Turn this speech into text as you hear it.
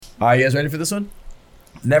All right, you guys ready for this one?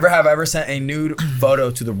 Never have I ever sent a nude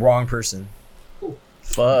photo to the wrong person.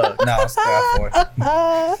 Fuck. No, it's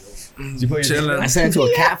not Did you put your I sent it to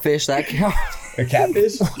a catfish. That count. A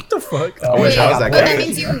catfish? What the fuck? Oh, Wait, How's but that that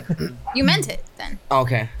catfish? means you meant it then.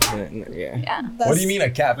 Okay. Yeah. Yeah. What do you mean a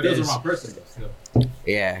But it catfish? was the wrong person, though, still.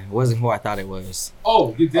 Yeah. It wasn't who I thought it was.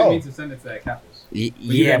 Oh, you did Oh. mean to send it to that catfish. Yeah,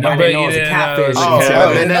 didn't but I know- didn't know it was you a didn't know it catfish. was a Oh,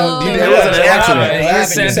 catfish. and then Oh. it was an accident. You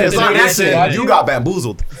sent it It's to not the an accident. accident. You got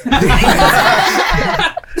bamboozled.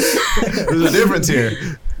 There's a difference here.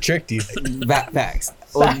 Tricked you. Facts.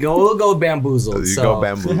 We'll go bamboozled. You So go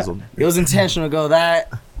bamboozled. it was intentional to go that.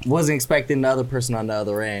 Wasn't expecting the other person on the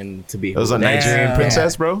other end to be. It was a Nigerian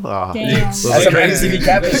princess, bro. Oh. Damn. That's a crazy. crazy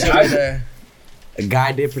catfish right there. A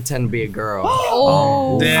guy did pretend to be a girl.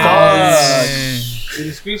 Oh. Damn. Did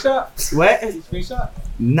you screenshot? What? Did you screenshot?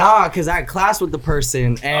 Nah, cause I had class with the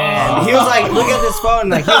person and he was like, "Look at this phone."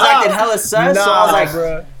 Like he was acting hella sus. So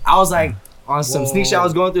I was like, on some sneak shot. I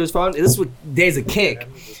was going through his phone. This was days of Kick.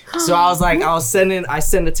 So I sent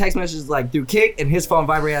a text message like through Kick and his phone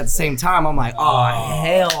vibrated at the same time. I'm like, oh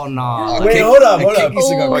hell no. Wait, hold up. Used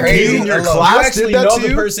to go Crazy. in your You class actually did that know to the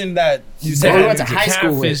you? person that you So we said. went to high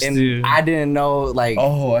school with, catfish, and dude. I didn't know like.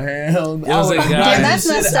 Oh, hell no. It was a guy. Damn, that's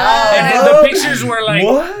messed up. And the pictures were like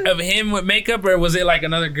What? of him with makeup, or was it like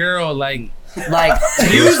another girl? Like Like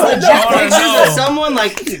use legit pictures of someone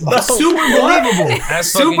like super believable, that's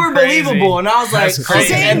super fucking crazy. believable, and I was like, That's crazy.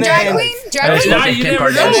 Saying and drag then queen? Drag queen? Nah, you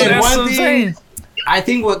never know. and then That's one what I'm thing saying. I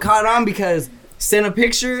think what caught on because sent a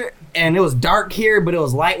picture and it was dark here, but it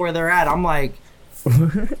was light where they're at. I'm like,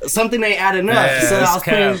 something ain't adding up. Yeah, So I that's was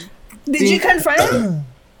putting. Did you confront him?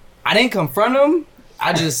 I didn't confront him.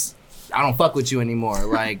 I don't fuck with you anymore.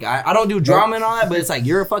 Like I don't do drama and all that, but it's like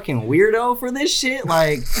you're a fucking weirdo for this shit.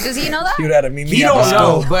 Like Does he know that? You would have to meet me he at don't the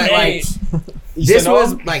know, school. but Hey. like You this still know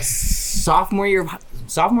was him? like sophomore,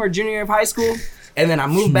 junior year of high school, and then I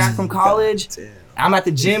moved back from college. I'm at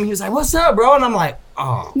the gym. He was like, "What's up, bro?" And I'm like,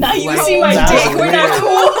 "Oh." Now you like, see my that's dick. We're not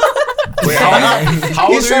cool. Wait, how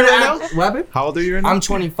old are you right now? What? How old are you right now? I'm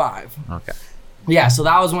 25. Okay. Yeah, so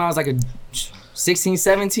that was when I was like a 16,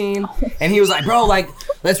 17, and he was like, "Bro, like,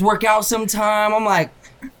 let's work out sometime." I'm like,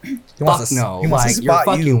 "Fuck no, he wants like to you're spot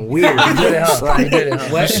fucking you. weird." You did it, huh? You did it, huh?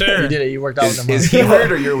 What? Sure. You did it. You worked out with him. Is huh? he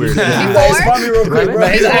weird or you're weird? Hey, spot me real quick, bro.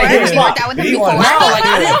 Right? He's like, Before? hey, You spot. worked out with him He before? wanted- No, like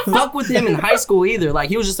I didn't fuck with him in high school either. Like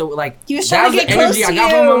he was just like He was that trying was to the get close energy I to got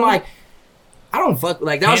from him. you. I'm like, I don't fuck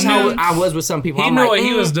like that He was how knew- I was with some people. he I'm knew like, what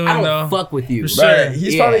he was doing, I don't though. fuck with you. For sure. Right.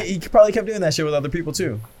 Yeah. He probably kept doing that shit with other people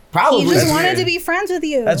too. Probably. He just That's wanted weird. to be friends with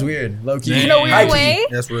you. That's weird. Low key. Yeah. In a weird High key. way.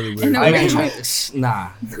 That's really In weird. a I weird mean, way. nah.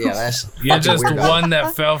 Yeah, that's You're fucking just weird. one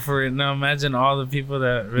that fell for it. Now imagine all the people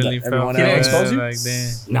that really That fell everyone for else it. expose you? Like,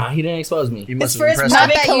 damn. Nah, he didn't expose me. He It's must for have his impressed him. Not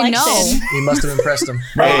private that you collection. know. He must have impressed him.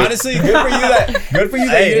 Bro, honestly, good for you that Hey, you in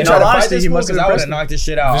didn't try to all fight honesty, this he fool, must because have I would have impressed knocked this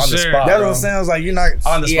shit out For on the sure. spot. That's bro. what I'm sounds like. You're not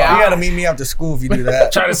on the spot. Yeah. You gotta meet me after school if you do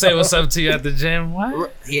that. Try to say what's up to you at the gym.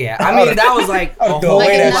 What? Yeah, I mean that was like a Like, whole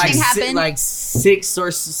if like, nothing si- happened? like 6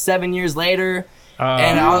 or 7 years later,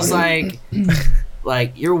 and I was like,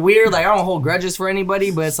 you're weird. Like I don't hold grudges for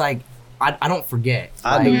anybody, but it's like I don't forget.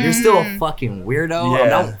 Like, you're still a fucking weirdo. Yeah. I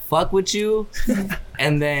don't fuck with you.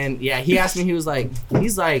 And then he asked me. He's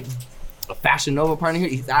like a Fashion Nova partner.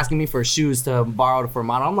 He's asking me for shoes to borrow for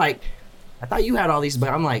model. I'm like, I thought you had all these, but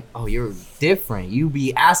I'm like, oh, you're different. You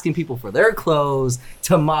be asking people for their clothes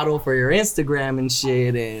to model for your Instagram and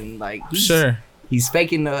shit, and like, Sure. he's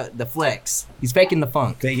faking the flex. He's faking the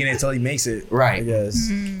funk. Faking it till he makes it. I Right.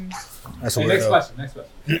 guess. That's Hey, weird. next question. Next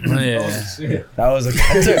question. Yeah. Shit. That was a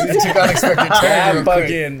took unexpected turn. That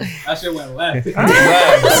Fucking. That shit went left.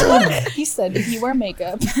 He said, "Did you wear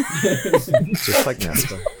makeup?" Just like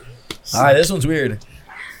Nesta. All right, this one's weird.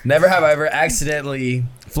 Never have I ever accidentally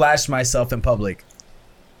flashed myself in public.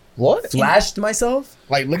 What? Flashed myself?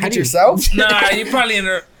 Like, look How at do you- yourself? yourself? Nah, you probably in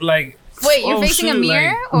a, like. Wait, you're oh, facing a shoot,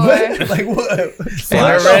 mirror? like- Or Like what? In a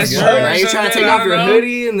Flash restaurant myself? or Now you're trying to something, take I off your don't know.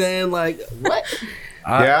 hoodie and then like what?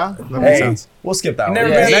 Yeah, that makes Hey, sense. we'll skip that one. Never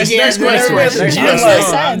Yeah. been- Next next question. question. Next Yeah, question. no,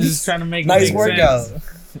 Makes I'm sense. just trying to make Nice it make workout. sense.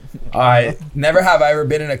 All right. Never have I ever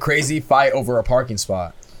been in a crazy fight over a parking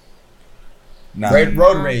spot. Nah.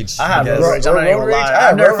 Road rage. I have guess. road rage. I'm not even gonna lie.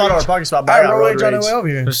 I've never fought over a parking spot, but I got road rage. on the way over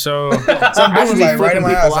here. For sure. Some dude was like right in flipping my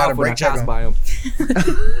people house. I had off to when break check pass him. by 'em.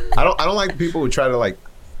 I don't like people who try to like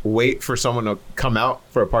wait for someone to come out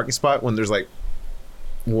for a parking spot when there's like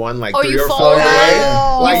one like Oh, 3 you or 4 fall away.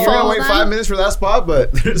 down? Like You you're gonna fall wait down? 5 minutes for that spot,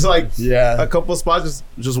 but there's like Yeah. a couple of spots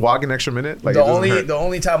just walk an extra minute. Like The it doesn't only hurt. the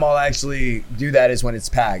only time I'll actually do that is when it's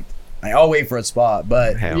packed. Like, I'll wait for a spot,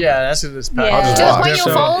 but Hell. Yeah, that's what it's Yeah. I'll just to the walk. point you'll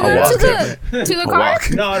So- fall I'll walk. to the I'll car? walk.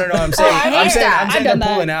 no, I'm I saying hate I'm saying that. I'm saying I've done they're that.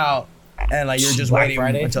 pulling out. and like you're just Black waiting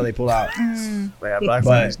Friday? until they pull out. Yeah, Black But-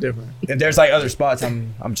 Friday's different. If there's like other spots,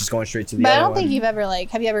 I'm just going straight to the But I other don't think one. you've ever like.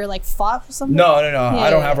 Have you ever like fought for something? No. I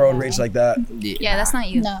don't have road Yeah. rage like that. Yeah, that's not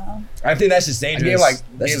you. No. I think that's just dangerous. gave, like,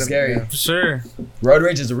 that's just scary. For sure. Road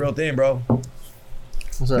rage is a real thing, bro.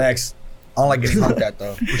 What's up? Next. I don't like getting honked at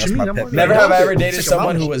though. That's you my mean? pet I'm peeve. Never have I ever It's dated like a someone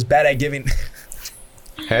mountain. who was bad at giving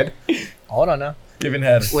Head. Hold on now. giving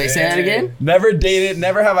head. Wait, say that again. Never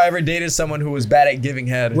have I ever dated someone who was bad at giving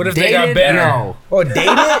head. What if they got better? No. Oh, dated?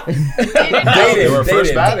 They were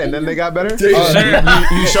first dated. bad and then they got better. Dated.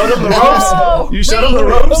 You showed them the ropes. You showed them the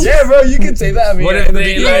ropes. Yeah, bro, you can say that. I mean, What if in the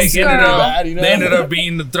they beginning, like it's ended kinda up? bad, you know? They ended up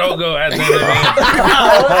being the Drogo at the end of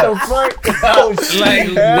What the fuck? Oh, it. Like,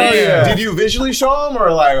 Hell damn. yeah. Did you visually show them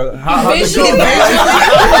or like how did Visually. you model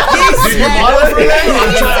for them?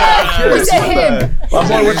 I'm curious said about him. that. my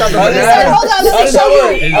boy whipped out the How does banana. that- Hold on, let How me does show that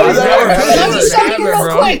work? you. How does that work? Let me show you real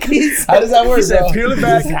Bro. quick. How does that work, He said, bro? peel it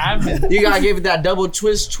back. You gotta give it that double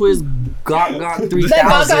twist, gawk That got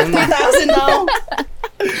 3000. 3,000 though.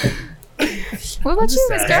 What about you,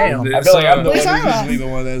 Miss Girl? Damn. I feel like I'm the What are you one talking who's about? usually the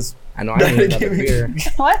one that's. I know. I need another beer.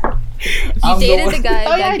 What? You dated the guy.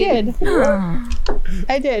 Oh yeah, that I gave- did.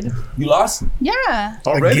 I did. You lost? Yeah.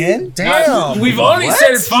 Already? Again? Damn. We've only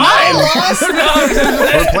said 5.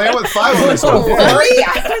 We're playing with 5 on this one. Three.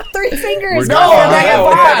 I put 3 fingers. We're No, down I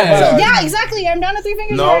got five. 5. Yeah, exactly. I'm down to 3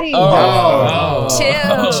 fingers No. already. Oh.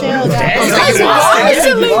 Chill. Chill, guys. You guys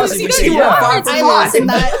lost. You said yeah. I lost in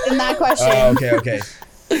that question. Okay.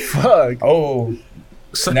 Fuck. Oh,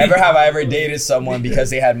 never have I ever dated someone because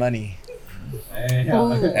they had money.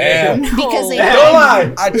 Damn. Because they Don't had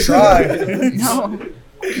lie. I tried. No.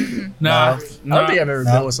 Nah. I don't think I've ever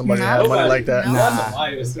been with somebody that had money like that. Nah.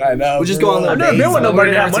 I know. We'll just go on I've the never been with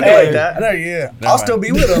nobody that had money Hey, like that. I know, yeah. Never I'll still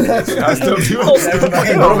be with him. I still do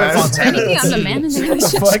Fucking know, man. Anything, I'm the man in the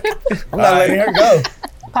relationship. I'm not letting her go.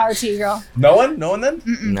 power to you, girl. No one then?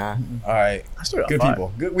 Nah. All right. I still got Good 5.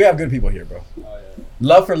 people. Good. We have good people here, bro.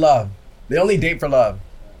 Love for love. They only date for love.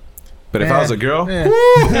 But if I was a girl, Man.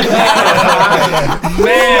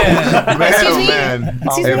 Excuse me? man.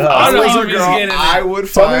 Excuse If me? I I know was how a he's girl, getting it. I would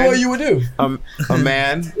Tell me what find you would do. a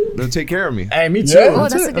man that'll take care of me. Hey, me too. Yeah. Oh,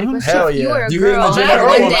 that's a good question. Hell If you yeah. were a Do you hit in the girl, gym back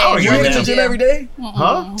every in day? the Oh, day, You yeah. hit what the would gym you every do? day?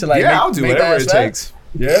 Huh? To like Yeah, I'll do make whatever ass it fat? takes.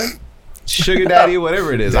 Yeah. Sugar daddy,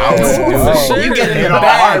 whatever it is. I'll do Oh. it. You get in In the a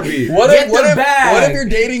bag. heartbeat. What Get if, what, the if, bag. what if you're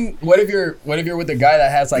dating? What if you're with a guy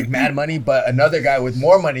that has like mad money, but another guy with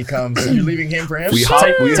more money comes, and you're leaving him for him? We hop.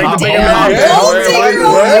 We take hop the on. bigger Yeah, man. yeah, Gold where- digger where-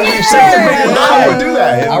 over where- here. I would do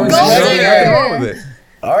that. I If respect there's it. nothing wrong with it.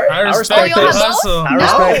 All right. I Oh, respect you the have both? hustle. I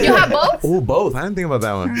respect You it. have both? Ooh, both. I didn't think about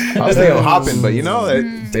that one. I was thinking of hopping, but you know that.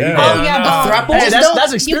 Damn. Oh yeah, no. Hey, Just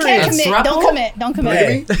that's you can't experience. commit. Don't commit. Don't commit.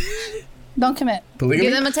 Hey, Don't commit. polygamy?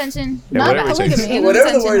 Give them attention. Yeah, Not whatever it polygamy. takes. Give them Whatever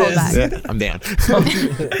the attention, word hold is. back. Yeah, I'm down.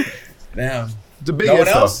 Damn. It's a big No one if,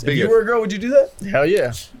 else? though. If Big you if. were a girl, would you do that? Hell yeah.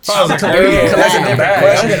 If I was a girl, Collecting the bag.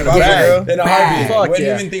 Question. Bag. In a heartbeat. Fuck Wouldn't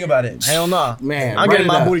yeah. even think about it. Hell no. Man, I'm run getting it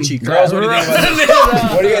my up. booty cheek Girls, cracked. what do you think about it?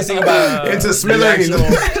 What do you guys think about Into smithereens.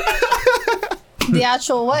 The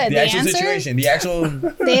actual what? the The actual answer? situation? The actual.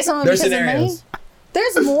 Date someone There's because of money? scenarios.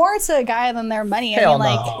 There's more to a guy than their money. Hell I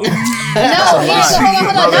mean, no. like, hold on.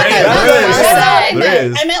 There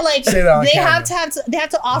is. I meant like Say that on they camera. have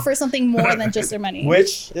to offer something more than just their money.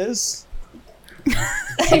 Which is.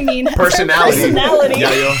 I mean, Personality. personality.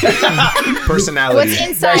 Yeah, yo. Personality. What's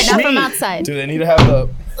inside, That's not from me. outside. Do they need to have the.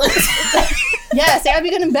 Yes, they gotta be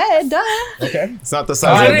good in bed. Duh. Okay. It's not the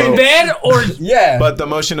size Good of the in boat, bed or Yeah. but the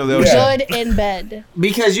motion of the ocean. Yeah. Good in bed.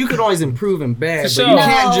 Because you could always improve in bed, but sure. you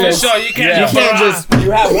can't No. just. so you can't Yeah. just You can't just.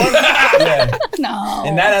 You have one. Yeah. No.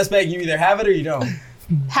 In that aspect, you either have it or you don't.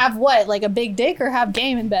 Have what? Like a big dick or have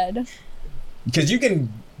game in bed? Because you can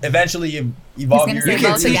eventually evolve He's your. gonna You say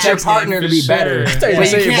can both teach again. your partner to be For better. sure. But you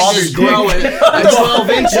say you evolve can't just your grow it a 12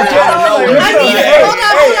 inch out of nowhere. I mean,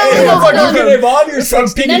 hold on. You can evolve your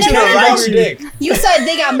son's dick No, into no, a no, no. regular dick. You said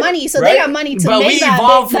they got money, so Right? they got money to But make we that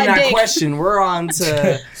evolved big, from that dick. question. We're on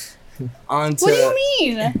to. What do you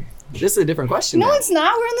mean? This is a different question. No, now. it's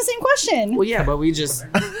not. We're on the same question. Well, yeah, but we just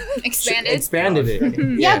Expanded. expanded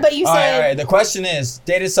it. Yeah, but you All right, said all right. The question is,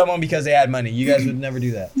 dated someone because they had money. You guys would never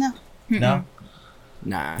do that. No. No.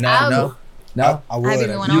 Nah. No. I'll- No. No. I would. I'd be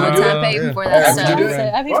the one You on would do time it? paying Yeah. for Oh, that would you stuff. do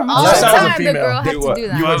it? I pay for All my Unless the I was a time, the female. girl has Do to what? do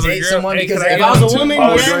that. You I would was a date girl. someone Hey, because can they I had go money. As a woman, Oh,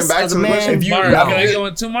 we're yes. going back As to a the man, question? If you, Mark, yeah, can I get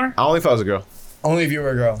one two more? Only if I was a girl. only if you were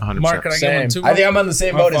a girl. 100%. Mark, can I get one Same. two more? I think I'm on the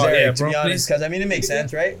same My boat as fault. Eric, Yeah, to bro, be honest, please. because I mean it makes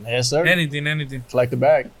sense, right? Yes, sir. Anything. It's like the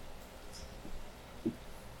bag.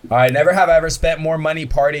 All right, never have I ever spent more money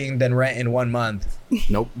partying than rent in 1 month.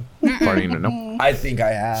 Nope. Partying, no. I think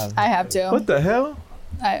I have. I have to. What the hell?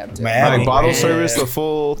 I have to. Man. Like bottle service, the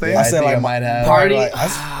full thing. Yeah, I said, think like, I might have. Party. Like,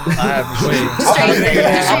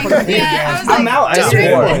 Yeah, I was I'm like, out. I Just need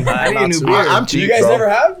drink one. I need a new beer. I'm You cheap, guys bro. never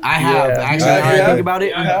have? I have Yeah. actually. Yeah, Now that I yeah. think about it,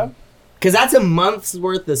 You have? because that's a month's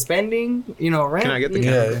worth of spending. You know, rent. Can I get the you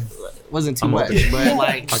can? know, Yeah. wasn't too I'm much, open. but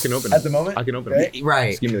like I can open At it. the moment? I can open Right? it. right.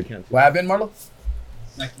 Just give me the can. What happened, Marlo?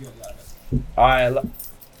 Like, you got that. All right.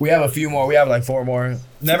 We have a few more. We have like 4 more.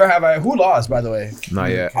 Never have I. Who lost, by the way? Not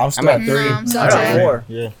yet. I'm still at at 3. No, I'm still I got at 4.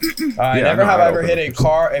 Yeah. All right. Yeah, never no, have I I ever opened hit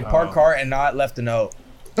a parked car, and not left a note.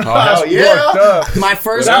 Oh, hell yeah. My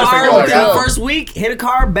first That was car fucking within the dope. first week, hit a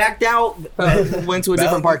car, backed out, went to a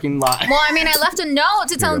different parking lot. well, I mean, I left a note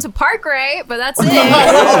to tell him to park right, but that's it.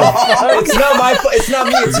 It's not my. It's not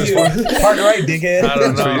me. It's you. Park right, dickhead. I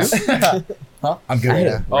don't know. I'm good.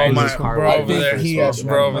 Yeah. Oh my, car bro right over there. He has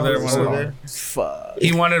Bro over there. over One there. Fuck.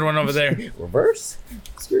 He wanted one over there. Reverse?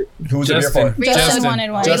 Who's it here Justin. for? Justin Justin.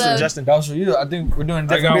 wanted one. Justin. Reload. Justin. That was for you. I think we're doing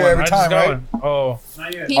a I different got beer one. every I time, just got right? one. Oh,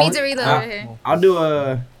 Not yet. He needs a reload over here. I'll do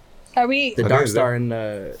a Are we? the Okay, Dark is Star in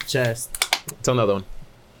the chest. Tell another one.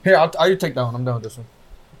 Here, I'll take that one. I'm done with this one.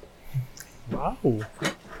 wow.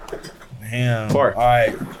 Damn. Park. All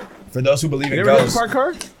right. For those who believe in You never hit ghosts. the park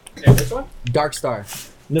card? Yeah, this one? Dark Star.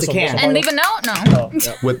 This The one, can. And leave a note? No.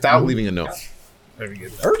 Without leaving a note. Very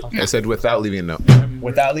good. I said without leaving a note.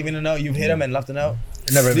 Without leaving a note, you've hit him and left a note.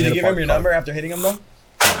 Never Did you hit a give him parked your car. number after hitting him though?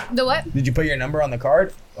 The what? Did you put your number on the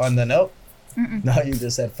card on the note? No, you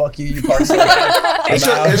just said "fuck you." You parked. I'm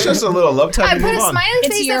It's just a little love tap I and put move a on. smiley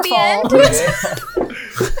It's face your at the fault.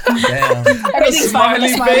 end. Damn. Everything's fine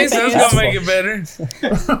with Smiley the smiley face. That's face. gonna make it better.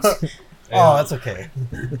 Oh, that's okay.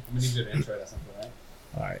 I'm gonna need you to intro that something, right?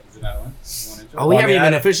 All right. Is it that one? You want to intro? Oh, we Well, I haven't mean,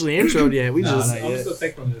 even I- officially introed yet. We Nah, just. not I'm yet. just gonna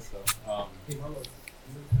take from this though.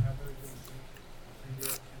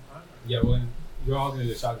 Yeah, well, you're all gonna do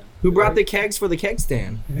the shotgun. Who brought the kegs for the keg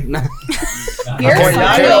stand? You're Point nine,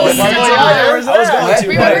 funny. I was going to,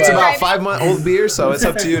 We but were It's right. about 5-month-old beer, so it's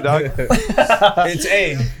up to you, dog. it's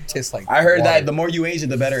a. Tastes like I heard water. that the more you age it,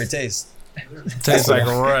 the better it tastes. Tastes like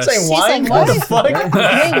rust. Saying wine? like, what? the fuck? Wait,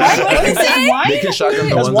 what is this? They Wine? can shotgun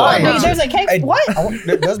the That's ones wine. on. Wait, there's a cake. Hey,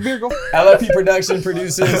 What? Does beer go? LFP Production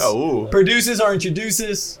produces Ooh. or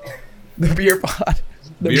introduces the beer pod.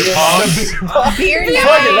 The Beer pod. Beer Fuck it,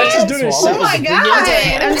 night. let's just do this shit. Oh my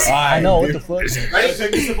god. I'm just- I know, what the fuck? Ready?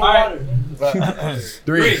 Take a sip of water.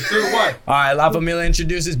 3. 3, 2, 1. All right, La Familia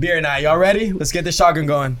introduces beer night. Y'all ready? Let's get the shotgun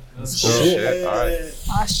going. Oh, shit. All right.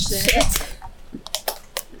 Oh shit.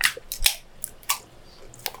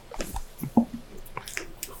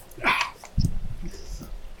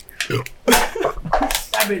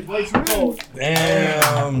 That bitch way too cold.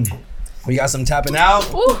 Damn. We got some tapping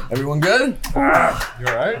out. Ooh. Everyone good? You all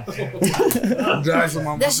right?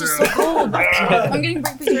 That's just so cold. I'm getting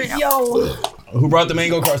breakfast right now. Yo, Who brought the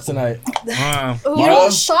mango carts tonight? you Marlo?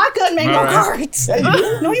 don't shotgun mango Alright. carts. Yeah, you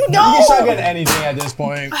do. No, you You can don't. shotgun anything at this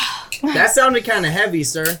point. That sounded kind of heavy,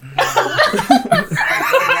 sir.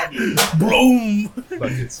 Boom.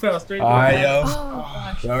 Fell straight All right, yo.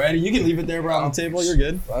 Oh, Y'all ready? You can leave it there, bro, on the table. You're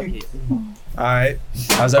good. All right.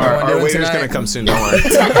 How's everyone Our doing waiter's tonight? gonna come soon, don't worry.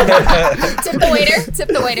 Tip the waiter. Tip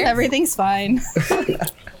the waiter. Everything's fine.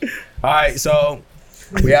 All right, so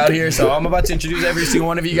we out here. So I'm about to introduce every single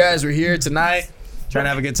one of you guys. We're here tonight, trying to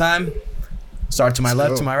have a good time. Start to my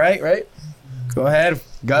left, to my right? Go ahead.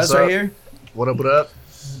 Gus What's right up? here. What up, what up?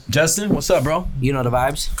 Justin, what's up, bro? You know the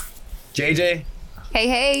vibes. JJ. Hey,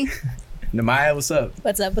 hey. Namaya, what's up?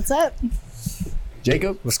 What's up? What's up?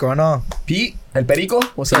 Jacob. What's going on? Pete. El Perico.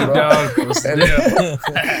 What's up, bro? dog. What's the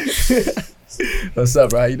deal? What's up,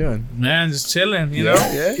 bro? How you doing? Man, just chilling, you know?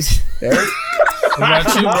 Yeah. Eric. What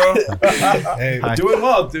about you, bro? Hey, Doing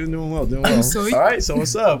well. Doing well. Sorry. All right, so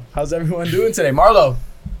what's up? How's everyone doing today? Marlo.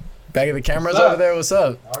 Back at the cameras over there. What's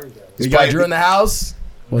up? We got Drew in the house.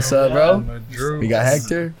 What's up, bro? Drew. We got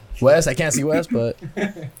Hector. Wes, I can't see Wes, but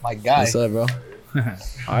my guy. what's up, bro?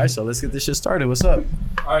 All right, so let's get this shit started. What's up?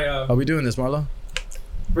 All right, How we doing this, Marlo?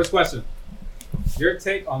 first question. Your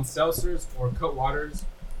take on seltzers or cut waters,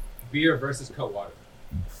 beer versus cut water.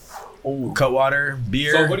 Oh, cut water,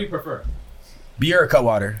 beer. So what do you prefer? Beer or cut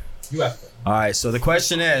water? You ask first. All right, so the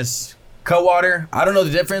question is, cut water. I don't know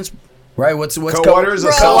the difference, right? What's Cut water is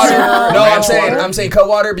a cut water? seltzer. No, Ranch water. I'm saying cut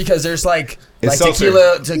water because there's like It's tequila.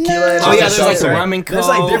 Oh And yeah, just there's like the seltzer. rum and coke. There's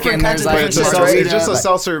like different and kinds there's of But like it's, a different seltzer, right? it's just a like-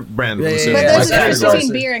 seltzer brand. Yeah, I'm yeah, assuming. But yeah. there's Like a difference seltzer.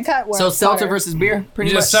 between beer and cut. So seltzer water. versus beer,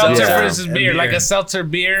 pretty Just much. seltzer Yeah. versus beer. And Like beer. a seltzer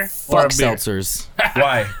beer or a Fuck beer. seltzers.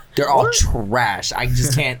 Why? They're all trash. I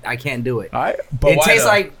just can't. I can't do it. All right, but It why tastes though?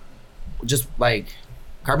 like just like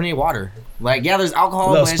carbonated water. Like yeah, there's alcohol,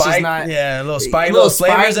 a little but it's just spike. not. Yeah, a little spike, a little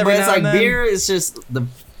flavors every but it's now like and then. beer. It's just the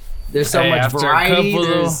there's so Hey, much after a variety. couple,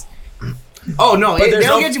 There's Oh no, But they there's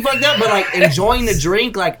don't no- get you fucked up, but like enjoying the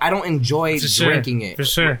drink, like I don't enjoy For sure. drinking it. For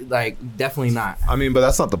sure. Like definitely not. I mean, but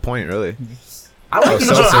that's not the point, really. I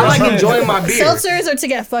like enjoying my beer. Seltzers are to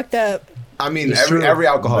get fucked up. I mean, It's true. every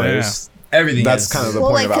alcohol Yeah. is. Everything. That's is. kind of the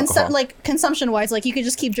Well, point like of alcohol. like consumption wise, like you could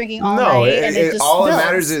just keep drinking all No, night and it just all it builds.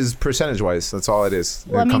 matters is percentage wise. That's all it is.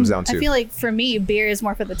 Well, it comes down to I feel like for me, beer is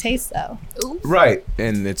more for the taste, though. right,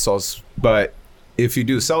 and it's also. But if you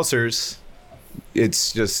do seltzers,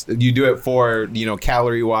 it's just you do it for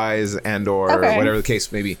calorie wise and or Okay. whatever the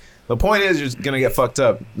case may be. The point is, you're gonna get fucked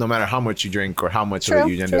up no matter how much you drink or how much of True,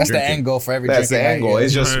 it you end true. up That's the drinking. end goal for every That's the drinking end goal. night,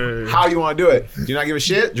 It's yeah. just how you want to do it. Do you not give a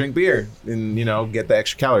shit? Drink beer and get the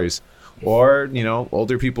extra calories. Or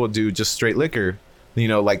older people do just straight liquor.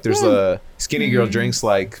 Like there's a skinny girl drinks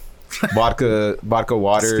like vodka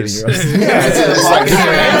waters. Skinny girls. Yeah, it's like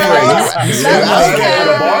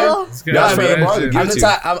It's good. Yeah, I For mean, that bar- shit. give I'm it the to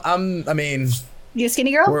type. I mean, You a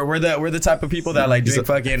skinny girl? we're the type of people that like drink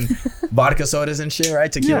fucking vodka sodas and shit,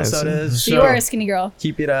 right? Tequila Yeah, sodas. So you are a skinny girl.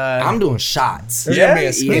 Keep it. I'm doing shots. There's Yeah? gonna be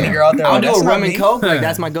a skinny Yeah. girl out there. I'll like, do "That's a not rum and me." coke. Like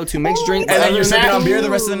that's my go-to mixed drink. And then Other you're than sipping that, on beer the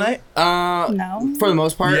rest of the night. No. for the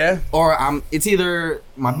most part. Yeah. Or it's either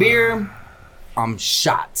my beer,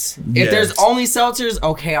 shots. Yeah. If there's only seltzers,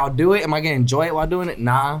 okay, I'll do it. Am I gonna enjoy it while doing it?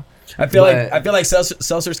 Nah. I feel But- like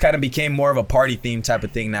seltzers kind of became more of a party theme type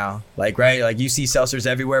of thing now. Like right, like you see seltzers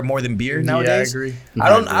everywhere more than beer nowadays. Yeah, I agree. I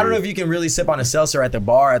don't know if you can really sip on a seltzer at the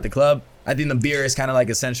bar at the club. I think the beer is kind of like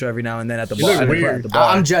essential every now and then at the bar. look At the, weird. at the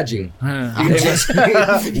bar. I'm judging. Huh. I'm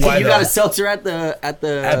judging. Why You got though? a seltzer at the at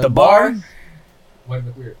the bar. Why do you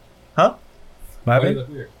look weird? What Why do you happened? look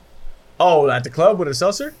weird? Oh, at the club with a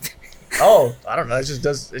seltzer? Oh, I don't know. It just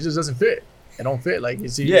doesn't fit. It don't fit. Like you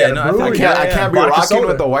see. Yeah, you got a no, I brewery, I can't be vodka rocking soda.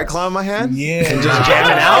 with the White Claw in my hand. Yeah. And just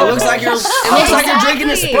jamming It out. looks like you're drinking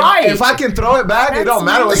a Sprite. If I can throw it back, it don't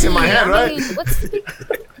matter what's in my hand, right?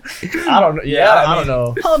 I don't know. Yeah, I don't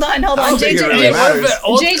know. Hold on. don't think it really JJ. matters.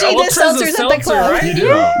 JJ does seltzers at the club. Right? You do.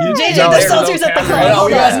 JJ No, does there's no seltzers at the cap. club. Oh,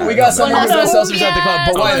 Hold on. we got someone who Well, does seltzers at the club.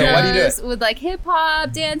 But why? Though? Why do you do it? With like hip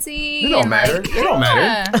hop, dancing. It don't and, matter. like, It don't matter.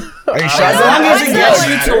 yeah. Are you As sure? long as it gets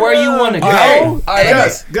you to where you want to go. Hey,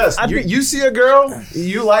 Hey, Gus, you see a girl,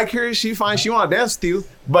 you like her, she fine, she want to dance with you,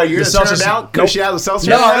 but you're The gonna turn seltzer- her down because she has a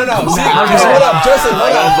seltzer. No, in her no, hand? no. See, Nah. hold up, Justin.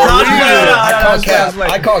 Hold up. I call cap.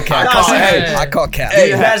 I call cap. Hey. I call cap.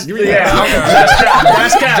 Hey, That's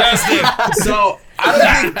that's cap. So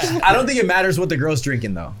I don't think it matters what the girl's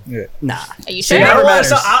drinking though. Nah. Are you See, sure? I, don't wanna matters.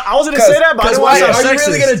 sound, I was gonna say that, but I Because don't want why? to sound Are you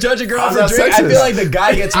really sexist. gonna judge a girl I'm for not drinking? I sexist. feel like the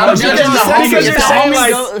guy gets more. I'm judging the judged. homies. Because you're If the saying, homies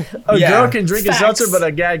like, go- A Yeah. girl can drink a Facts. seltzer, but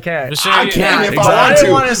a guy can't. For sure. I can't if Exactly. I I want didn't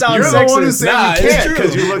to. wanna sound You're the one who sexist. said Nah, you it's can't true.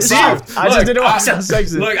 because you look It's soft. true. I just Look, didn't want to sound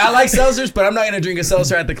sexist. Look, I like seltzers, but I'm not gonna drink a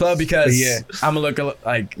seltzer at the club because Yeah. I'm gonna look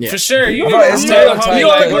like. For sure. You Bro, it's stereotype. You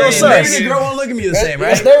like Like, little Maybe sus. the girl won't look at me the same,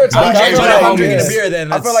 right? It's stereotype. I'm That's changing what my If I'm own drinking a is. beer,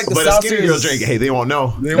 then I feel like the But a seltzer skinny girl is- drink, hey, they won't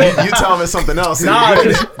know. They You won't. tell them it's something else. Nah,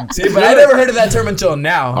 See, but I never heard of that term until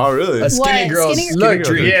now. Oh, really? A skinny What? girl's Skinny- Look,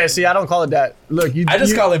 drink. yeah. See, I don't call it that. Look, you. I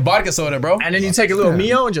just you- call it vodka soda, bro. And then you take a little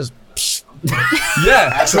Mio and just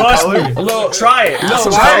Yeah, Some trust color. me. Try it. No,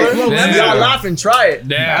 Some try it. color. Little lemon. Y'all laughing? Try it.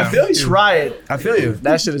 Damn. I feel you. Try it. I feel you.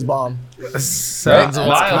 That shit is bomb. Sounds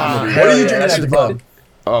wild. What are you drinking at the club?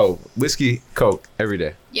 Oh, whiskey, Coke every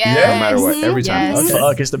day. Yes. No matter what, every time. Yes.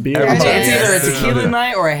 Fuck, it's the beer. Every It's time. either a Yeah. tequila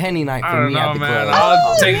night or a Henny night I for don't me at know, the man. club.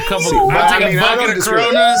 I'll take a couple. but I'll take I mean, a I bucket don't of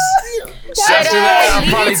discriminate. Coronas. After that, I'll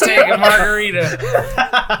Shut probably up. take a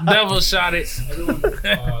margarita. Double shot it. Drink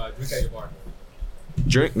at your bar.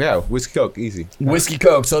 Drink, yeah, whiskey, Coke, easy. Whiskey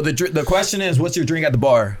Coke. So the question is, what's your drink at the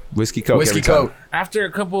bar? Whiskey, Coke, Whiskey every time. Coke. After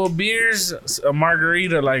a couple of beers, a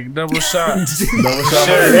margarita, like double shot.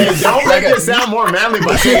 Hey, don't make it sound more manly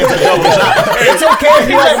by saying it's a double shot. It's okay if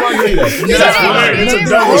you like margarita. It's a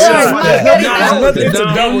double shot. It's a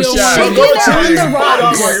double shot. Chicken Go on to the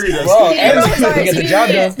rocks. margaritas. Bro, everything to get the job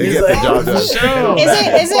done. They get the job done. Show.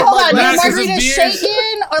 Is it hold on? Is Glasses of margarita beers.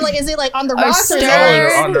 shaken or like is it like on the Or rocks or is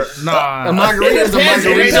stirred. it Nah. A margarita is a It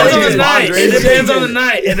margarita. depends on the It's night. It Madrid. depends on the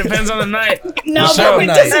night. It depends on the night. no? Show. But it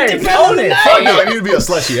doesn't Hey, depend on the night. Fuck no, I need to be a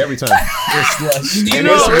slushy every time. You And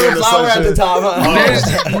know, it's really the Flower at the slushy. top, huh?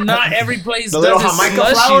 there's, not every place The does little it Jamaica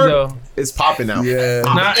slushy flower? though. It's popping now. Yeah.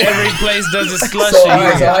 Not every place does it slushy. So, all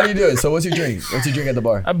right, so how do you do it? So what's your drink? What's your drink at the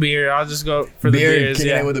bar? A beer. I'll just go for the Beer, beers.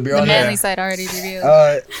 kidding Yeah. it with the beer The on there. manly side already revealed.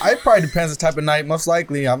 It probably depends the type of night. Most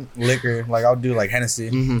likely, I'm liquor. Like I'll do like Hennessy,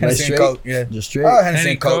 Like Hennessy straight? and Coke. Yeah. Just straight. Oh, Hennessy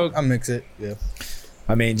Henny and Coke. Coke. I mix it. Yeah.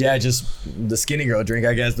 I mean, yeah, just the skinny girl drink,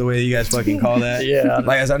 I guess, the way you guys fucking call that. Yeah.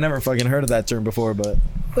 Like I said, I've never fucking heard of that term before, but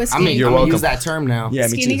Whiskey. I mean, You're I'm gonna welcome. use that term now. yeah,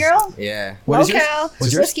 me Skinny too. girl. Yeah. What is Okay. yours? Just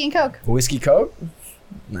What's yours? whiskey and Coke. Whiskey Coke?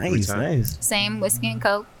 Nice, nice. Same whiskey and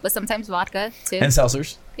Coke, but sometimes vodka too. And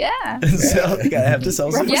seltzers. Yeah. So you gotta have the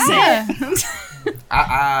seltzers. Yeah.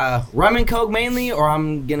 Rum and Coke mainly, or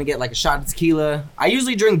I'm gonna get like a shot of tequila. I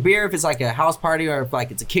usually drink beer if it's like a house party or if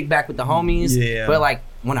like it's a kickback with the homies. Yeah. But like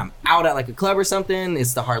when I'm out at like a club or something,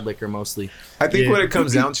 it's the hard liquor mostly. I think what it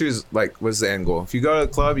comes down to is like, what's the end goal? If you go to a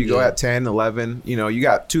club, you go at 10, 11, you know, you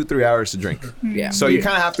got 2-3 hours to drink. Yeah. So you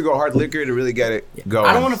kind of have to go hard liquor to really get it going.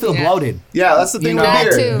 I don't want to feel bloated. Yeah, that's the thing You with know?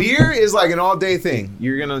 beer. Too. Beer is like an all-day thing.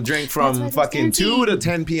 You're gonna drink from That's fucking 2 to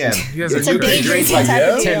 10 p.m. You guys And are you can day drink drinking like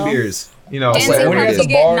type of 10 deal. beers. You know, And like, when you're sometimes at you the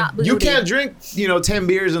get bar, not you booted. can't drink, 10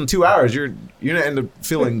 beers in 2 hours. You're gonna end up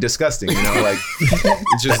feeling disgusting. Like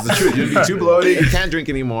it's just the truth. You'll be too bloated. You can't drink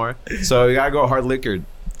anymore. So you gotta go hard liquor.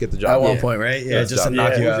 Get the job. At one done. point, right? Yeah, Yeah, just to yeah.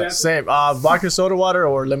 knock you Yeah. out. Same. Vodka soda water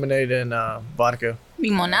or lemonade and vodka.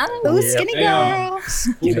 Limonada? Ooh, skinny Hey, girl.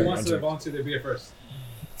 Who wants to volunteer their beer first?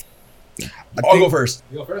 I'll go first.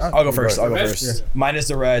 You go first. I'll go first. I'll go Red? first. Minus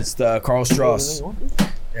the reds, the Carl Strauss.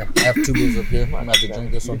 Yeah, I have 2 beers up here. I'm about to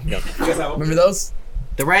drink this one. You guys have one? Remember those?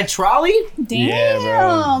 The red trolley? Damn. Yeah,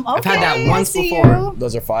 bro. I've had that Okay, once I see before. you.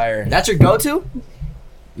 Those are fire. That's your go-to?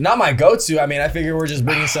 Not my go-to. I mean, I figure we're just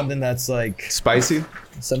bringing something that's like Spicy.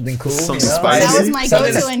 something cool. Something you know? spicy. That was my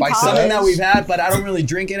Something go-to in that's- college. Something that we've had, but I don't really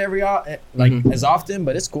drink it as often.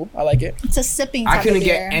 But it's cool. I like it. It's a sipping I type couldn't of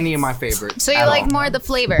beer. get any of my favorites. So you at like all. more the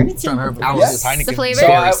flavor. I was Yes. The flavor? So,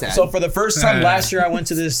 Very sad. so for the first time last year, I went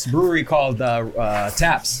to this brewery called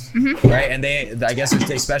Taps, right? And I guess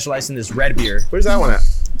they specialize in this red beer. Where's that one at?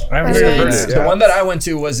 I've That's heard of right. that. The one that I went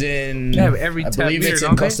to was in, They have every I tap believe beer, it's in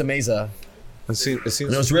don't they? Costa Mesa. It seems.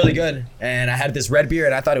 And it was really good. And I had this red beer,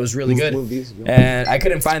 and I thought it was really good. And I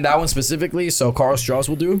couldn't find that one specifically, so Carl Strauss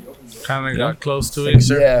will do. Kind of got close to it.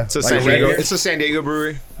 Yeah, It's a like San a red Diego. beer. It's a San Diego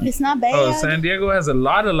brewery. It's not bad. Oh, San Diego has a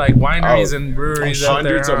lot of like wineries Oh, and breweries out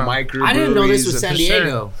there. Hundreds of huh? micro. I didn't know this was San For sure.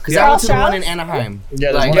 Diego. Because Yeah. I went to the Charles? one in Anaheim.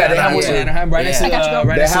 Yeah, Like, Yeah, they have one yeah. in Anaheim right next to I got you, the bro.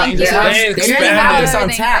 right next to the They Angels Yeah, House. They they didn't expanded have this it. on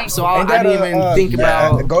tap, so Ain't I that didn't even think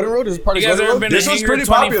about Golden Road is part of You guys Golden ever Road? been This to one's Hangar pretty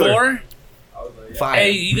popular. 24? fire.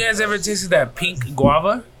 Hey, you guys ever tasted that pink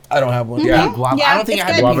guava? I don't have one. Yeah. Guava. Yeah, I don't think I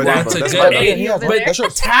it's had good. guava. That's a That's good. my Hey, Yeah, but that's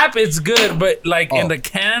yours. tap it's good, but like in Oh. the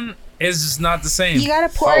can, it's just not the same. You gotta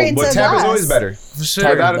pour Oh, it into but a tap is glass. always better. For sure.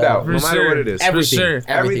 Without a doubt. For No matter sure. what it is. Everything. For sure.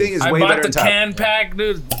 Everything is I way bought better the than tap. can pack,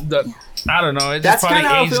 dude. I don't know. It just That's probably kind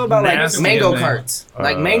of how I aged feel about like nasty mango in there. carts.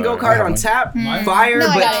 Like mango cart on tap, fire, No,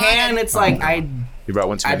 I but got it. can, it's like You brought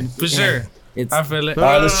one too many. For sure. It's I feel it. All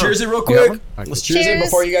right, let's cheers it real quick. Let's cheers it Cheers.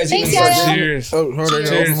 before you guys Thanks, even start. Yaya. Cheers. Oh, hold on.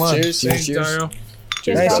 Cheers. Open mine. Cheers. Cheers. Thanks, Dario.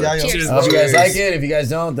 Cheers, Nice, bro. Yaya. Cheers. I hope you guys Cheers. like it. If you guys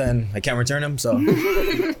don't, then I can't return them. So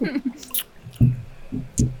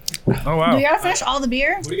Oh, Do wow. we gotta finish all the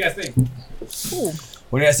beer? What do you guys think?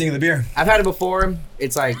 what do you guys think of the beer? I've had it before.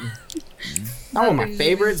 It's like not one of my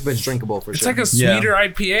favorites, but it's drinkable for It's sure. like a Yeah. sweeter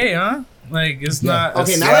IPA, huh? Like, it's not.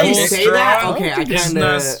 Okay, it's now that you so say that, strong. okay, I It's kind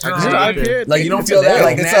not of. strong. Is it IPA? Like you don't feel that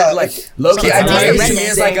like It's that, a- like low key. it's I a- think it's to me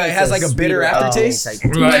it's like it has like a bitter aftertaste.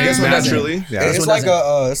 Right. This one doesn't. Naturally. Yeah. It's one like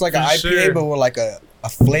doesn't. it's like an For IPA, sure. but with like a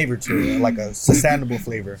flavor to it, like a sustainable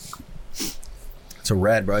flavor. It's a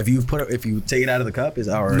red, bro. If you take it out of the cup, is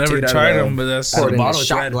our Never tried them, but that's. Out of Poured the in a bottle, it's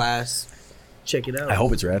shot red. glass. Check it out. I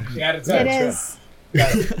hope it's red. Yeah, out of 10. It is.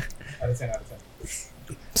 Out of 10, out of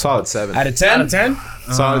 10. Solid 7. Out of 10. Out of 10?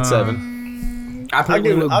 Solid 7. I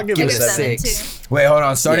probably would I'll give it a it a 7. 6. Wait, hold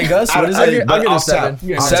on. Starting Gus. What is I'll it? give it a off 7. top.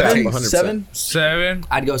 Yeah, Off top, Seven. 100%. 7. 7.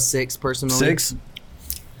 I'd go 6 personally. 6.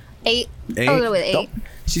 8. 8. I'll go with 8.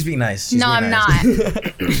 She's being nice. She's No, being I'm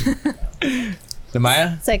nice. not.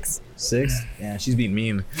 Maya? 6. 6. Yeah, she's being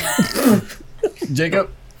mean. Jacob?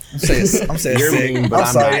 I'm saying You're 6. mean, but I'm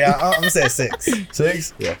I'm sorry. not. Yeah, I'm gonna say 6.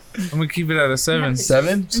 6. I'm gonna keep it at a 7.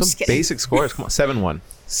 7. Just Some kidding. basic scores. Come on. 7-1.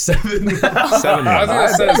 7. 7-1. I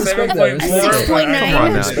was gonna say 7.4. 6.9. Come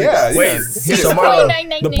on now. Yeah. Wait. yeah. So Marlo,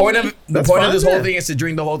 6.999. the point of That's this fine. whole thing is to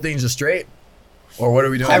drink the whole thing just straight, or what are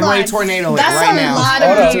we doing? Hold Everybody on. tornado it That's right a now. lot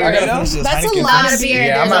Hold of on, beer. I gotta finish this. That's a Heineken. lot of beer.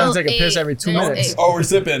 Yeah, I'm There's about to a take a piss 8. every 2 There's minutes. 8. Oh, we're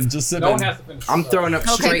sipping. Just sipping. No one has to finish. I'm throwing up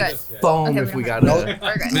Okay, straight good. foam Okay, if we're we good. got it.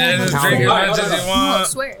 We're good. Yeah, just How drink as many? much as you I want.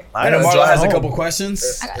 swear. I know gotta Marlo drive has a home. couple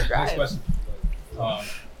questions. I gotta Next drive. question.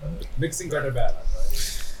 Mixing good or bad?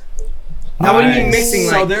 Now, what do you mean mixing?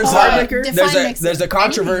 So Like there's hard a, liquor? Define mixing. there's a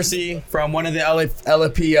controversy from one of the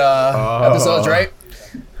LFP episodes, Oh. right?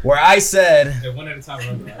 Where I said, Okay, one at a time,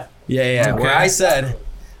 remember, right? yeah, where Okay. I said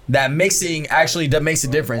that mixing actually makes a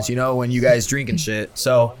difference, you know, when you guys drink and shit.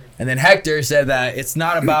 So, and then Hector said that it's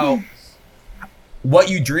not about what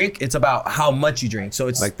you drink, it's about how much you drink. So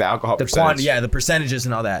it's Like the alcohol the percentage. quantity, the percentages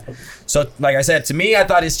and all that. So, like I said, to me, I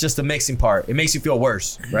thought it's just the mixing part. It makes you feel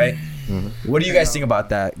worse, right? What do you guys think about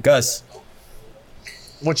that, Gus?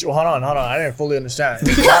 hold on. I didn't fully understand.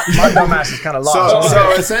 My dumb ass is kind of lost.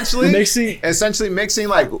 So essentially, mixing. mixing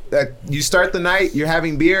like you start the night, you're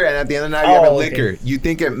having beer, and at the end of the night you're having liquor. You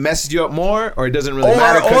think it messes you up more, or it doesn't really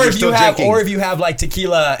matter because you're still drinking? Or if you have like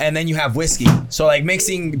tequila and then you have whiskey, so like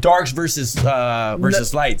mixing darks versus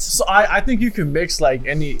lights. So I think you can mix like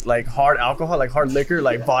any like hard alcohol, like hard liquor,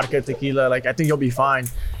 like vodka, tequila. Like I think you'll be fine.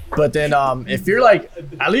 But then if you're like,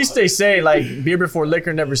 at least they say like beer before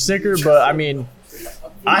liquor, never sicker. But I mean,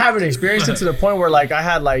 I haven't experienced it to the point where like I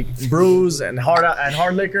had like brews and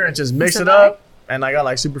hard liquor and just mix it up, and I got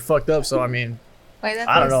like super fucked up. So I mean,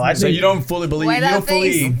 I don't know. So you don't fully believe. You don't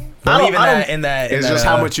fully believe in that. It's just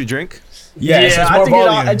how much you drink. Yeah, so I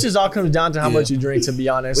think it just all comes down to how much you drink, to be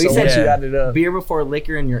honest. So once you add it up, beer before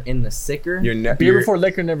liquor and you're in the sicker. Beer before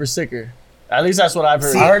liquor, never sicker. At least that's what I've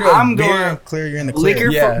heard. See, I heard I'm beer going clear. You're in the clear.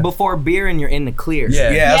 Liquor before beer and you're in the clear.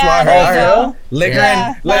 Yeah, that's what I heard.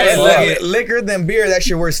 Liquor liquor than beer. That's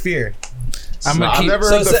your worst fear. I've never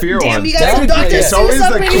heard the fear one. You guys It's always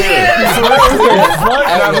the clear.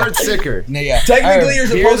 And I've heard sicker. Yeah. Technically, you're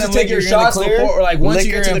supposed to take your shots before, or like once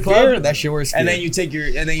you get to the club, beer, that's your worst fear. and then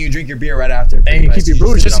you drink your beer right after. And you keep your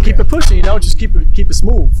brews, just keep it pushing, just keep it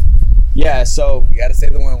smooth. Yeah, so you gotta say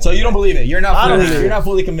the one. So you don't believe it? You're not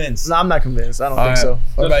fully convinced. No, I'm not convinced. I don't think so.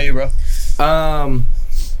 What about you, bro?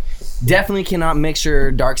 Definitely cannot mix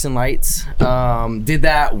your darks and lights. Did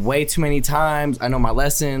that way too many times. I know my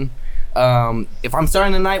lesson. If I'm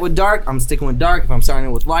starting the night with dark, I'm sticking with dark. If I'm starting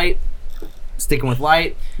it with light, sticking with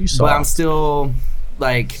light. But I'm still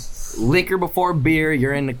like liquor before beer,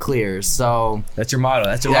 you're in the clear. So that's your motto.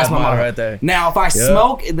 That's my motto right there. Now, if I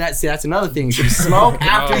smoke, that's another thing. If you smoke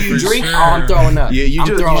after you drink, I'm throwing up. Yeah, you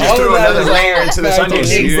just throw another layer into this onion.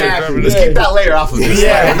 Exactly. Let's keep that layer off of this.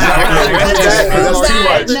 Yeah. That's too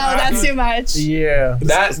much. No, that's too much. Yeah.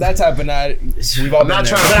 That type of night. We've all been not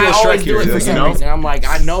there. trying to But I pull always strike do here. it for some reason. I'm like,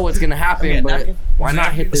 I know what's gonna happen, but why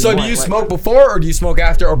not hit this? So do you smoke before or do you smoke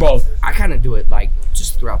after or both? I kind of do it like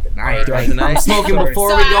just throughout the night. Throughout the night? I'm smoking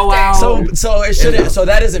before So we go out. So it shouldn't. So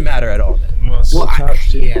that doesn't matter at all. Then. Well,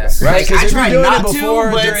 yeah, Right? Like, I if try you're doing not it before,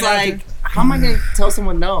 to, but during, it's like, how am I gonna tell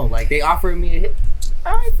someone no? Like they offered me a hit.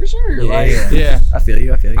 All right, for sure. Yeah. I feel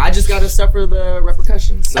you. I just gotta suffer the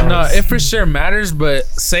repercussions. So No, it for sure matters. But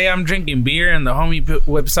say I'm drinking beer and the homie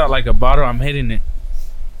whips out like a bottle, I'm hitting it.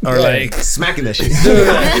 Or like smacking that shit.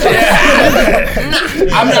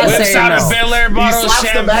 I'm not whips saying out no. a Bel Air bottle of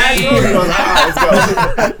champagne. Let's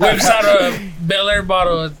go. Whips out a Bel Air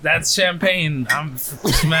bottle. That's champagne. I'm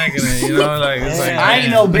smacking it. Like it's like I ain't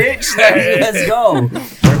no bitch. Let's go.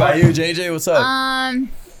 What about you, JJ? What's up?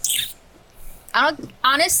 I don't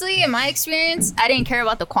honestly, in my experience, I didn't care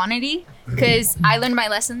about the quantity because I learned my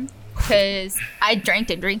lesson. Because I drank,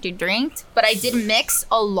 but I did mix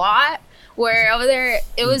a lot. Where over there,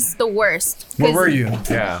 it was the worst. Where were you?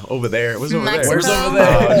 Yeah, over there. It was over Mexico. there. Where's over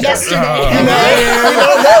there? Yesterday.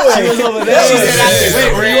 She was over there.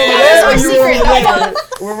 Wait, were you over there? That's our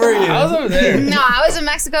secret. Where were you? I was over there. No, I was in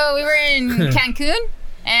Mexico. We were in Cancun,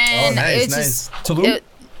 and it's just Tulum?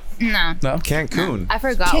 no. Cancun. I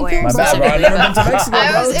forgot where. My bad, bro. I've never been to Mexico.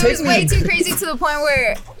 It was way too crazy to the point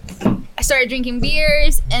where I started drinking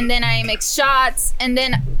beers, and then I mixed shots, and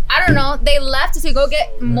then I don't know. They left to go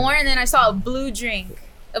get more, and then I saw a blue drink,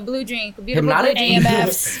 a beautiful Hypnotic? blue drink.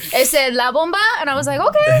 It said La Bomba, and I was like,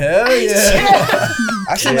 okay. Hell yeah.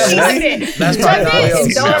 I should have That's That's probably not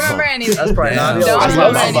the Don't remember anything. That's probably not the Don't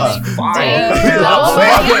remember anything. Okay,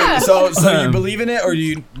 Yeah. so you believe in it, or do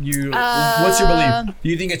you what's your belief? Do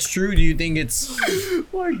you think it's true? Do you think it's Oh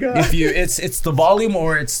my God. if you it's the volume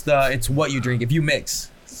or it's what you drink if you mix?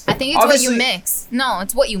 I think it's Obviously- what you mix. No,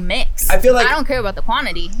 it's what you mix. I feel like- I don't care about the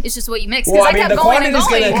quantity. It's just what you mix. Well, Because I mean, kept the going and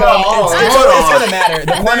quantity's going. gonna come. It's gonna matter.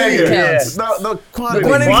 The quantity Yeah. counts. The quantity. The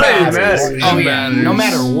quantity matters. matters. Oh yeah, no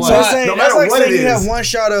matter what. So it's saying, no that's matter like what saying it you is. have one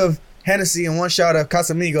shot of Hennessy and one shot of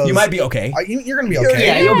Casamigos. You might be okay. You're gonna be okay.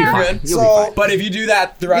 Yeah, you'll be You're fine. good. You'll be So- fine. But if you do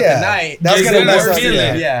that throughout Yeah, the night, that's you're gonna mess more up, feeling.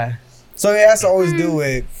 yeah. Yeah. So it has to always do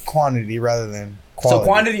with quantity rather than quality. So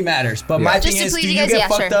quantity matters. But my Just thing to is, please do you you guys, get yeah,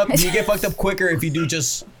 fucked sure. up? Do you get fucked up quicker if you do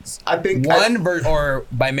just I think or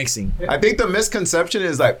by mixing? I think the misconception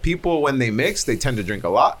is that people when they mix, they tend to drink a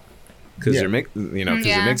lot because Yeah. they're because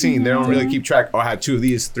Yeah. they're mixing. They don't really keep track. Oh, I had 2 of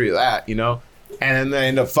these, 3 of that. And then they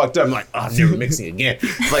end up fucked up. I'm like, oh, I'm never mixing again.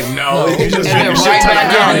 It's like, no, you just drink your shit right ton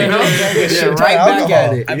back down, at you know? it. Right back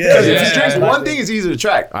at it. Because if Yeah. you drink one thing, it's easy to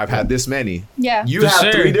track. I've had this many. Yeah. You For have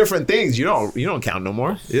sure. 3 different things. You don't count no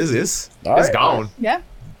more. It's gone. Yeah.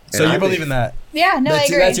 So And you I believe think- in that? Yeah, no, I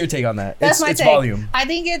agree. That's your take on that. That's my it's take. volume. I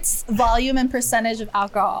think it's volume and percentage of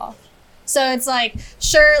alcohol. So it's like,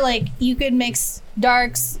 sure, like you could mix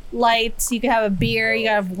darks, lights, you could have a beer, you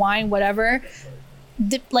could have wine, whatever.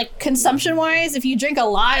 like consumption wise, if you drink a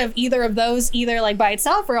lot of either of those, either like by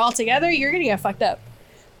itself or all together, you're gonna get fucked up.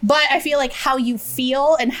 But I feel like how you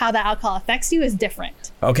feel and how the alcohol affects you is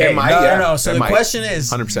different. Okay, no. So the question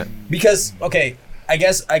is 100%. because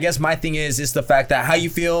I guess my thing is the fact that how you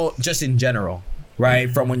feel just in general, right?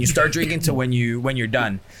 From when you start drinking to when you're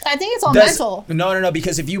done. I think it's all mental. No,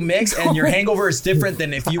 because if you mix and your hangover is different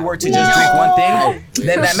than if you were to just drink one thing,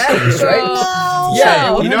 then that matters, right? No.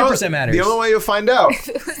 Yeah, it You know, 100% matters. the only way you'll find out.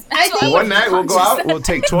 I think One night we'll go out, we'll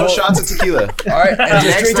take 12 shots of tequila. All right, and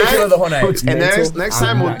just drink tequila the whole night. And next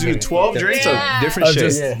time we'll do 12 drinks of different Of shit.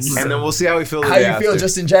 just- And then we'll see how we feel the How day you feel after.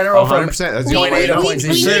 just in general from 100%. That's the we only way to know. need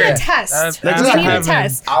a test. That's We not need a happening.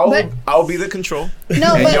 test. But I'll be the control.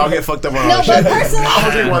 no, And but y'all get fucked up on no, our but shit. personally,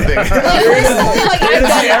 I'll drink one thing. personally, like I've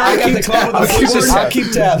done Eric at the club with the I'll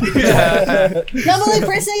keep tab. no, but like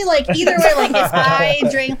personally, like either way, like if I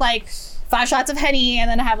drink like 5 shots of Henny and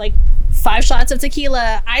then I have like 5 shots of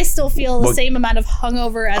tequila, I still feel the same amount of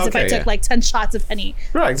hungover as if I Okay, took yeah. like 10 shots of Henny,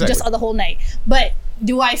 Right, exactly. just the whole night. But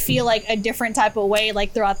do I feel like a different type of way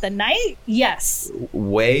like throughout the night? Yes,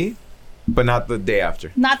 Way, but not the day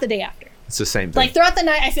after. not the day after. It's the same thing. Like throughout the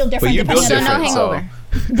night, I feel But different. you build depending on different, no so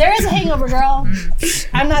hangover. There is a hangover, girl.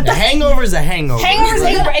 I'm not The the hangover is a hangover. hangover is a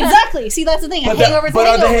hangover. Exactly. See, that's the thing. A hangover is a But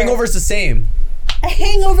are hangover. the hangovers the same? A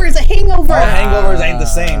hangover is a hangover. All hangovers ain't the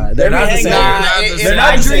same. They're not the same. If They're I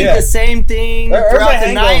not the drink same. the same thing There's throughout a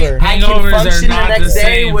the night, hangover. I can Hangovers are function the not next the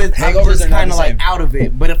day same. with I'm Hangovers just are not kind the of like same. out of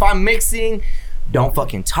it. But if I'm mixing, don't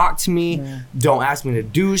fucking talk to me. Don't ask me to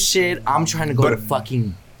do shit. I'm trying to go to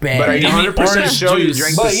fucking bed. But are you Give me 100% orange sure you juice.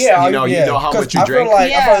 drink But this? yeah, you know how 'cause much you I drink? Feel like, I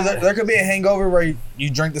Yeah. feel like there could be a hangover where you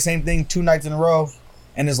drink the same thing 2 nights in a row,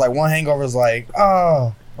 and it's like one hangover is like,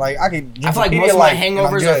 oh, like I could. I feel like drink most of my Pedialyte and I'm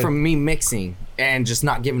hangovers are good. from me mixing and just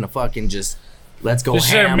not giving a fuck and just let's go For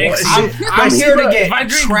sure, ham. mixing. I'm here to get If I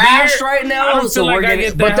drink trashed beer, right I now, don't so feel we're like I getting.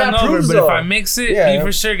 get But that that hungover. proves But if though. I mix it, Yeah. you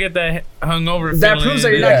for sure get that hungover. That feeling. proves that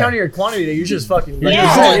you're Yeah. not counting your quantity. That you just fucking. Like Yeah. you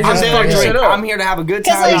said, you're I'm just there to fucking drink. shit up. I'm here to have a good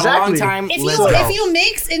 'Cause, time, like, a long Exactly. time. If Let's you go. if you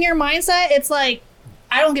mix in your mindset, it's like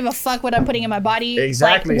I don't give a fuck what I'm putting in my body.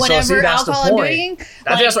 Exactly. Like, So, whatever see, that's the alcohol I'm point. doing, I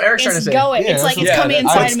think that's what Eric's trying to it's say. going. Yeah, It's like that's it's what- coming yeah,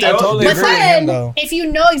 inside me. I totally But agree with him, then, though. if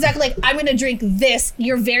you know exactly, like I'm gonna drink this,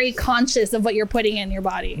 you're very conscious of what you're putting in your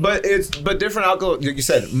body. But different alcohol, like you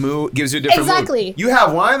said, mood gives you a different Exactly. mood. You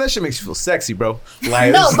have wine, that shit makes you feel sexy, bro.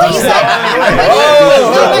 Like, No, but you said.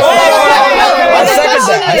 I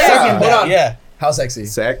second that. I Yeah. second Hold that. on. Yeah. How sexy?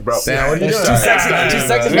 Sec, bro. Damn, what are you doing? Too sexy. Too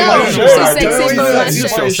sexy. No, for my too shirt. sexy Tell me for what my you You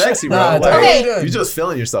just do. feel sexy, bro. Nah, Like, Okay. you just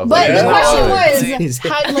feeling yourself. But Like, the there's no question other- was,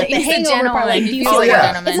 how like the He's a hangover part? gentleman. Like, do you He's feel a like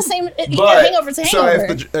gentleman. it's the same? Your But hangover's a so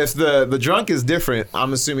hangover. if the drunk is different,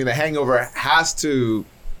 I'm assuming the hangover has to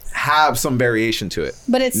have some variation to it.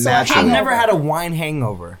 But it's still a Naturally. I've hangover. never had a wine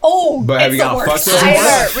hangover. Oh, But have it's you the got worst. fucked up I before?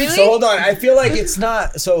 have. Really? So hold on. I feel like it's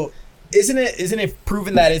not. So isn't it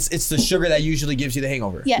proven that it's the sugar that usually gives you the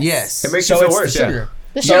hangover? Yes. Yes. It makes So you feel it's worse. the sugar.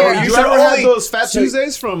 The So sugar. you You should ever only- had those Fat so-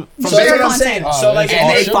 Tuesdays from So Sugar that's what I'm content. saying. Oh, So like yeah.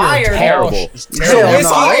 And they sugar. fired. terrible. So Hell whiskey,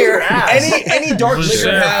 no. Your ass. any dark For liquor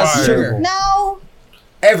sure has fire. sugar. No.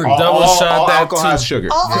 Every Double shot all that alcohol too. has sugar.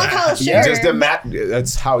 All alcohol is Yeah. sugar. Just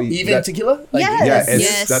that's how you even that, tequila. Like, Yes. Yeah, it's,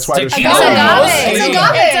 Yes. that's why there's Tequila. It's sugar. agave. It's It's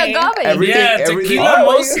agave. agave. Everything- Yeah, everything- tequila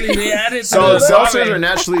mostly they added. So to the seltzers agave. are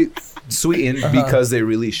naturally sweetened because they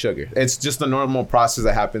release sugar. It's just the normal process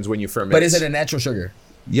that happens when you ferment. But is it a natural sugar?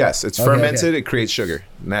 Yes, it's Okay, fermented. okay. It creates sugar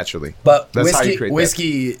naturally. But That's how you create that.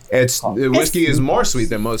 whiskey. Whiskey is more sweet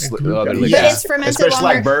than most other liquors, But it's fermented especially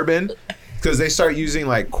like longer. bourbon, because they start using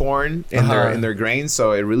like corn in their grains,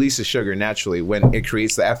 so it releases sugar naturally when it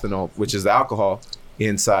creates the ethanol, which is the alcohol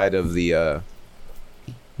inside of the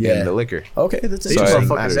in the liquor. Okay, that's These So it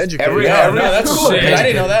motherfuckers matters. educated. Yeah, no, that's cool. Shit. I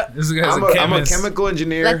didn't know that. This guy's I'm a a chemist. chemical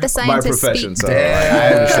engineer Let the by scientists profession, speak. so I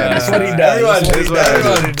understand. That's what he does. It is what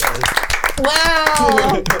I do.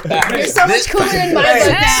 Wow. You're so much cooler in my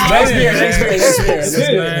book now. Next beer, next beer, next beer. Next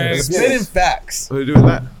Next beer. Spitting facts. We're doing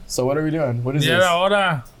that. So what are we doing? What is Yeah, this?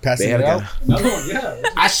 ahora. Passing it out. Another one, yeah.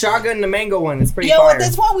 I shotgun the mango one. It's pretty Yo, fire. with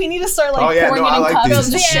this one, we need to start like Oh, yeah, pouring no, it I in like cups. these.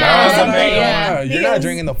 Just Yeah. share. No, you're not Because-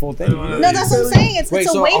 drinking the full thing. No, that's what I'm saying. It's Wait, a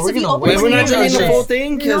so waste are we if you gonna open wait? it We're and not you drinking drink the it. full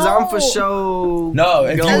thing because I'm for No. sure. No,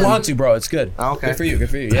 if you Going. want to, bro, it's good. Okay. Good for you. Good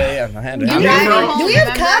for you. Yeah, yeah. I hand it. Do I'm we here have, for- do we have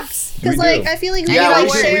Remember? cups? Because We like do. I feel like we Yeah, can we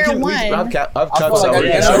like can. share I've one. cups feel out. like We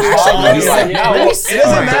I can- did. Actually, Like, it now,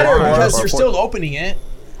 doesn't matter Or- because or you're four. still opening it.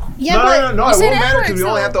 Yeah, No, but it You won't said matter Eric, because we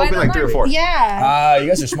only so have to why open not like 3 or 4. yeah, You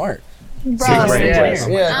guys are smart. bro. Big brain Yeah. players.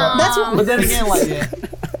 Yeah. That's what. But then again, like, yeah.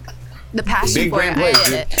 The passion Big for brain it. plays, I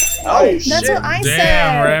dude. get it. Oh, That's what I said.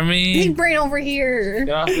 Damn, Remy. Big brain over here.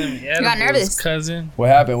 Get off them edibles, nervous. cousin. What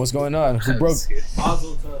happened? What's going on? Who broke?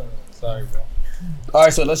 Mazel tov. Sorry, bro. All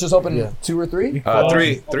right, so let's just open 2 or 3. Three.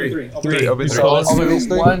 Open three. So let's Open do these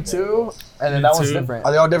 3? 1, 2, and then that one's Two. different.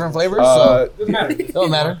 Are they all different flavors? Doesn't matter. Don't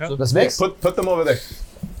matter. Let's mix. Put them over there.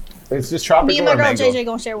 It's just Me tropical and my or girl mango. JJ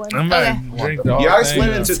gonna share one. I'm Okay. gonna drink the whole You gotta thing. split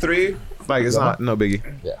it into 3. Like it's not no biggie.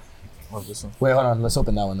 Wait, hold on. Let's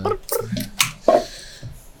open that one then.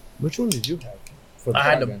 Which one did you have? I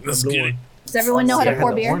had the Let's get it. Does everyone know how to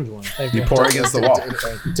pour beer? You pour against the wall.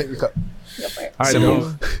 Take your cup. All right,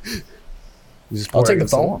 Simple. I'll take the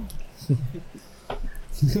phone.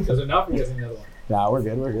 Does enough or you guys need another one? Nah, we're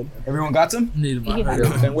good. Everyone got some? Need my You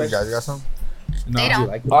guys got some? They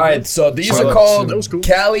don't. All right, so these are called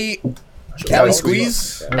Cali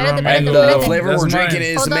Squeeze, and the flavor That's we're mine. drinking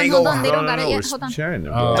is Hold on, mango. hold on. They No, don't no, got no, it we're yet. Hold on. sharing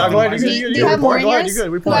them. Oh. Go ahead, Do you have more in yours?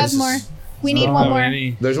 Who has more? We need one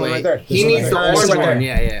more. There's one right there. He needs the orange one.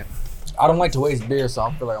 Yeah. I don't like to waste beer, so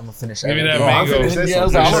I feel like I'm gonna finish Give me that everything. I'll mango. finish this Yeah, one. I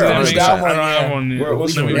was for like, sure. I'm That gonna mango. that one, I don't have one. We're- we'll Let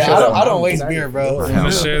show me you. Yeah, share I don't waste beer, bro. You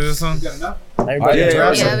gonna share this one? You got enough? Everybody Yeah,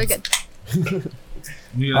 try yeah, some. Yeah, we're good.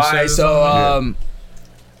 You All gonna share right, this so one?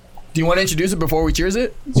 do you want to introduce it before we cheers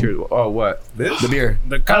it? Cheers. Oh, what? This? The beer,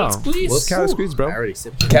 The Cali Oh. Squeeze. What's Cali Squeeze, bro? I already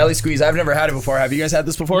sipped. Cali Squeeze. I've never had it before. Have you guys had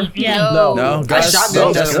this before? Yeah. No. I Guys? shot No,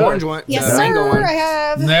 them that's the good. orange one. Yes, the mango sir. one. I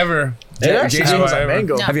have. Never. It actually JJ, smells like Have I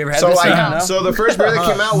mango. No. Have you ever had So this? like, No. so the first beer that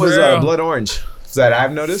came out was Bro. blood orange that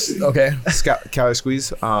I've noticed. Okay. Cali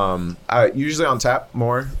Squeeze. I usually on tap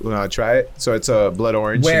more when I try it. So it's a blood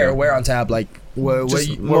orange. Where on tap? Like, what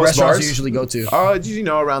Just what most restaurants bars. you usually go to? You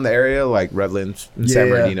know, around the area like Redlands, and Yeah, San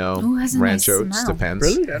yeah. Bernardino, Ooh, has a nice Rancho. It just smell. depends.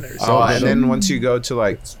 Really? I never saw Oh, that. and then once you go to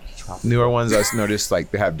like newer ones, I noticed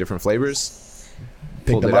like they have different flavors.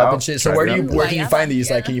 Pick Pulled them it up out, and shit. So tried where it do you out. where can you find these?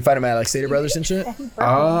 Like, can you find them at like Stater Brothers and shit?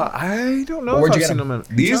 I don't know. Where'd If you I've get seen them.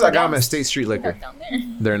 These I got them at State Street Liquor. Down there.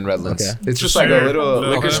 They're in Redlands. Okay. It's just like a little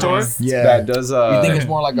liquor store Yeah. that does. You think it's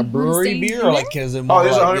more like a brewery Stay beer, or like is it more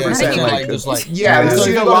there's like, 100% yeah, like- like just like Yeah, So you if see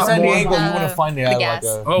you a go to lot San more. Diego, you wouldn't find it at like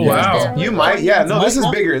a. Oh wow. You might, yeah. No, this is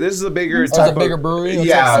bigger. This is a bigger it's a type bigger of brewery?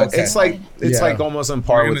 Yeah, Okay. it's like almost on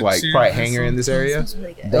par We're with gonna like cheers probably this Hanger one. in this area. Smells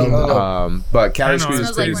really good. But Cali I know, Squeeze it is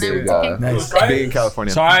smells like pretty whenever big. it's cooking. Big in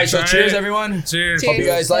California. So all right, so Try cheers it. everyone. Cheers. Hope you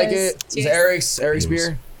guys like Cheers. it. It's Eric's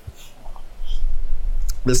beer.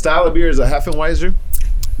 The style of beer is a Heffenweiser.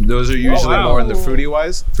 Those are usually wow. more in the fruity. Oh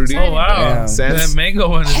wow. Yeah. Sense. That mango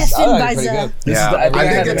one is. Hefenweiser. This is Yeah, the- I think I I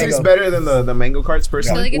had think the it tastes mango. better than the mango carts I feel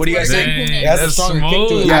personally. like it's What do you guys worse think? than Dang, It has a that's stronger kick to it.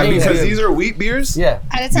 smooth. Yeah, I think because it's- these are wheat beers. Yeah,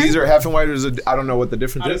 Out of 10? These are Heffenweisers. I don't know what the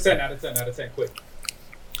difference Out of is. 10, out of 10, out of 10, quick.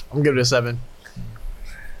 I'm giving it a 7.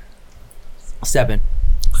 7.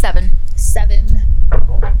 7. 7.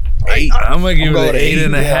 I'm gonna give I'm it going an to 8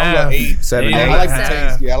 and a Yeah, I'm half. going 8. 7, Eight I and like a the half.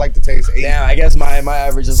 taste. Yeah, I like the taste. 8. Damn, I guess my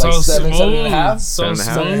average is like So 7 and a smooth. half. So 7.5.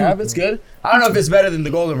 7 and a smooth. half. It's good. I don't know if it's better than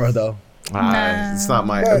the Golden Road though. It's not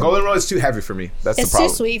my Golden Road is too heavy for me. That's It's the too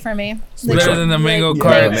problem. sweet for me. Better than the mango Yeah.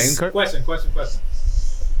 The carts. main cart? Question.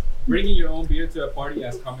 Bringing your own beer to a party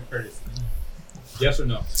as common courtesy. Yes or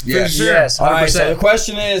no? Yeah. Sure. Yes, All right. So 100%. the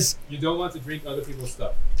question is, You don't want to drink other people's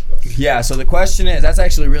stuff. yeah. So the question is, that's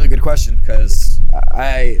actually a really good question because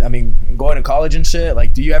I mean, going to college and shit.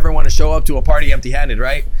 Like, do you ever want to show up to a party empty-handed,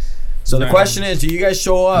 right? So the No. question is, do you guys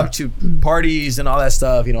show up to parties and all that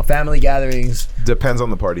stuff? You know, family gatherings. Depends on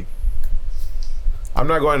the party. I'm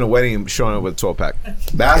not going to a wedding and showing up with a 12-pack.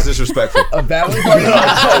 That's disrespectful. A family party?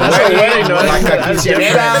 Wedding, no, like a that's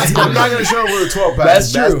quinceañera, I'm not going to show up with a 12-pack.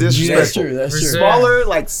 That's true. disrespectful. That's true. That's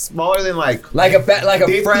true. Smaller than like Like a friend's 50, type like of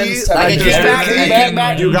a thing.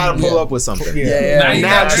 kickback, you gotta pull up with something. Yeah.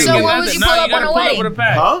 Naturally. So what would you pull up on a wedding? With a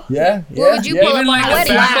pack. Huh? Yeah. What would you pull up on a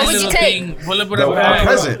wedding? What would you take? Pull up with A a pack.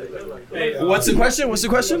 present. What's the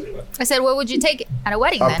question? I said, what would you take at a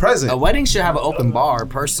wedding A then? present. A wedding should have an open bar,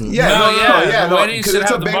 personally. Yeah, No, the wedding because should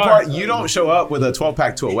it's a have the big bar. part. You don't show up with a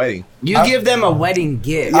 12-pack to a wedding. You give them a wedding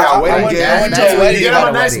gift. Yeah, a wedding went gift. to a wedding You get at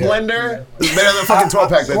them a a nice wedding. blender. It's better than a fucking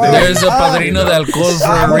 12-pack that day. There's a padrino de alcohol for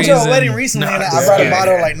I a went to reason. a wedding recently and I brought a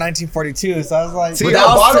bottle like 1942, so I was like, See, But a that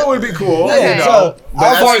was bottle to- would be cool. Okay. You know, So,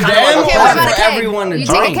 but for that's kinda them, like a Okay, or what present. about a for keg? everyone to You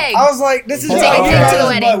take a drink? keg. I was like, this is Take a like, keg to a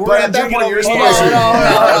wedding. we're But not at that drinking point, you're over supposed here.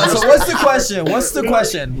 to. So what's the question? What's the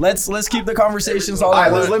question? Let's keep the conversations all All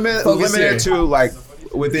right, right. let's limit it to like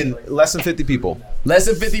within less than 50 people. Less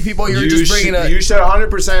than 50 people. You're You just bringing a. you should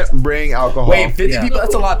 100% bring alcohol. Wait, 50 people?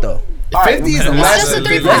 That's a lot though. All right, 50 is it's a It's lot. just a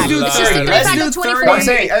 3 Let's pack. do It's just a 3 Let's pack do of 30. 24. I'm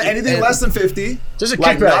saying anything less than 50. Just a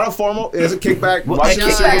Like kickback. not a formal. It's a kickback. Watch a the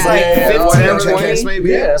kickback circle, is like like 15, whatever the 20. case may be.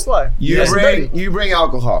 Yeah, that's why. You bring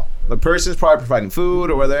alcohol. The person's probably providing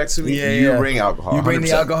food or whether it's Yeah, you yeah. bring alcohol. You bring the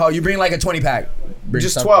 100%. alcohol. You bring like a 20 pack.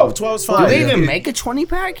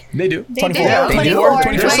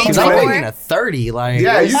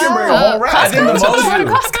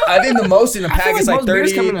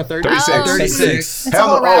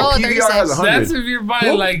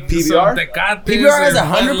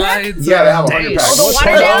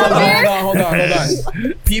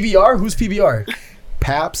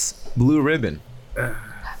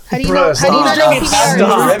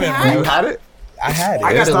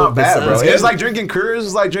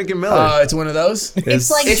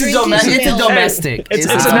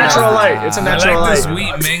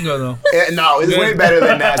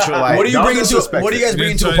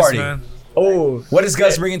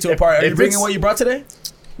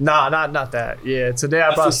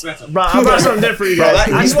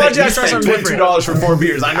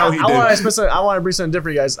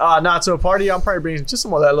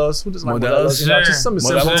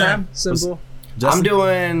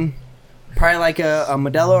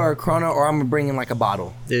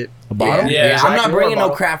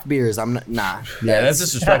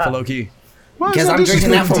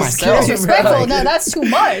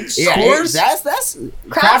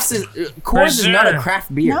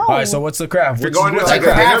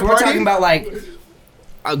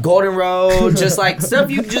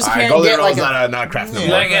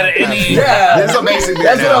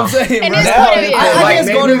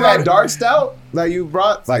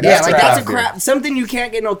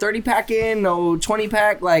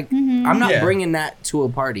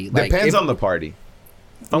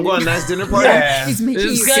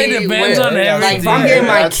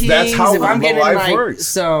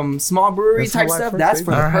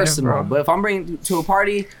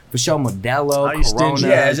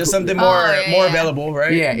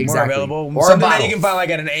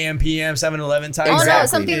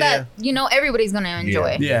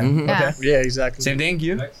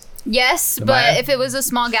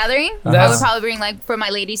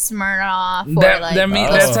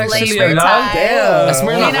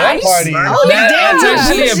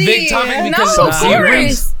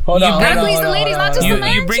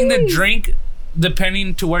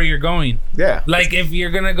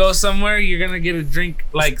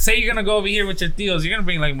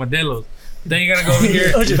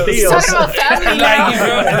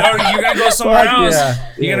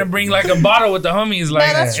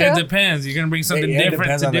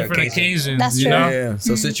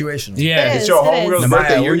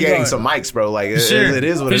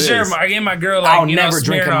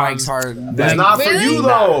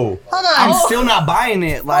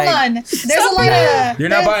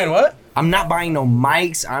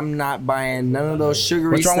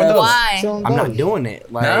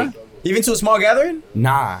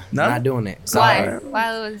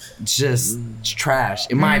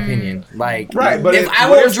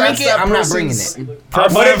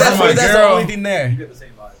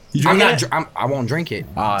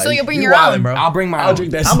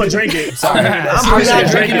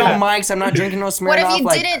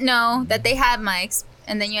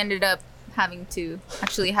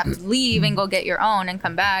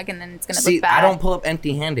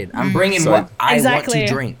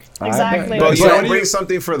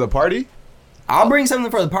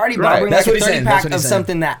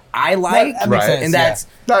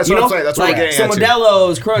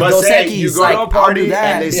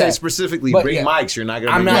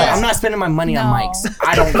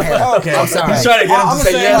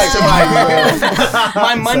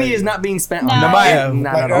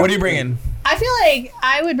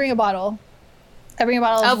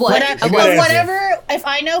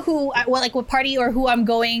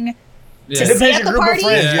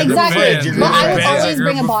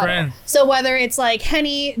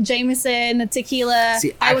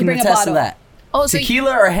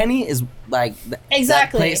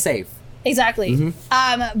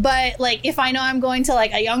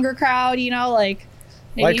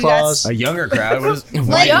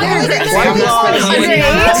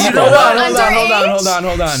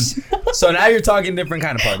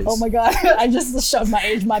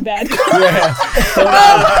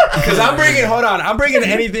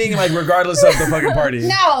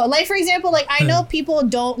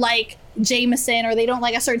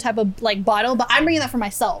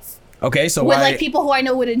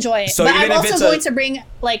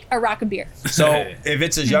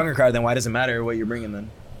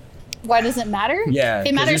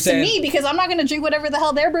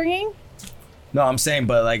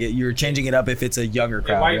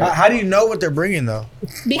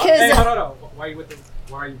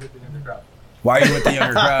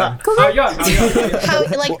 young? how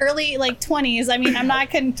like early like 20s. I mean, I'm not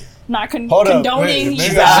not Hold up, condoning. wait, you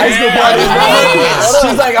maybe high school party.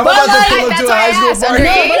 She's like, I'm about to pull up to a high school No, party.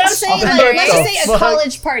 but I'm saying, like, let's just say a Fuck.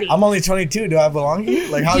 college party. I'm only 22. Do I belong here?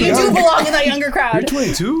 Like how You young? do belong in that younger crowd.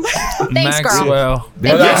 22? Thanks, girl. Maxwell.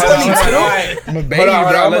 Hold on, I'm a baby, hold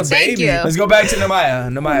on, bro. I'm a let's- Thank baby. you. Let's go back to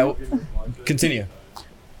Namaya. Namaya, continue.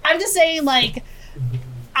 I'm just saying, like,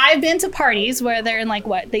 I've been to parties where they're in, like,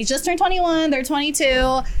 what? They just turned 21, they're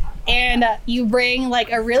 22, and you bring,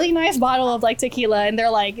 like, a really nice bottle of, like, tequila, and they're,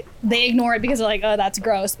 like, they ignore it because they're like, oh, that's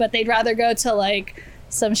gross, but they'd rather go to, like,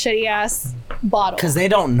 some shitty-ass bottle. Because they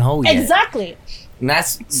don't know yet. Exactly. And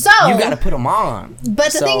that's, So- you got to put them on. But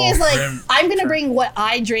the So- thing is, like, I'm going to bring what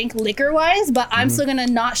I drink liquor-wise, but I'm still going to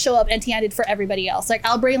not show up empty-handed for everybody else. Like,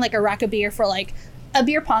 I'll bring, like, a rack of beer for, like, a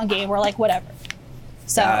beer pong game or, like, whatever.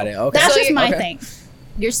 So, Got it, okay. that's So just you- my okay. thing.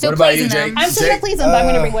 You're still What about pleasing you, them. Jake? I'm still going to please them, but I'm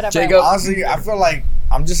going to bring whatever I Jacob? want. Honestly, I feel like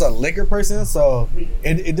I'm just a liquor person, so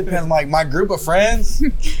it depends. Like my group of friends,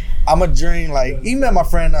 I'm gonna drink. Like you met my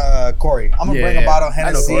friend Corey. I'm gonna Yeah, bring a yeah. bottle of I know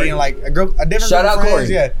Hennessy Corey. and like a different Shout group out of friends.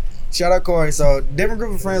 Corey. Yeah, shout out Corey. So different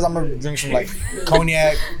group of friends. I'm gonna drink some like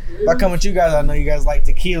cognac. If I come with you guys, I know you guys like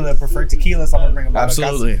tequila, prefer tequila, so I'm gonna bring a bottle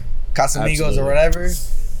Absolutely. of Casamigos Absolutely. or whatever.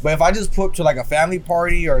 But if I just put up to like a family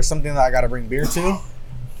party or something that I gotta bring beer to,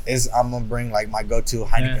 I'm gonna bring like my go-to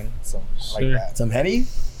Heineken. So I like that. Some Henny?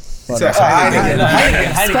 It's a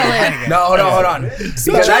Heineken. No, hold on.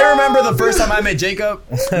 Because I remember the first time I met Jacob,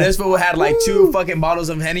 this fool had like 2 fucking bottles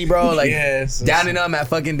of Henny, bro. Like Yes. downing them at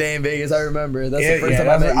fucking day in Vegas. I remember. That's Yeah, the first yeah, time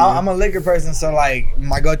I met you. I'm a liquor person, so like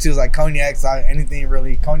my go-to is like cognac, so anything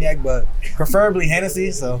really cognac, but preferably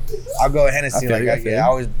Hennessy. So I'll go with Hennessy. I feel Like you, I feel you. I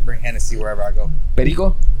always bring Hennessy wherever I go.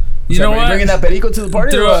 Perico? You So know are you what? bringing that Perico to the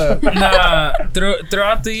party? or what?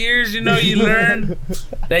 Throughout the years, you know, you learn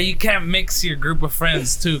that you can't mix your group of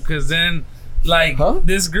friends too, because then, like,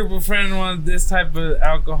 this group of friends want this type of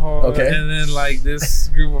alcohol, Okay. and then like this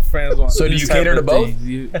group of friends want. So do this you type cater of to both?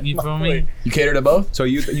 thing. You feel me? You cater to both? So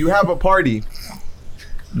you have a party.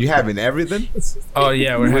 You having everything Oh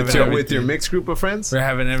yeah, we're having everything. with your mixed group of friends? We're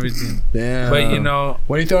having everything. Damn. But you know,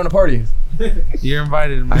 when are you throwing a party? you're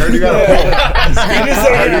invited. I heard you got a You just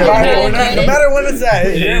say you're invited. No matter when it's at,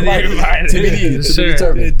 you're You're invited. invited. TBD. To Sure. be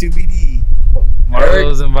determined. To BD.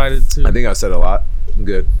 Marlo's invited too. I think I said a lot. I'm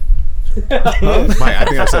good. Mike, I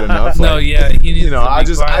think I said enough. No, Like, yeah, you need you know, to I be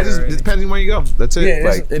just quiet already. depending where you go. That's it. Yeah,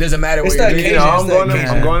 it's- like It doesn't matter It's where the you're you doing. know, occasion.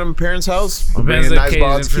 I'm going to my parents' house. I'm Depends bringing a on nice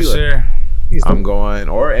bottle of occasion for tequila. sure. I'm going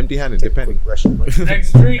or empty-handed, depending.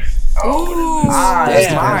 Next drink. That's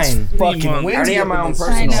Damn, mine. Fucking I I already windy. have my own I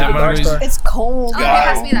personal. know. Somebody's- It's cold. Oh, yeah,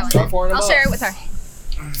 pass me that Start one. pouring them I'll up. share it with her.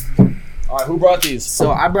 All right, who brought these?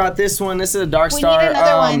 So I brought this one. This is a Dark We Star. need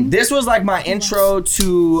another one. This was like my intro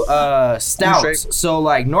to stouts. So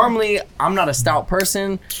like normally I'm not a stout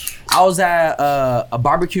person. I was at a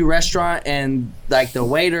barbecue restaurant and like the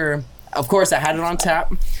waiter, of course I had it on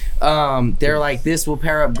tap. They're like, this will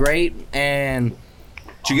pair up great, and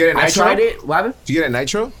Did you get a I nitro? tried it. What happened? Did you get a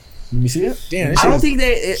nitro? Let me see it. Damn, I don't think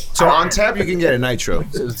they. So on tap, you can get a nitro.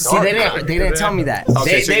 See, they didn't tell me that.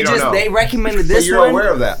 Okay, so they you don't know. they recommended But this you're one. aware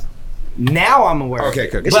of that. Now I'm aware. Okay,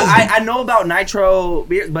 good. But I know about nitro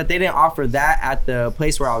beer, but they didn't offer that at the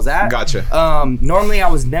place where I was at. Gotcha. Normally I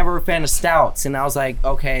was never a fan of stouts, and I was like,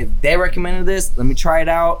 okay, they recommended this. Let me try it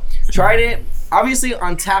out. Tried it. Obviously,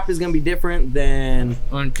 on tap is gonna be different than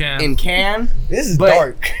On cam. in can. This is But-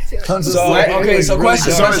 dark. So okay, so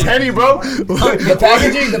question. So it's Henny, bro. The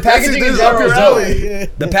packaging in This is general is up your dope. alley.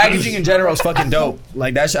 The packaging in general is fucking dope.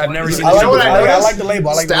 Like that shit, I've never seen. I this like, shit know what before. I I noticed? like the label.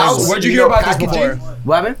 I like the Stouts. label. Where'd you hear about this Packaging? before?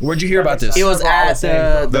 What happened? Where'd you hear about this? It was at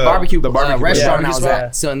the barbecue, the barbecue restaurant I barbecue was spot.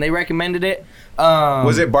 at. So and they recommended it.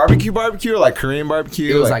 Was it barbecue or like Korean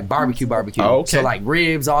barbecue? It was like barbecue. Oh, okay. So like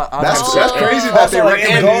ribs. All That's that crazy stuff. that they Also, like,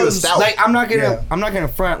 recommended you the goes, stout. Like I'm not gonna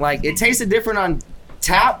front. Like it tasted different on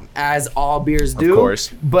tap as all beers do. Of course.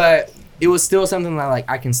 But it was still something that like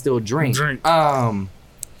I can still drink.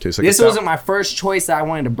 Tastes like This a stout. wasn't my first choice that I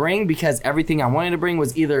wanted to bring because everything I wanted to bring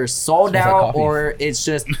was either sold like out coffee. or it's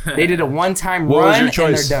just they did a one-time What was run your and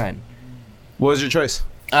choice? they're done. What was your choice?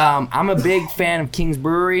 I'm a big fan of King's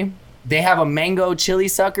Brewery. They have a mango chili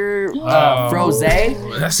sucker froze,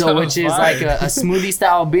 that so which is sounds like a smoothie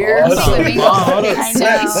style beer. I know.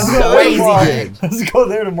 Crazy good. Let's go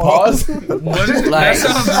there tomorrow. That Like,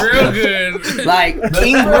 sounds real good. like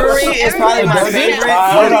King's Brewery is probably my favorite.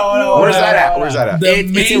 Hold on. Where's that at? Where's that at? The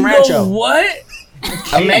It's in mango Rancho. what?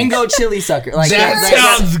 A mango chili sucker. Like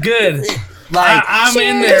That sounds good. like I'm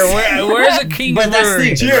in there. Where's the King But that's the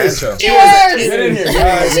Brewery? thing. Cheers. Cheers!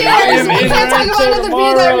 Cheers! We can't talk about other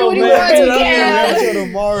beers that everybody wants. We can.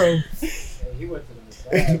 Tomorrow.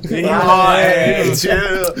 The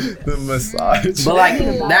massage. But like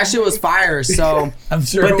that shit was fire. So I'm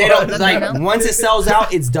sure. but they don't like once it sells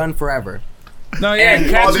out, it's done forever. No, yeah, And-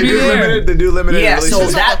 catch They me do there. limited. They do limited. Yeah, so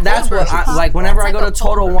releases. that's what I like. Whenever I go to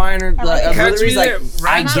Total Wine or like Catch Breweries, me like there,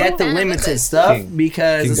 I right get the now. limited stuff King.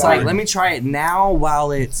 because King it's like Gordon. let me try it now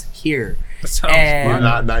while it's here. Sounds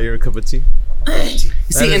And not your cup of tea.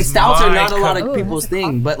 see, and is stouts are my not a lot of cup. people's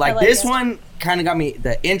thing, but like I like this it. one kind of got me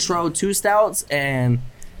the intro to stouts, and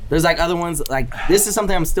there's like other ones like this is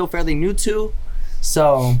something I'm still fairly new to.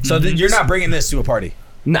 So So you're not bringing this to a party?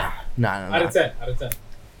 nah. Out of 10. Out of 10.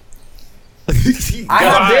 I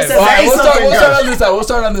have this as All right, a we'll start on this side. We'll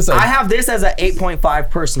start on this side. I have this as a 8.5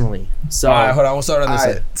 personally. So All right, hold on. We'll start on this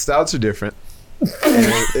side. Stouts are different.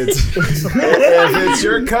 if it's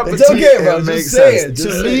your cup of It's tea, okay, bro. it makes Just say sense. it. To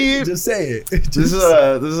Just me, say it. Just say it. this is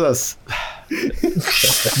a. Be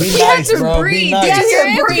He had nice, to bro. Be breathe. nice. Did you hear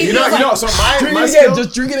him? You know. So Drink my it again. skill,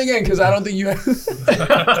 Just drink it again, because I don't think you have.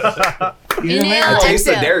 Inhale, I taste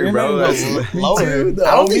the exhale. dairy, bro. That's, Lower. I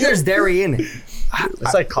don't think there's dairy in it.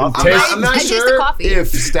 It's like coffee. I'm not I taste the sure coffee. if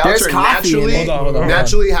stouts There's are coffee in naturally it. Hold on.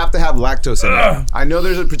 naturally have to have lactose in it. I know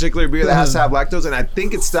there's a particular beer that has to have lactose, and I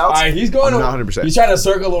think it's stouts. All right, he's going. I'm not 100%. He's trying to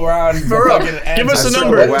circle around. For real. Give us a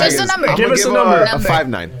number. Just a number. I'm Give gonna us a give number. A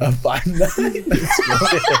 5.9. A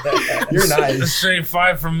 5.9. You're A nice. straight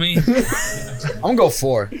 5 from me. I'm gonna go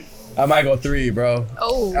 4. I might go 3, bro.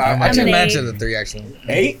 Oh, I I'm should an match 8. it to 3 actually.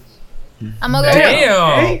 8. I'm gonna go.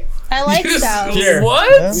 Damn. I like stouts. Here.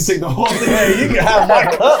 What? You take the whole thing. Hey, you can have my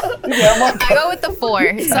cup. You can have my cup. I go with the 4.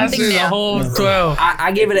 It's That's something the new. whole 12.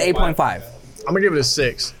 I gave it an 8.5. I'm gonna give it a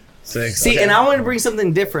 6. 6. See, and I wanted to bring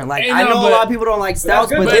something different. Like Hey, I no, know a but- lot of people don't like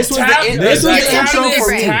stouts, but this was tap- the this was like, the tap intro is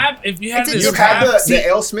for me. different. Tap, if you have It's a this You different- have tap, the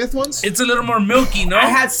L Smith ones? it's a little more milky, no? I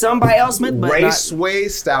had some by L Smith, but not, Raceway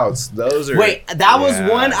stouts. Those are. wait, that was Yeah.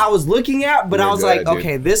 one I was looking at, but I You're was good, like, dude.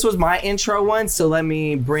 okay, this was my intro one, so let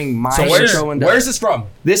me bring my So intro one. where's this from?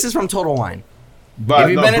 This is from Total Wine But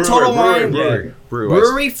Have you been to Total Wine?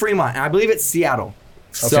 Brewery. Fremont. And I believe it's Seattle.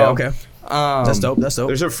 Okay. That's dope. That's dope.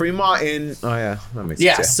 There's a Fremont in. Oh yeah, that makes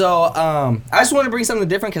Yeah, sense. so I just wanted to bring something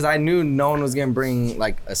different because I knew no one was gonna bring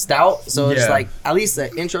like a stout, so it's Yeah. like at least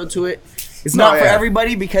an intro to it. It's No, not for yeah.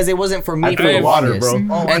 everybody because it wasn't for me I for threw the the water, longest.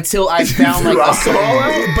 bro. Until I found like a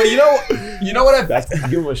certain But you know what?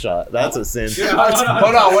 Give him a shot. That's a sin.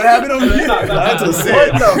 Hold on. What happened over here? That's a sin.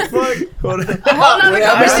 What the fuck? Hold on. Hold on the Wait,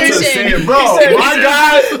 I'm That's a conversation. sin, bro. My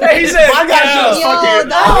guy. He said, My guy just Yo, fucking.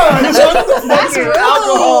 that's rude.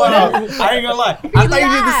 Alcohol out. I ain't gonna lie. I thought you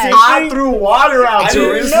did the same. I threw water out to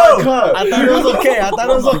didn't rinse know. my cup. I thought it was okay. I thought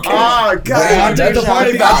it was okay. Oh god. That's the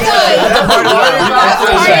party back Okay. That's the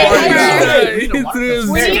party He threw his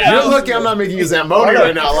We dick need- out. You're lucky I'm not making you Zamboni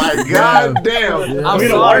right now. Like, god damn. I'm We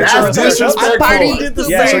sorry. don't That's disrespectful. Party.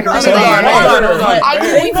 Yeah, Hold on. I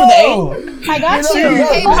can wait for the 8. I got you.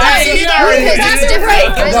 Hey, but Hey, that's you already because it's did it. different. I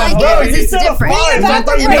like it because it's different. We need a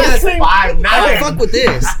bathroom break. I can fuck with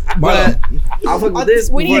this, but I'll fuck with this.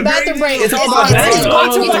 We need a but- bathroom break. It's all It's about it's that.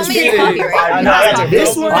 coffee. You told me it's coffee, right?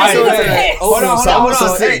 This one Alright, is hold on. hold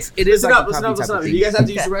on. So It is like a Listen coffee up. type of If thing. you guys have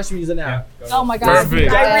to use the restroom, use it now. Oh my god.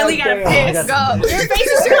 Perfect. I really got pissed. Go. Your face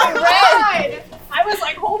is turning red. I was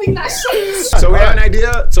like holding that shit. So we have an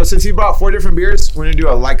idea. So since he brought 4 different beers, we're gonna do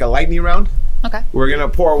a lightning round. Okay. We're gonna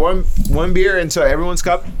pour one beer into everyone's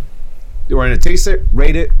cup. We're gonna taste it,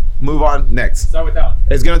 rate it, move on. Next. Start with that one.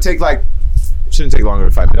 It's gonna take shouldn't take longer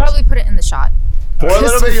than 5 minutes. Probably put it in the shot. Pour a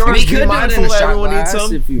little bit. Yours. We Be could do it in mindful a that shot everyone needs glass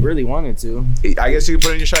some. if you really wanted to. I guess you can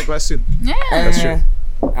put it in your shot glass too. Yeah. That's true.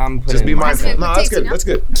 I'm Just putting be it in my- mindful. Good. No, that's Tasting good. now. That's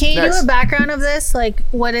good. Can you Next. do a background of this? Like,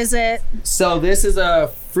 what is it? So this is a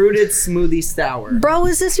fruited smoothie sour. Bro,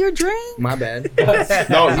 is this your drink? My bad.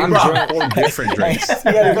 No, you I'm brought drunk. 4 different drinks. You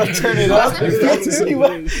gotta go turn it up.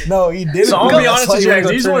 No, he didn't. So I'm gonna be honest That's with why you guys.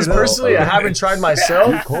 gotta These turn ones it up. personally, I haven't tried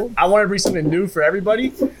myself. I want to bring something new for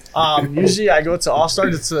everybody. Usually I go to All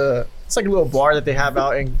Stars. It's like a little bar that they have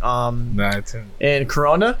out in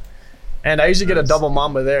Corona, and I usually get a double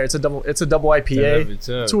Mamba there. It's a double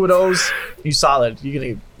IPA. 2 of those, you solid.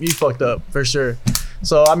 You fucked up for sure.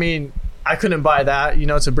 So I mean, I couldn't buy that,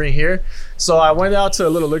 to bring here. So I went out to a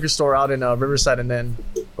little liquor store out in Riverside, and then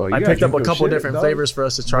I picked up a couple different flavors for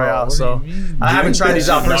us to try out. So I haven't tried these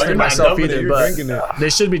out personally myself either, but they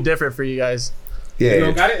should be different for you guys. Everyone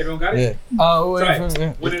Yeah. got it? Everyone got it? Oh, Try wait.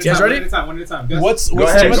 it. One at a Guys time, ready? One at a time. One at a time. Gus? What's ahead,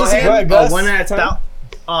 what's go this? ahead. Go ahead, Gus. One at a time.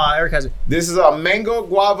 Eric has it. This is a mango,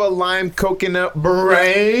 guava, lime, coconut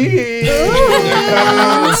brain.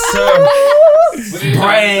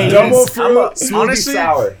 Brains. Double fruit smoothie Honestly,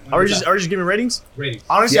 sour. Are we just giving ratings? Ratings.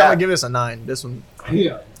 Honestly, Yeah. I'm gonna give this a 9. This one,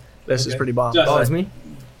 Yeah. this is Okay. pretty bomb. Just- Oh, it's me.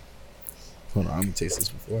 Hold on, I'm gonna taste this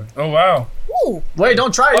before. Oh wow. Ooh. Wait,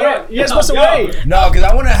 don't try it. Hold on. You're supposed to Yo. wait. No, because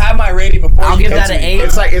I want to have my rating before I'll you give come that to an me.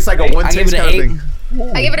 8. It's like a one I give taste it an kind of 8.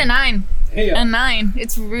 thing. I give it a 9. Hey, A 9.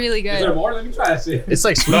 It's really is there good. more? Let me try that shit. It's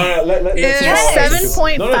like sweet. No, let's It's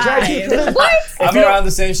 7.5. What? I'm around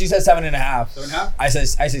the same. She said 7.5. 7.5? I say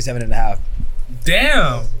 7.5.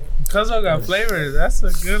 Damn. Cuzzo got flavors. That's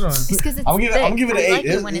a good one. It's because it's I'm gonna give it thick. an I like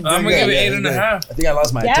 8. it when it's I'm gonna give it 8.5. I think I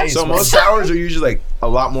lost my Yeah. taste. So bro. most sours are usually like a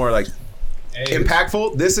lot more like Hey,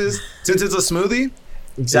 impactful. This is since it's a smoothie.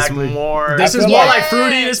 Exactly. It's more. This is feel more like- like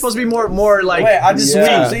fruity. It's supposed to be more like. Wait, I just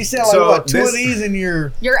Yeah. so you said like So what? 2 of this- these in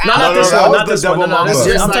your. You're No, out. not this that one. was Not the this one. double No, mamba. this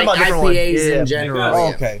is. Just I'm like talking about a different one. IPAs Yeah. in general. Oh,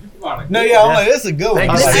 okay. come on. No, yeah, I'm like, this is a good one.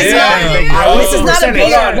 Thank I you. like This is it. not- this is not a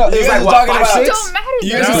beer. No, you It's guys like are what, talking 5, about. 6? Don't matter.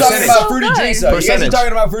 You though. guys are Percentage. talking about So fruity good. drinks, though. You guys are Percentage.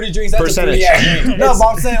 talking about fruity drinks. That's Percentage. a fruity drink. No, but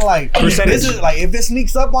I'm saying like Percentage. this is like if it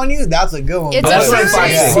sneaks up on you, that's a good one. It's But a that's like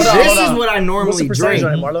percentage. 5, 6. Hold on, This hold is on. what I normally percentage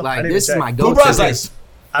drink. on it, Marlo? I Like didn't this is check. my Who go-to. brought these?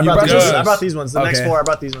 I You brought brought these. yours? I brought these ones. The next Okay. 4, I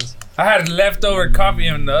brought these ones. I had leftover coffee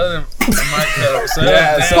in the other in my cup. So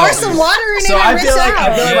Yeah, damn. so- Pour some water in So it I and rinse feel it like- I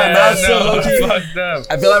out. feel like my Yeah, mouth's still no, low-key. fucked up.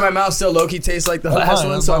 I feel like my mouth still low-key tastes like the last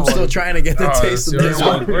one, so I'm still trying to get the Oh, taste of it's this yours.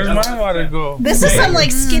 one. Where's my water go? This is some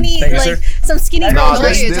like skinny, Thank you, like sir. some skinny No, girl told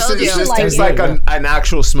drink. you, This told is you. just Like tastes it. like an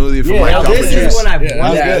actual smoothie from like Yeah, Jamba This is Juice. what I've Yeah,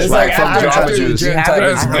 wanted. Yeah, It's it's like like from after Jamba the Juice. gym Have type it.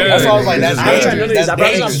 of- That's good. That's why I was like, that's This is I'm good. trying to do these. I brought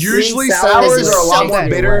Thank some. you. Usually Green sours sours are a lot is more so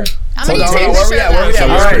bitter. I'm Hold gonna on, take where the we shirt at? Where we off. at?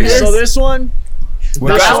 So All right, this- So this one, That This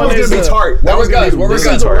one's one gonna is be a- tart. What That were one's gonna Gus? be What were really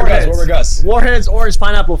Gus? tart. What were Gus? What were Gus? Warheads orange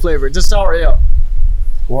pineapple flavor, just sour ale.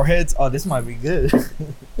 Warheads. Oh, this might be good.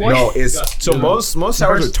 No, it's so most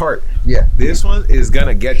sours are tart. Yeah. This one is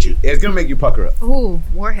gonna get you. It's gonna make you pucker up. Ooh,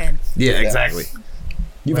 Warhead. Yeah, exactly.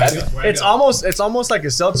 You've had it. It's almost like a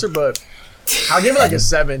seltzer, but I'll give it like a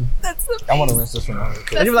 7. That's the I want to rinse this one out.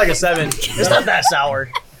 I'll give it like a 7. It's not that sour.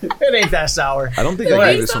 It ain't that sour. I don't think Go I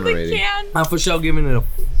ahead. gave this one a rating. I'm for sure giving it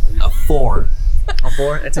a 4. A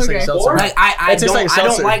 4. It tastes like a Okay. seltzer. Like I It tastes like a I don't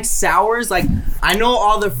seltzer. like sours. Like I know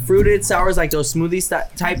all the fruited sours, like those smoothie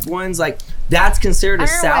type ones. Like that's considered I a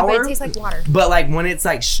don't know why, but sour. it tastes like water. But like when it's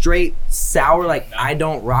like straight sour, like I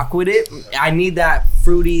don't rock with it. I need that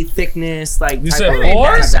fruity thickness. Like You type said of- Ain't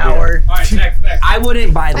 4? that sour. All right, next. I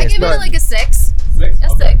wouldn't buy I this. give it but like a 6. 6?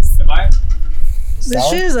 A Okay. 6. Divide? This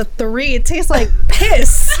shit is a 3. It tastes like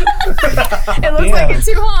piss. It looks like it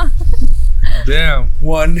too, huh? Damn.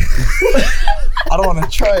 One. I don't want to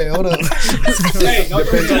try it. Hold up. Hey, no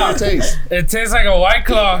Depends on your taste. It tastes like a White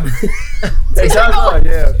Claw. It sounds like,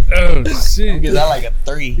 yeah. Oh shit. Give that like a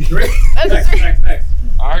 3. Next.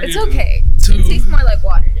 It's okay. It tastes more like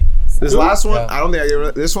water. This last one, I don't think I give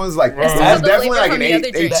it. This one's like It's that's the definitely flavor like from an the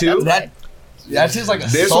other 8, drink. 8.2. That tastes like a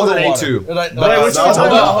This soda one's an water. A2. Like, Wait, which the one's other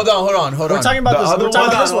hold one- Hold We're on. talking about The this. other We're talking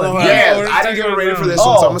about this one, one. yeah, we're I didn't give a rating for this Oh,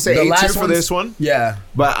 one, so I'm gonna say the 8.2 last for one's- this one. Yeah.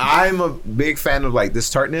 But I'm a big fan of like this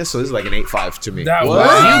tartness, so this is like an 8.5 to me. That What?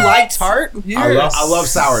 was You like tart? I love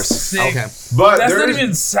sours, sick. Okay. but That's not there's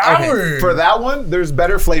even sour. for that one. There's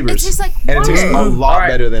better It flavors, tastes like and it tastes a water. lot Alright.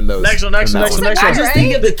 better than those. Next one, next than one, that next one, I next one. just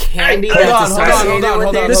think of the candy Hold that's on, hold on, associated hold on, with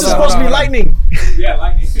hold it. on, This hold is on, supposed to be hold on. lightning. Yeah,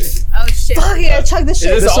 like Oh shit. Fuck yeah, chug this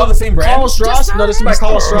shit. Is this all the same brand? Carl Strauss? No, this is by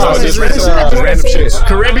Carl No, Strauss. it's just This is, random, random shit.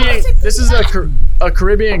 Caribbean. This is a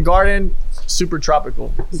Caribbean garden, super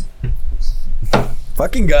tropical.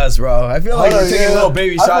 Fucking Gus, bro. I feel like Hold you're on, taking yeah. little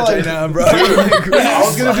baby I feel shots like- right now, bro. I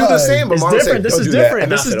was gonna do the same, but It's Marlon said, different. This "Don't is do that." different.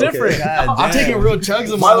 And I This is said, okay. different. I'm taking real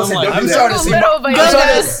chugs of Marlon mine. said, I'm "Don't like, do I'm that." starting to see. Little bit. I'm starting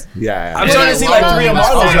to Gus. Yeah, I'm starting to see like 3 of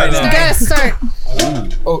Marlos right now. Gus, start.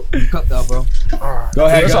 oh, you cut that, bro. Go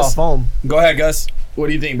ahead, It's all Gus. foam. Go ahead, Gus. What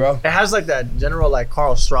do you think, bro? It has like that general like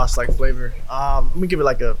Carl Strauss like flavor. I'm gonna give it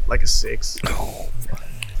like a 6.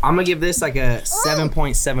 I'm gonna give this like a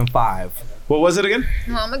 7.75. What was it again?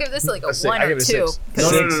 No, I'm gonna give this like a A 6. 1 I or give it a 2.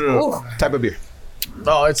 6. No. Type of beer.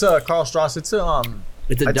 Oh, it's a Carl Strauss. It's a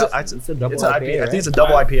It's a It's double. a- It's a double it's an IPA. IPA. I right? think it's a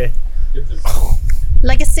double IPA.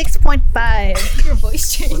 Like a 6.5. Your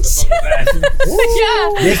voice changed. Yeah.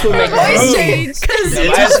 This will Your make voice changed.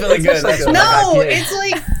 Mine's feeling good. That's what No, I got. it's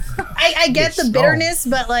like I get the bitterness,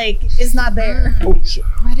 but like it's not there.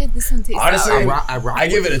 Why did this one taste Honestly, sour? I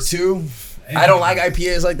give it a 2. I don't like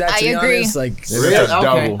IPAs like that. To I be agree. honest. Like, It's a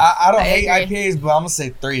double. I don't I hate agree. IPAs, but I'm gonna say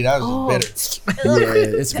 3. That was just bitter.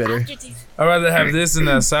 yeah, it's bitter. I'd rather have this than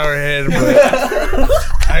that sour head, but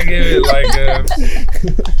I give it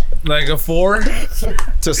like a 4.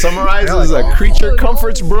 To summarize, this is a Creature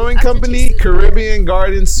Comforts Brewing Company, Caribbean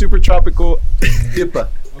Garden, Super Tropical IPA.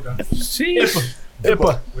 Sheesh. IPA.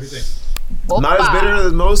 What do you think? Not as bitter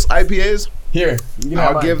as most IPAs. Here, you can have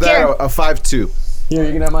I'll mine. give that a 5.2. Here,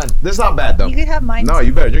 you can have mine. This is not bad though. You could have mine. No,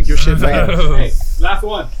 you better drink your shit, man. Hey, last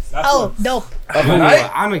one. Last Oh, one. dope.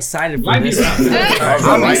 I'm excited for this.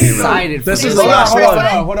 I'm excited. This for is this. the last one.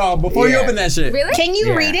 Hold on. Before you open that shit. Really? Can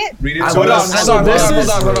you read it? Read it. Hold on.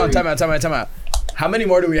 Hold on. Time out. How many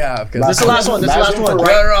more do we have? This is the last one. This is the last one. No,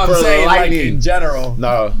 I'm for saying like lightning. in general.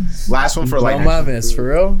 No, last one for No lightning. mames, for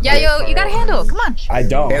real? Yeah, yo, you got a handle. Come on. I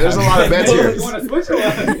don't. Hey, there's a lot of beds here. You want to switch or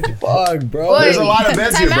what? Fuck, bro. Boy, There's a lot of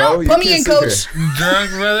beds here, bro. You Put me can't in, sleep coach. here.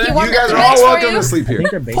 Drunk, brother. You want You guys the are all next for welcome you? to sleep here.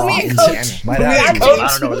 Put me in, coach. Might Put me have in, to. coach. I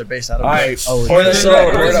don't know where they're based out of. All right. Where's Pour this the-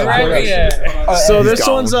 up. where's the Ivy at? So He's this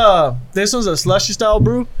gone. one's a slushy style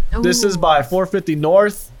brew. This is by 450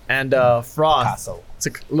 North and Frost. It's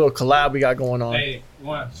a little collab we got going on. Hey, you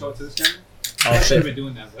want to show it to this camera? Oh I should shit! have been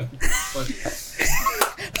doing that, but.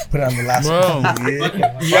 Put it on the last Bro. one.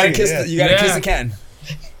 You gotta kiss the can.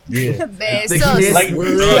 Besos. Like, He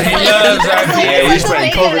loves IPA. Yeah, he's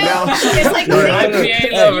spreading COVID now. It's like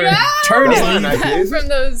IPA lover. turn Come on, it.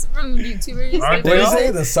 IPAs. from YouTubers. Aren't What do they you all?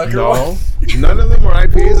 say? The sucker No, one? none of them were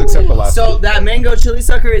IPAs except the last So one. that mango chili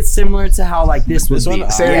sucker, it's similar to how like this would This be.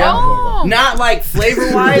 one? Say it again. Oh. Not like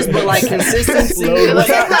flavor wise, but like consistency. It looks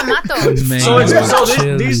like Clamato. So it's so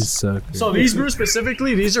Chili these sucker. so these brews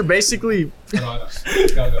specifically, these are basically No.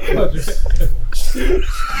 Go.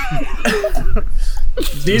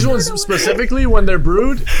 these ones specifically when they're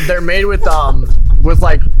brewed, they're made with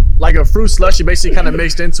like a fruit slushy basically kind of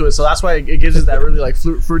mixed into it. So that's why it gives it that really like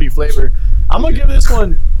fruity flavor. I'm gonna give this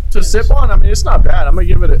one to sip on. I mean, it's not bad. I'm gonna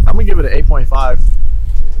give it an 8.5.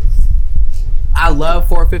 I love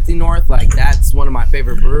 450 North. Like that's one of my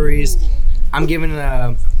favorite breweries. I'm giving it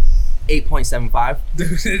a 8.75.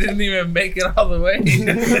 Dude, it didn't even make it all the way. I'm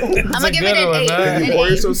gonna give it an 8. Can you pour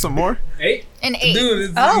yourself some more? 8? An 8. Dude,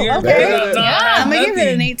 it's Oh, you're okay. better than Yeah, I'm gonna give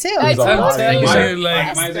it an 8 too. I told I'm telling you. you, like,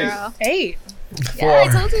 Yes, Mine's girl. 8. Yeah, I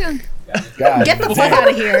told you. God. Get the fuck out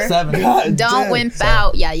of here. 7. Don't wimp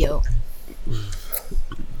out, yeah, yo.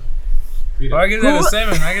 Oh, I give that a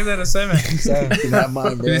 7. I give that a 7. Not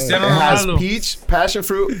mine, bro. Cristiano It has Ronaldo. peach, passion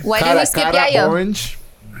fruit, Why did we skip Yayo? orange.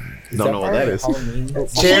 Don't know what that is.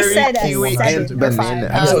 He Cherry, said a kiwi, 7 and or banana.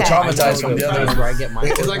 5. I'm so Okay. traumatized from the other one. Where I get my. I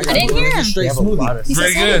didn't hear him. Straight smoothie. He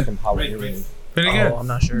Pretty said good. Rate. Pretty good. Oh, I'm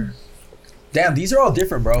not sure. Damn, these are all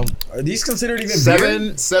different, bro. Are these considered even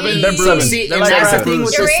beer? Seven. They're brewed. See, They're and like that's the that. thing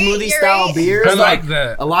with You're the right, smoothie you're style right. beers. I Like like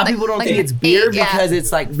that. a lot of people don't Like think an it's beer 8, yeah. because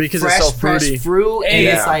it's like Because it's fresh, so fresh fruity. fruit, and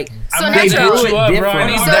Yeah. it's like So I'm they gonna brew set it you up, bro. I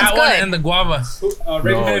different. need So that it's one good. and the guava.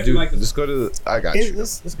 Rate No, if you like dude, this. just go to the. I got you.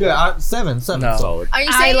 It's good. 7. No. Solid. Are you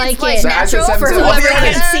I saying like it's like it. So I said natural for 7. whoever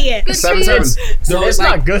I can see it. Good for 7. you. So It's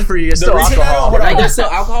like, not good for you. It's The still reason I alcohol. don't- like there's still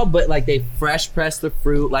alcohol, but like they fresh press the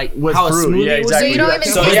fruit, like With how fruit, a smoothie yeah, would exactly. be. So you don't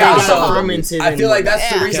even So taste yeah, the so alcohol. fermented I feel like that's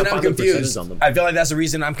the Yeah. reason I'm confused. I feel like that's the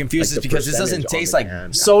reason I'm confused is because this doesn't taste like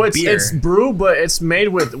So it's beer. it's brew, but it's made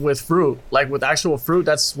with fruit, like with actual fruit.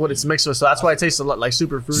 That's what it's mixed with. So that's why it tastes a lot like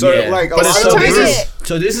super fruity. So Yeah. like a But it's lot still of Try brew. this. it.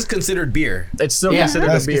 So this is considered beer. It's still Yeah. considered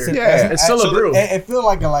a beer. Yeah. It's still So a brew. It feels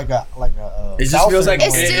like a It just feels like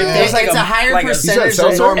It's it still- feels like it's a higher like percentage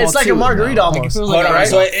seltzer? than normal. It's like a too. margarita Like, it almost. feels Hold on, like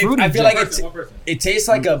so fruity I feel like One person. it tastes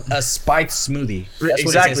like a spiked smoothie. That's what it tastes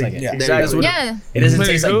Exactly. like. Yeah. That's Exactly. what Yeah. it doesn't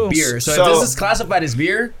Pretty taste cool. like beer. So, So- if this is classified as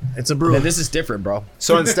beer, It's a brew. then this is different, bro.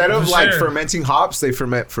 So instead of For like sure. fermenting hops, they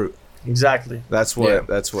ferment fruit. Exactly. That's what. Yeah.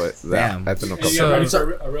 That's what. Damn. That ethanol Hey, comes you So- from. ready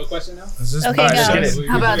for a real question now? It's just Okay, fine. go. Get it.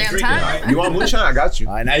 How about damn time? You want moonshine? I got you.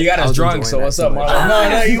 All right, now you got I us was drunk. enjoying So that what's up, too. Marlon?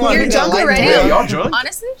 No, you want You're drunk already? Yeah, y'all drunk?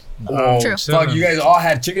 Honestly? Oh, True. fuck! You guys all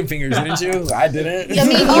had chicken fingers, didn't you? I didn't. I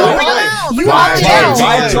mean, Oh, you no. you Why? opted Why? out.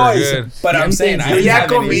 Why? My choice. Good. But I'm saying I Yo didn't ya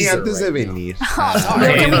have any comí either antes de right venir.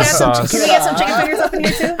 Can we get some chicken fingers up in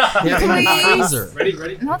here too? Please.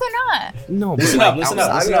 Ready? No, they're not. No, Listen but up, like listen up,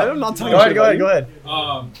 outside- listen up. I'm not telling Go ahead. you. Go ahead.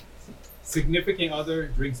 Significant other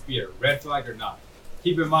drinks beer, red flag or not.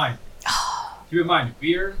 Keep in mind,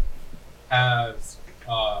 beer has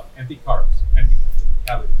empty carbs, empty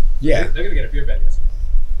calories. Yeah. They're gonna get a beer belly.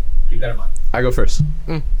 Keep that in mind. I go first.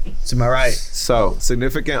 To my right, So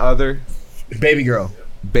significant other, baby girl.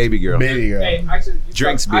 baby girl. Baby girl. Hey, actually, you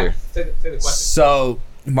Drinks stop. beer. Say the question. So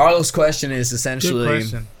Marlo's question is Good essentially: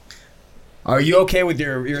 question. are you okay with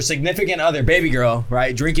your significant other, baby girl,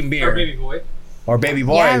 right, drinking Or beer baby boy. or baby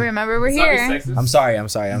boy? Yeah, remember we're It's not be here. sexist. I'm sorry. I'm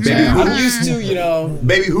used to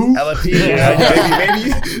Baby who? LFP.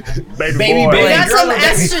 Baby Baby boy. We got Girl some or baby-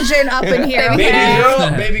 estrogen up in here. Baby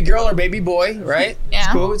Okay? baby girl or baby boy, right?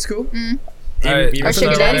 Yeah. It's cool. Alright, Even Or for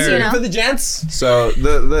sugar the daddies, gents, you even know. for the gents. So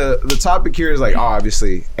the topic here is like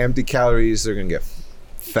obviously empty calories. They're gonna get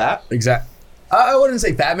fat, Exactly. I wouldn't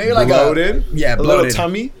say fat. Maybe like bloated, yeah, a little bloated.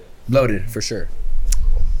 tummy, Bloated for sure.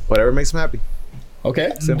 whatever makes them happy.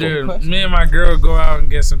 Okay. Simple. Dude, me and my girl go out and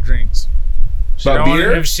get some drinks. But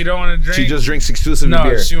beer? If she don't want to drink, She just drinks exclusively no,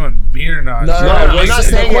 beer. she want beer. No, we're not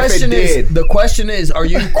saying if it did. The question is, are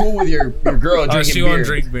you cool with your girl drinking she beer? won't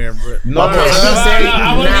drink beer, bro. No, Okay, I'm so- not saying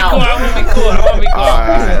I want now. to be cool. I want to be cool. All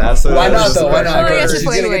right, that's Why not though? Why not? Oh, yes, She's it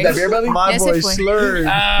gonna would. get that beer belly. My Yes, boy it would. slurred.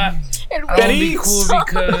 I want to be cool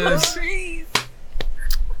because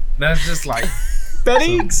that's just like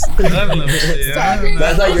Betty's. Muslim shit.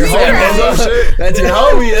 That's like your Sorry. homie. That's your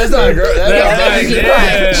homie. That's not a girl. That's not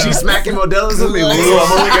Yeah. She's smacking Modelo's with me. Ooh,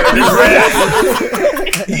 I'm only gonna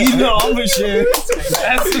do You know I'm a shit.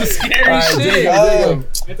 That's some scary Alright,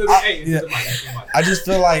 shit. Jacob. I just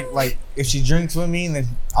feel like if she drinks with me, then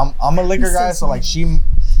I'm a liquor guy, so like she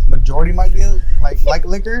majority might be like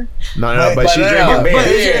liquor. No, but she's drinking beer. But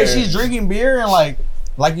if she's drinking beer and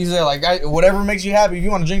like you said, whatever makes you happy, if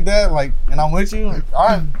you want to drink that, and I'm with you, all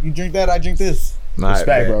right, you drink that, I drink this.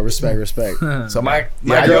 Respect, bro. Respect. So my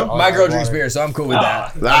girl drinks beer, so I'm cool with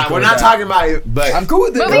that. We're not talking about it, but I'm cool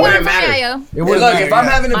with it. Moving It on wouldn't from matter. Yayo. It wouldn't look, if I'm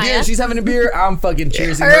having a beer Maya? and she's having a beer, I'm fucking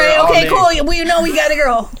cheersing All her right, all okay, day. cool. We know we got a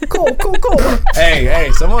girl. Cool.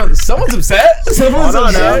 Hey, someone's upset. Someone's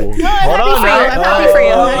upset. No, I'm happy for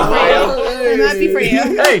you. I'm happy for you.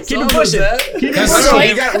 Hey, keep it pushing. we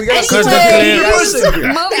got Moving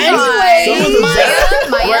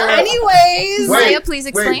on. Maya. Anyways. Maya, please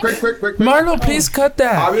explain. quick. Marlo, please cut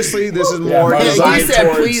that. Obviously, this is more Marlo. designed He said,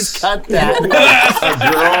 towards please cut that. a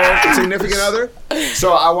girl significant other.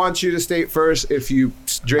 So I want you to state first if you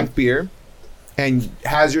drink beer and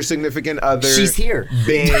has your significant other She's here.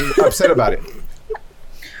 been upset about it.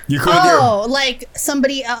 You cool with your... Oh, like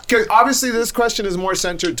somebody else. Because obviously this question is more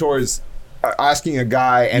centered towards asking a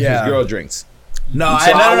girl and his girl drinks. No,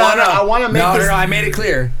 So I wanna make this. I made it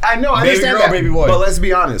clear. I know, I Baby understand girl, that. baby boy. But let's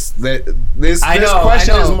be honest. This know,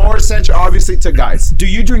 question I know. is more central, obviously, to guys. Do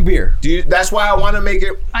you drink beer? That's why I want to make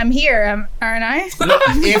it. I'm here, aren't I?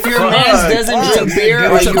 If your man doesn't drink beer,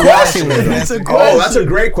 are you rocking with him? Oh, that's a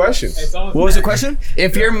great question. What was the question?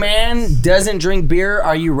 If your man doesn't drink beer,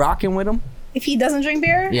 are you rocking with him? If he doesn't drink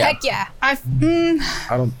beer? Yeah. Heck yeah. I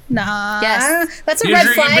don't. Nah. Yes. That's a You red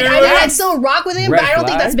drinking flag. beer I mean, with him? I'd still rock with him, Red but I don't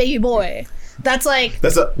think flag? that's baby boy. That's like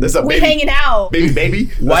That's a we baby, hanging out.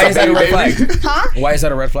 baby. Why is that a red flag? Huh? Why is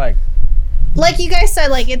that a red flag? Like you guys said,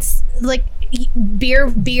 like it's like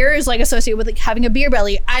beer is like associated with like having a beer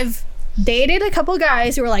belly. I've dated a couple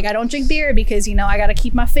guys who were like, I don't drink beer because I gotta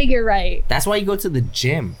keep my figure right. That's why you go to the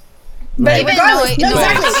gym. But Even regardless, no,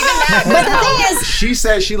 exactly. even that. But the thing is, She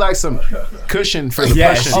says she likes some cushion for the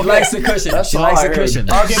Yeah, cushion. she likes the cushion. She likes the cushion.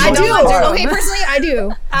 I do. Okay, personally, I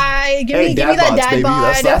do. Give me that dad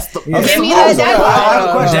bod. Give me that dad bod. I have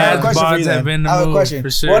a question. I have Dad a question for you bods have then. been the I have a move, question. for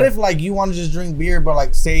sure. What if like you want to just drink beer, but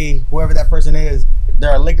like say whoever that person is,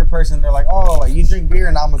 they're a liquor person. They're like, oh, like you drink beer,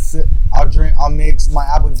 and I'll mix my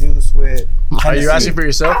apple juice with. Are you asking for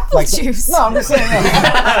yourself? Like Juice. No, I'm just saying.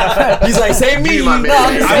 He's like, save me. my No,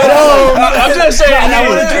 man. I'm just saying. I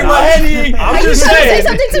want to drink my Henny. I'm just Say saying.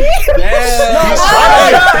 something to me.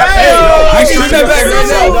 I can that back right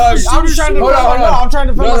now, dog. I'm just trying to. Hold on. I'm trying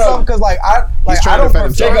to defend No, no. myself because like I trying to don't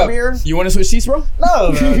defend prefer himself. beer. You want to switch seats, bro? No, No,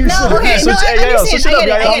 okay, no, I switch understand. it up, I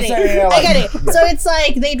yeah, get it. I get it. So it's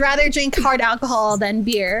like they'd rather drink hard alcohol than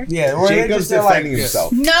beer. Yeah, or they Jacob's just feel like defending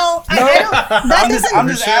himself. No, I don't. That doesn't. I'm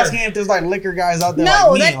just asking if there's like liquor guys out there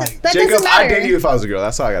No, like me. that Jacob, doesn't I'd date matter. you if I was a girl.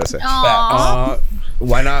 That's all I gotta say. Aw.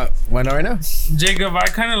 Why not? Why not right now? Jacob, I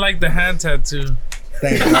kind of like the hand tattoo.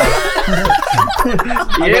 Thank you.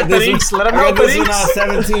 Yeah, Perix. Let him know, This when I Perix. was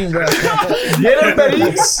 17, bro. Get him,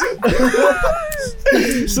 Perix.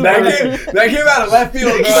 That came out of left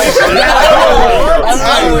field, bro. I'm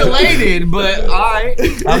unrelated, but alright.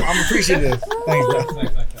 I'm appreciative. Thanks,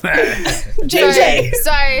 bro. JJ.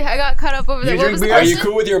 Sorry, I got caught up over there. What was the Are you question?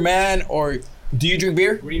 cool with your man, or do you drink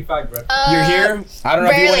beer? Green flag, red. You're here. I don't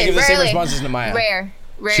know if you want to rarely, give the same rarely. responses to Maya. Rare.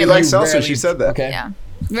 She likes seltzer. She said that. Okay. Yeah.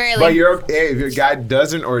 Rarely. But you're okay if your guy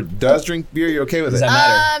doesn't or does drink beer. You're okay with Does it.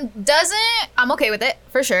 that matter? Doesn't I'm okay with it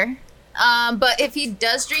for sure. But if he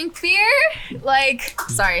does drink beer, like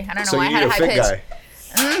sorry, I don't know So why you I had need a a high fit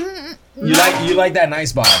pitch. guy. You like that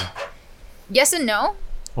nice bottom. Yes and no.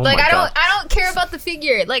 Oh Like my I God. don't care about the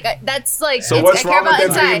figure. Like that's like So it's- what's I care wrong with about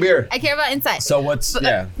them drinking inside. beer? I care about inside. So what's But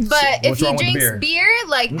yeah? if what's he wrong with the drinks beer? beer,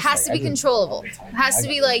 like has to be controllable. Has to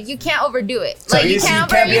be like you can't overdo it. So Like you you can't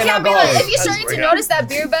can't be an be like alcoholic. if you're starting to notice that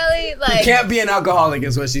beer belly, like You can't be an alcoholic,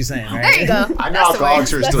 is what she's saying. Right? there you go. I know That's the way.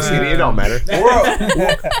 alcoholics are still skinny. It don't matter.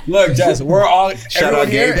 Look, Jess, we're all. Shout everyone out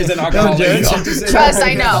here Gabe. is an alcoholic. Trust,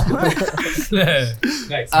 I know.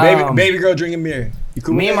 Next. Baby girl drinking beer. You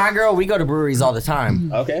cool Me with and that? my girl, we go to breweries all the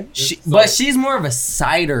time. Okay, But she's more of a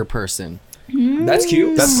cider person. that's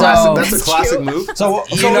cute. That's So- classic. That's a classic move. So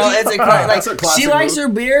You know, it's a like That's a classic she likes move.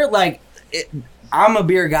 her beer like I'm a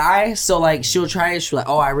beer guy, so like she'll try it. She'll like,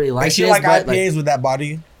 oh, I really like Like she this. like but, IPAs with that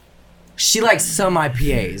body. she likes some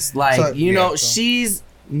IPAs. Like, So, you know, yeah, so- she's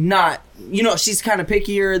not, you know, she's kind of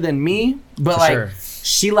pickier than me, but like, sure.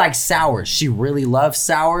 she likes sours. She really loves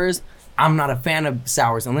sours. I'm not a fan of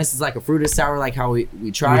sours unless it's like a fruited sour, like how we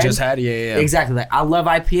tried. We just had, yeah. Exactly. Like, I love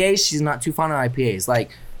IPAs. She's not too fond of IPAs.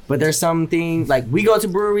 Like, but there's something, like, we go to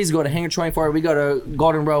breweries, go to Hangar 24, we go to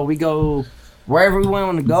Golden Row, we go wherever we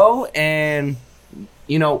want to go, and,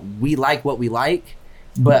 you know, we like what we like.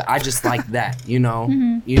 But I just like that, you know.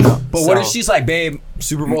 You know. But what if she's like, babe,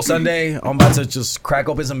 Super Bowl Sunday, I'm about to just crack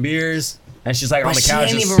open some beers, and she's like on But the she couch.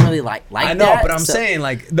 ain't just- even really like I know, that, but I'm so- saying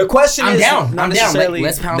like the question I'm is down. not I'm down. necessarily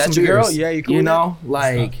Let's pound that's some your girl. beers. Yeah, you cool. You with that? know,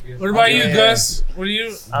 like. What about you, Yeah. Gus? What do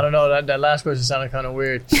you? I don't know. That last person sounded kind of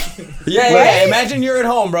weird. Yeah. Imagine you're at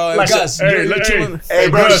home, bro. Like, Gus, hey, you're hey, chilling. Hey,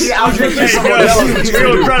 bro, Gus. she out drinking Hey, someone Gus, else. you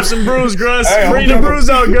go grab some brews, Gus. Hey, Bring the brews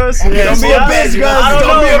out, Gus. Don't be a bitch, Gus. I don't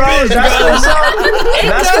Don't know, be a bro. bitch,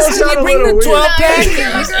 That's Gus. gonna sound a little weird.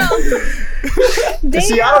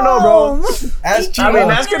 See, I don't know, bro. As I mean,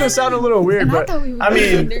 that's gonna sound a little weird, And I but thought we were I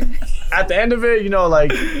mean, at the end of it, you know,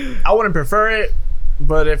 like I wouldn't prefer it.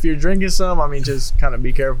 But if you're drinking some, I mean, just kind of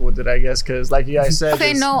be careful with it, I guess, because like you guys said, Okay,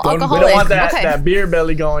 just no we alcoholic. don't want that, Okay. that beer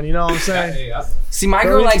belly going. You know what I'm saying? Hey, See, my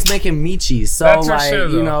girl likes making michis, so That's for like, sure,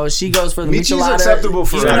 you though. know, she goes for the Michi's michelada. acceptable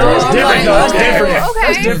for Yeah, her. it's different, though. It's Okay. different. Okay.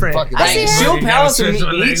 It's different. I Like, see she'll You pound gotta some search the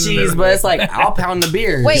ladies in michis, the- but it's like I'll pound the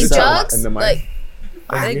beer. Wait, so, jugs? in the mic.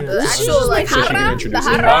 Like the Yeah. actual like She can jarra? introduce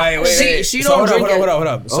The it. jarra? Alright, wait. She So don't hold up, drink hold it. up, hold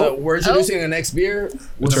up. So we're introducing the next beer.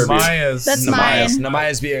 What's The her beer? Mayas. That's mine.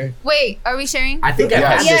 Namaya's beer. Wait, are we sharing? I think I've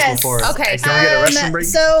had Yes. this before. Okay. Can we get a restroom break?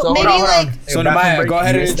 So maybe like So Namaya, go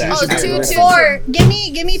ahead and Missed that. introduce Oh, your beer. 2, 2, 4.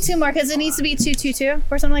 Give me 2 more because it needs to be 2, 2, 2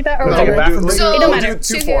 or something like that. Or We'll whatever. take a bathroom break. So, It don't matter.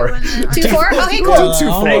 2-4. 2, 4. Okay, cool. We'll do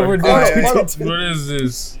 2-4. Hey, we're doing What is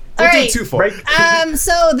this? All We'll do right. 2-4.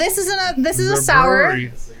 So this is a The sour.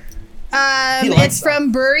 brewery. It's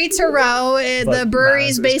from Brewery to Row. The brewery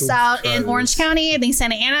is based out in try Orange this. County, I think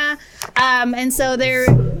Santa Ana. And so they're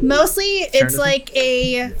mostly it's like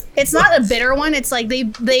it's not a bitter one. It's like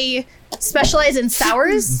they specialize in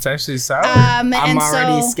sours. It's actually sour. I'm And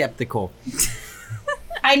already so skeptical.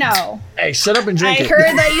 I know. Hey, shut up and I drink it.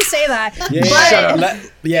 heard that you say that. Yeah, but shut up.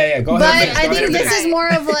 Yeah, go but ahead. I think this is more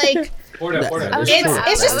of like Pour that.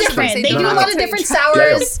 it's just different. They do a lot of different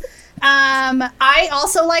sours. I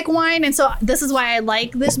also like wine, and so this is why I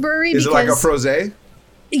like this brewery. Is it because like a frosé?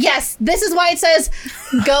 yes, this is why it says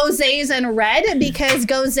Goze's in red, because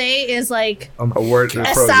Goze is like A word. a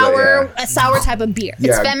frosé, sour type of beer.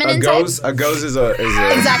 Yeah. feminine a goes is a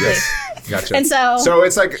Exactly. Yes. Gotcha. And so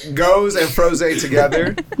it's like goes and frosé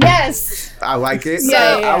together. yes. I like it.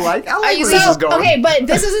 Yeah, yeah. I like where you this So is going. okay, but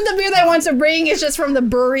this isn't the beer that I want to bring. It's just from the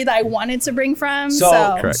brewery that I wanted to bring from. So,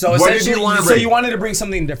 Correct. So What did you essentially, want to so bring? you wanted to bring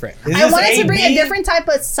something different. I wanted to bring a different type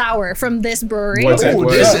of sour from this brewery. What's that? What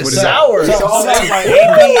This is is that? sour.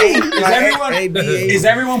 Is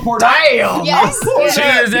everyone poured out? Damn. Yes.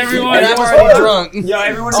 Cheers, everyone. And I'm already drunk. Yo,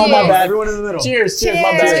 everyone. Oh, my bad. Everyone in the middle. Cheers, cheers,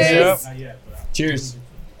 my bad. Cheers. Yep. Cheers.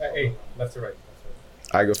 Hey, left to right.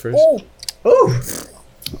 I go first.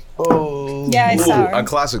 Yeah, it's Ooh, sour. a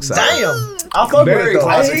classic sour. Damn. I'll fuck with Very it though.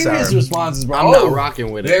 classic His sour. responses, bro. I'm not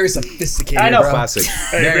rocking with it. Very sophisticated. I know. bro. Classic.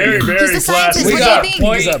 Hey, very, He's very the scientist. classic. What do you think?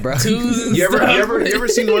 Point up, bro. Twos and You stuff. ever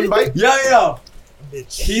seen one bite? Yo.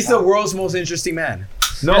 He's the world's most interesting man.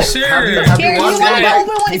 No. sure. Have you Here, watched you want one to bite?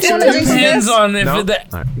 open one if you want to drink some of Depends this? on if, No?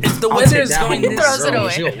 if the weather is going He this throws it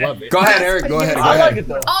way. away. Go ahead, Eric. Go ahead. Go I like ahead. it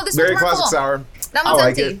though. Oh, this Very one's more classic full. sour. That I one's like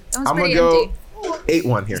empty. it. That one's I'm pretty gonna go empty.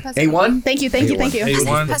 8-1 here. A1. Thank you.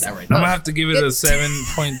 A1. Pass it. I'm gonna have to give it a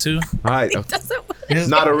 7.2. All right. Doesn't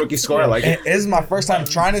Not a rookie score. I like it. This is my first time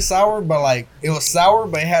trying this sour, but like it was sour,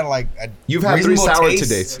 but it had like a You've had 3 reasonable sour to taste.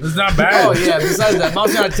 date. It's not bad. Oh yeah, besides that,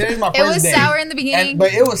 Mountain out of 10 is my It first was day. sour in the beginning.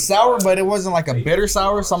 But it was sour, but it wasn't like a bitter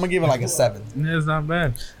sour, so I'm gonna give it like a 7. Yeah, it's not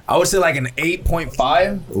bad. I would say like an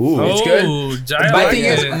 8.5. Ooh. It's good. Oh, Jai My like thing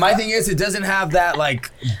it. is, it doesn't have that like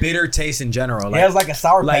bitter taste in general. It Like, has like a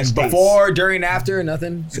sour like patch taste. before, during, after,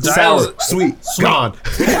 nothing. Sour. Sweet. Gone.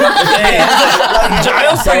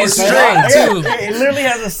 Giles plays straight too. It literally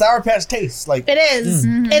has a sour patch taste. Like It is.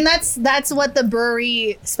 And that's what the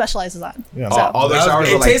brewery specializes on. yeah. All their sours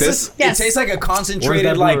are It like tastes, this. Yes. it tastes like a Where's concentrated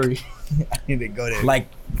that like brewery? I need to go there. like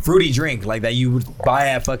fruity drink like that you would buy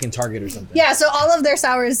at fucking Target or something. Yeah, so all of their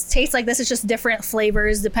sours taste like this. It's just different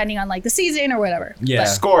flavors depending on like the season or whatever. Yeah.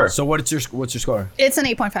 Score. So what's your score? It's an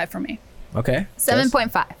 8.5 for me. Okay.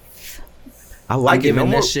 7.5. I I'm like it. No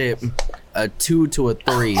giving more. this shit a 2 to a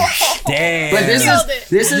 3. Damn. But this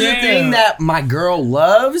is the Damn. thing that my girl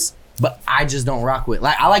loves, but I just don't rock with.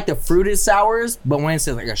 Like I like the fruited sours, but when it's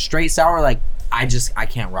like a straight sour, like I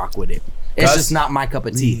can't rock with it. It's Gus? just not my cup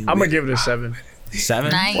of tea. I'm gonna give it a 7.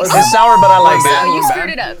 7. Nice. Well, it's sour, but I like it. Oh, you screwed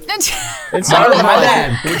it up. It's sour. My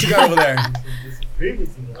bad. What you got over there?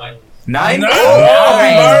 9. No.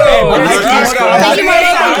 Thank you,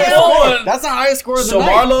 Marlo. That's the highest score of the So night.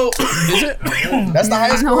 Marlo, is it? That's the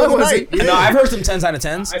highest score of the night. No, I've heard some 10s out of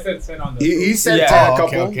 10s. I said 10 on the. He said Yeah. 10 a Oh,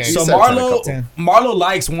 couple. okay. He So said 10 a couple. Marlo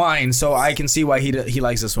likes wine, so I can see why he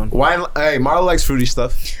likes this one. Wine. Hey, Marlo likes fruity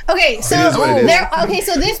stuff. Okay, so It is what it is.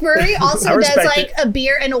 so this brewery also I does respect like a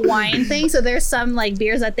beer and a wine thing. So there's some like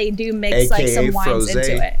beers that they do mix like AKA some wines frosé.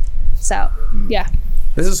 into it. So yeah,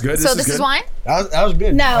 This is good. So this is wine? That was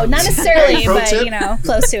good. no, not necessarily, Pro but tip.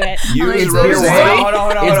 close to it. Use It's rosé. beer wine.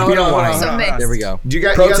 Hold on. It's beer wine. So mix. There we go. Do you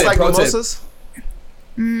guys Pro tip, like pro tip. mimosas?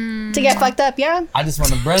 To get fucked up, yeah. I just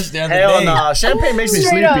went to brunch the other Hell day. nah. Champagne makes me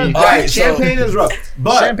Straight sleepy. up. All right, so- champagne is rough,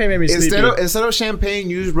 but Champagne made me sleepy. instead of champagne,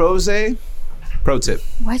 use rosé. Pro tip.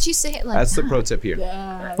 Why'd you say it like That's the that? pro tip here.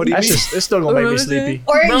 What do you That's mean? just, it's still gonna make me sleepy.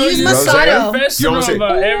 Or Bro, use you Moscato. professional You wanna say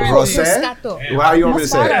about everything. rosé? Roscato. How you want me to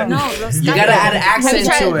say it? No, Roscato. You gotta add an accent Have you to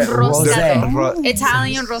tried it. Roscato? Ro-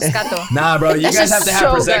 Italian Roscato. Nah, bro, you That's guys have just to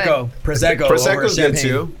have so Prosecco. Prosecco over Prosecco's good champagne.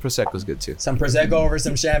 too. Prosecco's good too. Some Prosecco over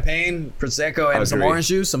some champagne, Prosecco and some Agree. orange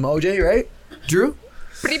juice, some OJ, right? Drew?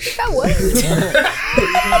 Pripita what?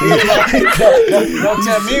 Don't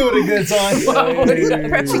tell me what a good time.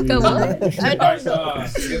 Pripita what? I Alright, don't so know.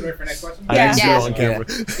 you guys ready for next question? Yeah. Yeah. on camera.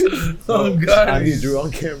 Oh God. I need Drew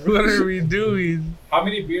on camera. What are we doing? How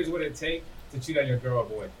many beers would it take to cheat on your girl or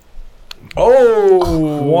boy?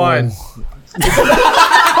 Oh, 1.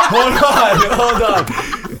 Hold on.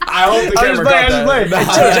 I hope the I'm camera just playing. got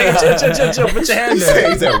that. Chill. Put your hand He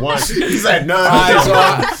there. said one. He said none. Alright,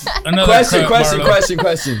 so Another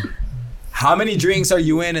question. How many drinks are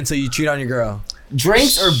you in until you cheat on your girl?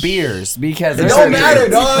 Drinks or beers? Because It there's don't a- matter,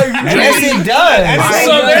 dog. Yes, it does.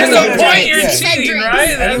 So there's a point Yeah. you're Said cheating, drinks.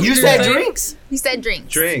 right? That's You what said you're saying? drinks. He said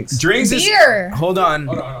drinks. Drinks. Drinks is. Beer. Hold on.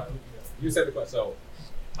 Hold on. You said the question. So,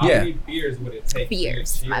 how Yeah. many beers would it take?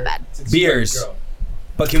 Beers, to my bad. to cheat on Beers. your girl?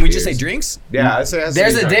 But can we just say Beers. drinks? Yeah, I say it has to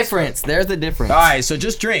There's be a drinks. difference. There's a difference. All right, so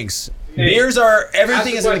just drinks. Hey, Beers are Ask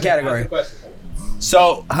everything the is in the question, category. ask the question.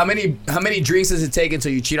 So how many drinks does it take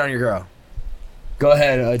until you cheat on your girl? Go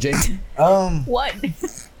ahead, Jake. What?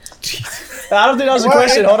 I don't think that was a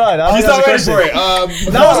question. Hold on. I don't He's think not that was ready a for question.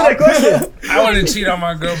 it. That wasn't a question. I wouldn't cheat on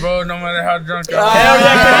my girl, bro, no matter how drunk I Hell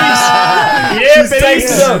am. yeah, She's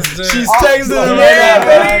Felix. texting him. She's texting him. Yeah,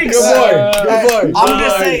 right now. Felix. Good boy. I'm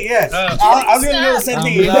just saying, yeah. I was gonna do the same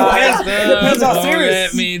thing. It depends how Don't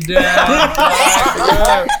serious. let me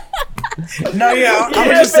down. No, yeah, I'm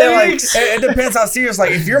Yeah, just saying, like, Felix. it depends how serious.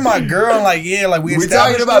 Like, if you're my girl, like, yeah, like we We're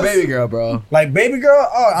established talking about this. baby girl, bro. Like, baby girl,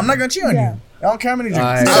 oh, I'm not gonna cheat on you. I don't care how many drinks.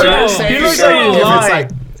 Alright. So you're So, saying he looks so like he's if it's lying.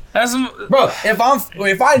 like That's some Bro,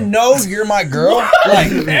 if I know you're my girl,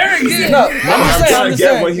 like, arrogant. no, I'm trying to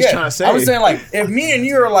get what he's trying to say. I'm saying, like, if me and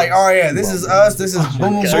you are like, oh yeah, this is us, this is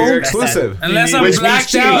boom, boom, so you're boom. exclusive. Unless I'm Which means blacked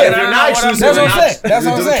cheating. out. If and I you're don't not know what I'm exclusive, That's what I'm doing. saying. That's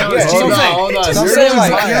what I'm saying. doesn't Yeah, count as that's what I'm cheating. saying. Hold on. So I'm You're saying, in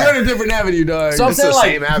like, a different avenue, dog. So I'm It's the saying,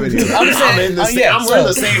 like, same avenue. I'm saying, I'm in the yeah, we're in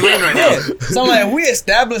the same lane right now. So like, if we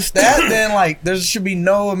establish that, then like there should be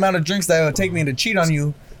no amount of drinks that it would take me to cheat on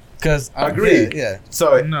you, because Agreed. Yeah.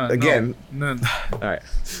 So No, again, none. all right.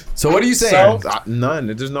 So what are you saying? None.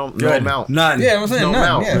 There's no Good. amount. None. Yeah, I'm saying No none.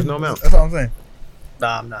 amount. Yeah. There's no amount. That's all I'm saying.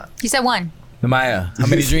 Nah, I'm not. He said one. Maya, how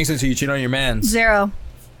many drinks until you cheat on your man? 0.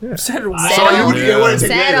 So Settle. you wouldn't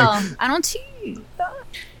take anything. Settle. I don't cheat.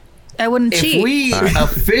 I wouldn't If cheat. we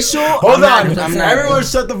official, Hold on. I'm not, Everyone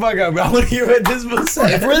shut the fuck up. I want to hear what this was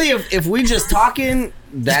saying. if we just talking,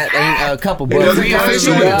 that ain't a couple. But It if doesn't we count as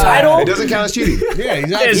official cheating. with the title, It doesn't count as cheating. Yeah,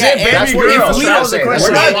 exactly. Is Yeah, it baby That's what girl? if we that don't- was saying. we're That's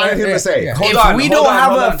what not- I wanted him to say. yeah. Hold if on, we hold don't on, have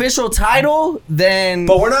hold an on. official title, then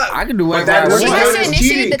But we're not. I can do But whatever that I doesn't She want. has count to as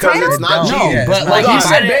initiate cheating the because title? it's not No, cheating. but like You you said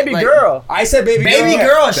said, baby like, girl. I said baby girl. Baby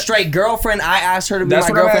girl, straight girlfriend. I asked her to be That's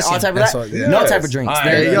my what I'm girlfriend. All asking. type of That's that. what- yeah. No Yes. type of drinks. All right,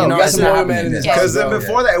 There there you go. you know, We got it's some not loyal men in happening. this Yeah. Because then Yeah.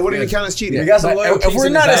 before that, it wouldn't even count as cheating. We got some loyal If we're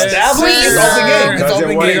not established, Please, it's open game. It's Because it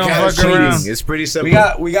open wouldn't game. count as Fuck around. cheating. It's pretty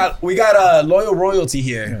simple. We got loyal royalty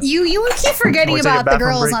here. You keep forgetting Can we take a about the bathroom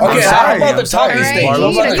girls break? on Okay, this. how about the I'm sorry. talking Alright, stage? you What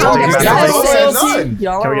need about to the calm talking down. stage? Y'all said Royalty. none.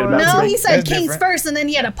 Y'all Can we get a are- bathroom No, break? he said That's kings different. first, and then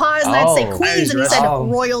he had to pause, and then say Oh. queens, and he said Oh.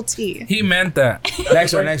 royalty. He meant that.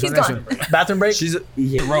 Next one. He's gone. Bathroom break? She's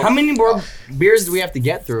How many more beers do we have to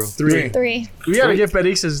get through? 3. 3. We gotta give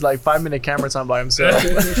Felix his like 5-minute camera time by himself.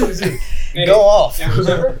 Hey, Go off. and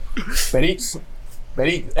remember,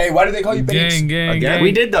 Betty. Hey, why did they call you Betty? Gang. Again?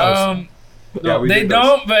 We did those. Yeah, we They did those.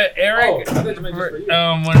 don't, but Eric, Oh, I thought you meant just for you.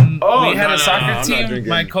 when Oh, we had no, a no, soccer I'm not team, drinking.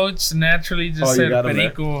 my coach naturally just Oh, you said got 'em there.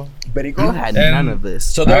 perico. You had And- none of this.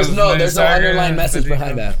 So I there's was no playing soccer, underlying message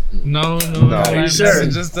perico. behind that. No, Are you sure?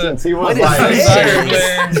 Just a He was is like, this? soccer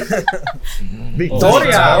player.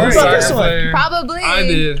 Victoria. Soccer What about this one? player. Probably. I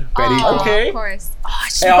did. Oh, Okay. Of course.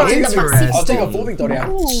 Hey, I'll take a full Victoria.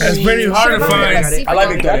 It's pretty hard to find. I like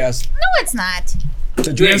Victorias. No, it's not.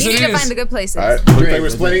 To drink. Yes, You it need to is. find the good places. all right, looks like we're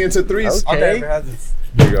splitting into threes. Okay.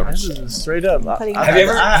 There you go. This is straight up. Have you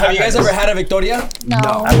guys ever had a Victoria? No.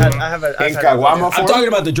 I have a. In Caguama I'm form? talking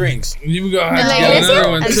about the drinks. You go have to Like get this another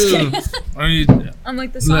one? one I'm too. just Or you, I'm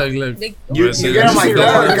like this. look, look. You get them like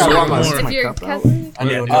that or Caguamas? If you're Catholic, Yeah, right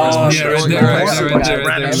there, right there, right there,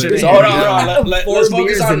 right there. So hold on. Let's focus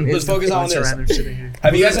beers on. in Let's his- focus on Bunch of this. random shit in here.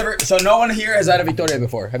 Have you guys ever? So no one here has had a Victoria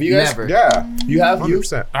before. Have you guys? Never. Yeah, You have? You?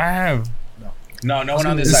 100%. I have No, no one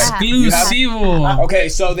on this side. exclusivo. Okay,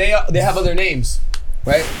 so they have other names,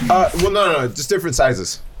 right? Well, no, just different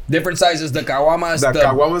sizes. Different sizes. The Caguamas. The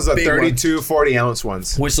Caguamas are big one, 32, 40 ounce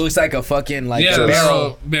ones. which looks like a fucking like Yeah, a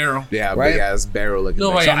barrel. barrel. Yeah, Right? big ass barrel looking. No,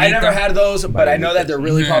 thing. wait. So I never had those, but I know that they're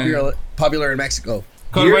really Yeah. popular in Mexico.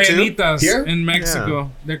 Called Here, too? Ballenitas Here? in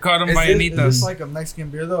Mexico. They're called them Is Ballenitas. this like a Mexican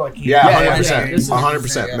beer though? Like Yeah, Yeah, 100%. yeah.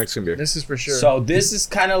 100% Mexican beer. This is for sure. So this is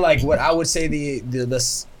kind of like what I would say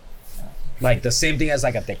like the same thing as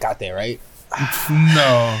like a Tecate, right?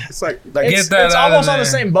 No. It's like Get that it's out of almost on the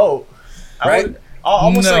there. same boat. Right?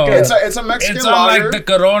 Almost No. like it's a Mexican It's on lager. like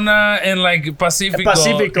the Corona and like Pacifico.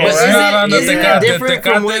 Pacifico, It's right? not on the Isn't it Tecate. different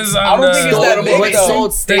from Tecate is what's- on I don't think it's that the... big, What's though.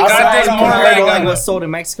 sold Tecate stateside is more compared to like like on what's sold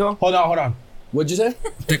in Mexico? Hold on. What'd you say?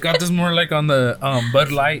 Tecate is more like on the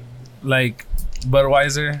Bud Light, like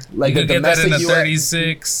Budweiser. Like you the can get that in a domestic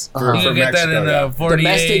 36. For You can get that in Mexico, a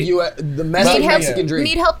 48. Domestic need help? Mexican drink.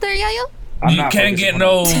 Need help there, Yayo? You can't get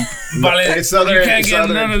no It's you other- can't it's get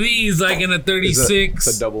other- none of these like in a 36.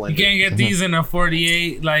 it's a double You engine. can't get these in a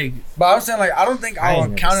 48. Like But I'm saying like I don't think I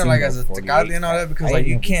would count it like as a Tecate and all that because like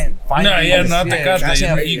you can't find. no, yeah, not the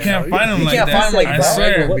Tecate. You can't find them like can't that. find, like, I that swear.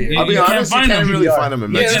 regular beer. I'll be You can't honest, you find can't them. really find them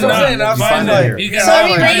in Yeah, Mexico. that's what I'm saying. You I'll find find them it. here. You can So are we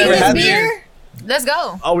find rating it. this had beer? Let's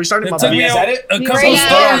go. Oh, we started It my took bad. me guys had it? a couple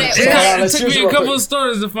Yeah, stores. yeah, let's It took cheers me real a couple quick. of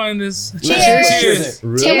stores to find this. Cheers.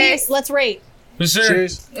 Really? Cheers. Let's rate. For sure.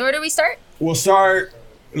 Cheers. Where do we start? We'll start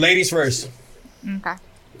ladies first. Okay.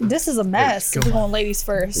 This is a mess. We're going ladies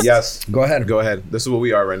first. Yes. Go ahead. Go ahead. This is what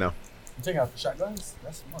we are right now. Take out the shotguns.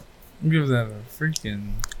 That's smart. Give that a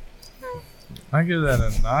freaking. I give that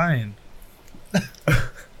a 9.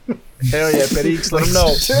 Hell yeah, Perix, let them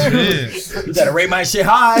know. Shit. You gotta rate my shit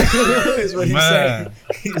high. Is what he said. Man.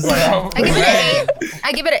 He's like, I give it an 8.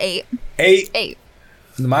 I give it an 8. 8. 8.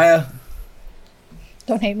 Maya,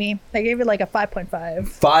 Don't hate me. I gave it like a 5.5.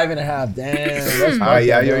 5.5. Damn. All right,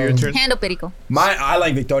 yeah, your turn. Handle Perico. I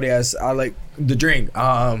like Victorias. I like the drink.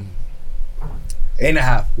 8.5.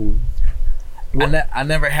 I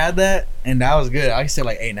never had that, and that was good. I said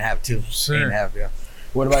like 8.5 too. Sure. 8.5, yeah.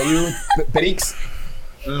 What about you, Perix?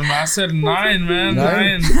 I said 9, man.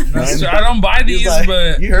 9? 9. That's true. I don't buy these, Like,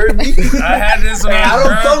 but you heard me. I had this when I was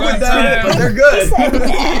I don't fuck drunk with them, but one they're good.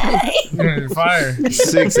 time. Fire.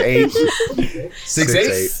 6'8".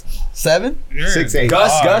 6'8"? 7? 6'8".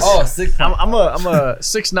 Gus? Oh, 6. I'm a 6'9".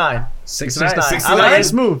 6'9". 6'9". I like it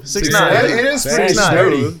smooth. 6'9". It is pretty 6'9".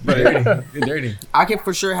 smooth, but You're dirty. I could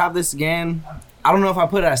for sure have this again. I don't know if I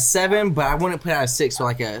put it at a 7, but I wouldn't put it at a 6, so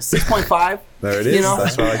like a 6.5. there it is. You know?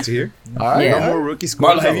 That's what I like to hear. All right. Yeah. No more rookie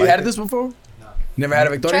scores. Marlon, have I you like had it. this before? Never had a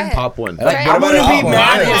Victoria? Try it. Pop one. Like, Try what I about wouldn't a be pop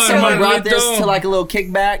mad one? if someone brought this Marlito. to like a little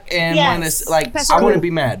kickback and Yes. when it's like Pass I it. wouldn't be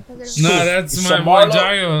mad. No, that's So my boy Marlo-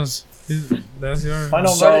 Giles. That's yours.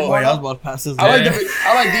 Final So- verdict, Wait, I was Marlo? about to pass this. I like Yeah.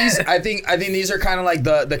 I like these. I think these are kind of like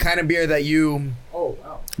the kind of beer that you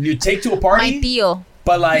take to a My party, tío.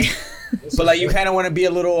 but like you kind of want to be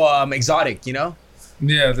a little exotic, you know?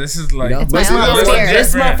 Yeah, this is like. You know? It's my This is uncle's a- beer. this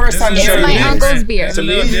is my first time It's sharing my this. uncle's beer. It's To a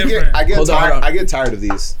me, little you different. I get Hold on, tired. hold on. I get tired of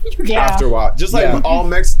these Yeah. after a while. Just like Yeah. all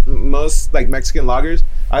most like Mexican lagers,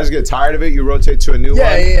 I just get tired of it. You rotate to a new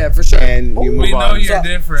Yeah, one, yeah, for sure. and you move We know on. you're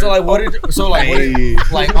different. So like what it Hey.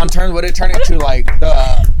 like on terms what it turned into like the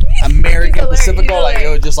American He's hilarious, Pacifico he's like it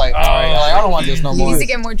hilarious. was just like all right like I don't want this no He more. needs to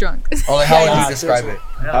get more drunk. Or like how would Yeah, you describe it?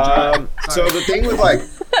 So the thing with like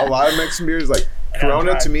a lot of Mexican beers, like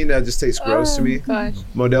Corona to me, that just tastes gross to me. Gosh.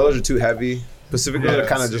 Modelos are too heavy. Pacifico to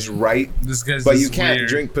kind of just right, This guy's but just you can't weird.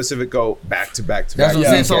 drink Pacifico back to back to That's back. what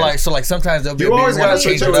I'm saying. You So like sometimes they'll be. You always gotta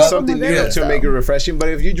change switch it up up. with something new to make it refreshing. But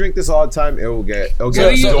if you drink this all the time, it'll get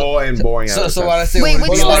dull and boring. So what I say? Wait, when-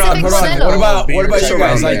 which hold on, specific hold on. model? What about you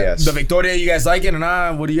guys? Like Yes. the Victoria, you guys like it or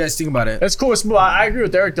not? What do you guys think about it? It's cool. It's smooth. I agree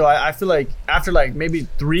with Eric though. I feel like after like maybe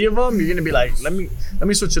 3 of them, you're gonna be like, let me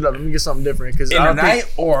switch it up. Let me get something different. Because In a night,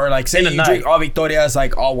 or like say In a you night. drink all Victorias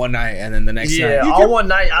like all one night and then the next yeah, night. all one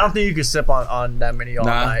night. I don't think you can sip on that many all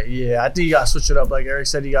Nah. night. Yeah, I think you gotta switch it up. Like Eric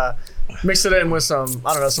said, you got mix it in with some some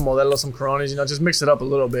Modelo, some Coronas. Just mix it up a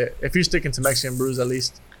little bit. If you're sticking to Mexican brews, at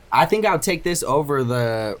least. I think I'll take this over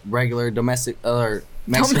the regular domestic or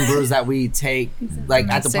Mexican brews that we take like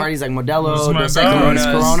at the parties, like Modelo, Dos Equis,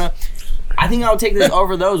 Corona. I think I'll take this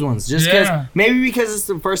over those ones, just because maybe because it's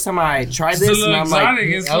the first time I tried this, and I'm like,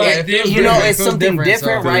 it's something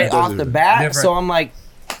different right off the bat. So I'm like,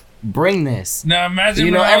 bring this. Now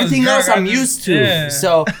imagine everything else I'm used to.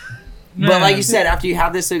 So. But like you said, after you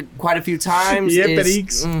have this quite a few times,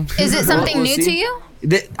 is it something new to you?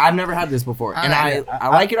 I've never had this before, and I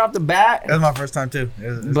like it off the bat. That's my first time too.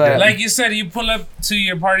 But like you said, you pull up to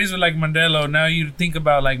your parties with like Modelo. Now you think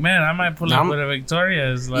about like, man, I might pull up with a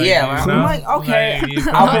Victoria's. Like, I'm like, okay,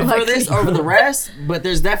 I'll prefer this over the rest. But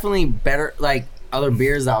there's definitely better like other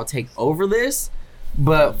beers that I'll take over this.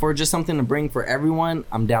 But for just something to bring for everyone,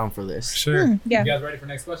 I'm down for this. Sure. You guys ready for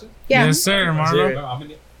next question? Yeah. Yes, sir,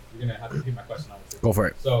 Marlo. You're gonna have to repeat my question, obviously. Go for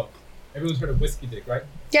it. So, everyone's heard of whiskey dick, right?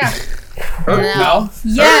 Yeah. No.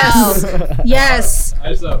 Yes. Yes.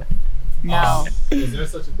 No. Is there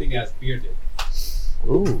such a thing as beer dick?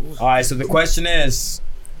 Ooh. All right. So the question is,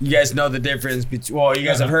 you guys know the difference between? Well, you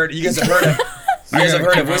guys have heard of. You guys have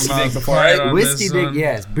heard of whiskey dick before, right? Whiskey dick,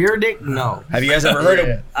 yes. Beer dick, no. Have you guys ever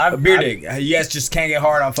heard of beer dick? You guys just can't get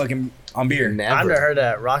hard on beer. I've never heard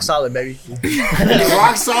that. Rock solid, baby.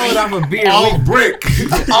 Rock solid off a beer. On brick.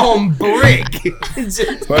 On brick.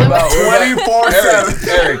 What about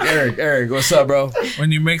 24/7? Eric, what's up, bro?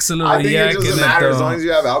 When you mix a little I think yak it in doesn't it, matter though. as long as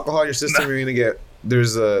you have alcohol in your system. You're gonna get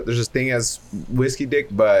there's this thing as whiskey dick,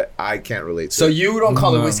 but I can't relate to So it. you don't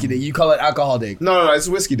call it whiskey dick, you call it alcohol dick. No, it's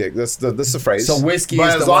whiskey dick. That's the phrase. So whiskey but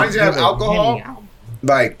is as the long one- as you have alcohol,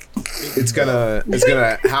 like it's gonna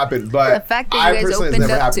happen. But The fact that you I guys personally, it's opened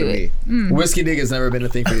never up to happened to me. Whiskey dick has never been a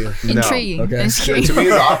thing for you. Intriguing. Okay. Intriguing. To me,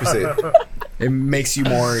 it's the opposite. It makes you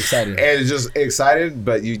more excited. And it's just excited,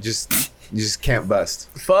 but you just can't bust.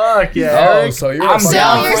 Fuck yeah. Oh, Eric. so you're I'm a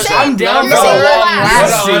down. you're for saying- I'm down you're for saying a you're long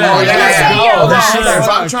last. lasting. Hold on. If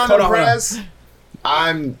I'm trying to Hold on. impress,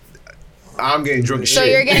 I'm getting drunk as So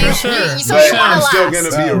shit. you're getting. Sure. So But you want I'm to still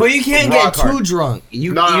last. gonna be. But you can't rock get hard. too drunk.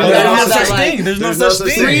 You No, you there's gotta no have such that thing. like There's no There's such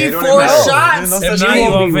thing. It 3, don't 4 matter. shots. There's no If such not, thing. you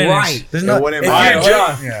You'll won't be finish. right. There's It no. wouldn't if matter. you're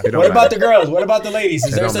drunk, It don't What about matter. the girls? What about the ladies?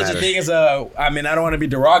 Is It there don't such matter. a thing as a? I mean, I don't want to be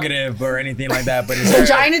derogative or anything like that, but is there?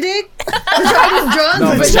 Vagina dick? Vagina drunk?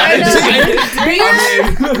 No, vagina beer?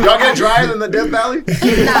 Y'all get drier than the Death Valley? No,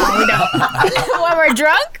 we don't. When we're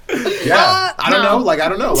drunk? Yeah. I don't know.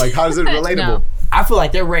 Like, how is it relatable? No. I feel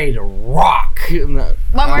like they're ready to rock. When we're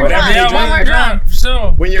Whatever drunk. you Yeah, drink, When we're when drunk.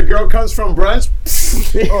 Still. When your girl comes from brunch,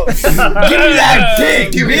 Give me that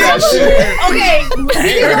dick. give me that shit. Okay, we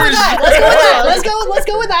can go with that. Let's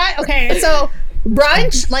go with that. Okay, so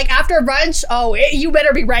brunch, like after brunch, you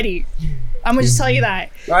better be ready. I'm gonna just tell you that.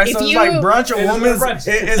 All right, If so it's you- like brunch It or is women's. brunch.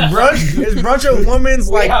 Is brunch a women's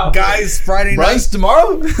like Wow. guys Friday night? Brunch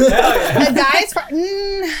tomorrow? The guys,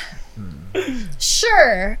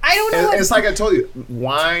 sure. I don't know. It's like I told you,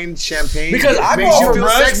 wine, champagne. Because I makes go you for feel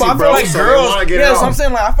brunch, sexy, but I feel bro, like so they girls. wanna get it Yeah, so on. I'm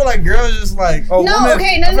saying like I feel like girls just like No, women.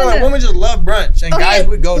 okay, no, I feel no, like no. women just love brunch and guys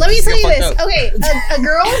would go. Let me just tell get you fucked this. up. Okay, a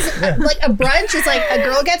girl's like a brunch is like a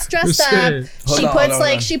girl gets dressed up. Hold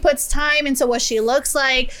on. She puts time into what she looks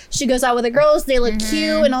like. She goes out with the girls. They look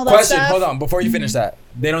cute and all that Question. stuff. Hold on. Before you finish that,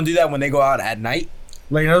 they don't do that when they go out at night.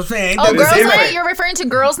 Like you know what I'm saying? Oh, girls' different. night? You're referring to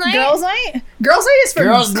girls' night? Girls' night. Girls' night is for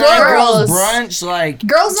Girls' night, girls' brunch, like.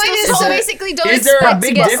 Girls' night So is basically, don't is there a expect to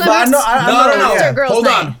big get difference? some. No. after girls' Hold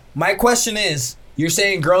night. on. My question is, you're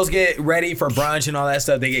saying girls get ready for brunch and all that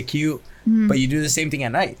stuff. They get cute, but you do the same thing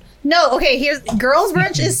at night. No, okay, here's girls'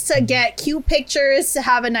 brunch is to get cute pictures, to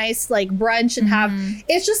have a nice like brunch and have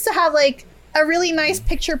it's just to have like a really nice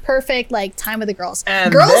picture perfect like time with the girls.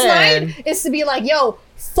 And Girls' then- night is to be like, yo,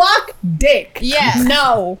 fuck dick. Yeah.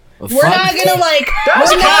 No. We're Fuck not gonna like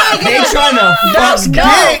That's we're not They gonna trying to fuck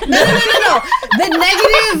dick. no. The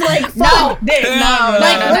negative, like, fuck dick. No,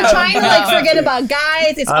 Like, no, we're no, trying to, like, forget about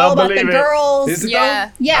guys. It's I all don't about the believe it. girls. Is it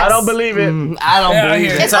Yeah. Yes. I don't believe it. I don't Yeah, I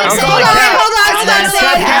believe hear it. It's like saying, Hold on. it's like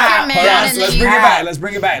saying half your man Hold on. and So let's then bring you. it back. Let's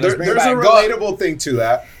bring it back. Let's bring it There's back. a Go. relatable thing to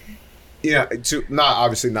that. Yeah, to not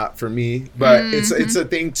obviously not for me, but it's a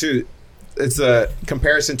thing to it's a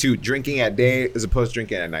comparison to drinking at day as opposed to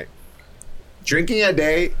drinking at night. Drinking at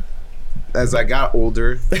day, as I got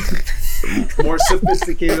older, more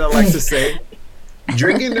sophisticated, I like to say,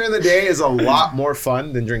 drinking during the day is a lot more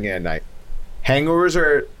fun than drinking at night. Hangovers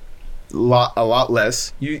are a lot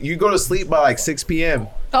less. You go to sleep by like 6 p.m.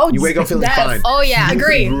 Oh, You wake up feeling that's- fine. Oh yeah.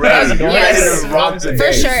 Agree. Ready, Yes. ready to rock the For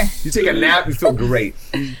day. sure. You take a nap, you feel great.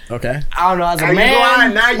 Okay. I don't know. As a And you go out at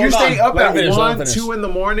man, night, you're Hold on. staying up Let him at finish, let him 1, finish. 2 in the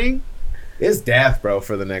morning. It's death, bro,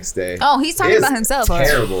 for the next day. Oh, he's talking It's about himself.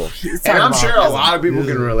 terrible. And I'm about sure a lot of people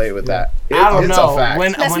can relate with that. I don't It's know. a fact.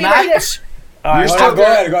 When Let's be I realistic. You're still, go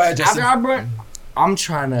ahead, Justin. after I I'm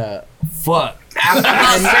trying to fuck. After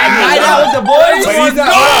I night out with the boys, But he's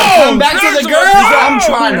not- come back to the girl. I'm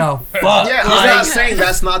trying to fuck. Yeah, I'm not saying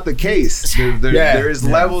that's not the case. There is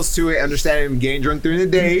levels to it. Understanding getting drunk during the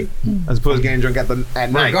day as opposed to getting drunk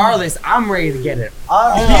at night. Regardless, I'm ready to get it.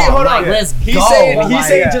 Hold on. Let's He's go.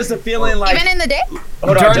 saying just a feeling like Even in the day.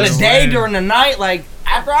 hold on, during just- the day, during the night, like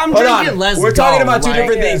after I'm Hold drinking, on. let's go. We're talking about two Like,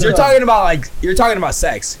 different things. You're talking about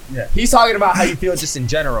sex. Yeah. He's talking about how you feel just in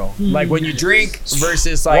general, like when you drink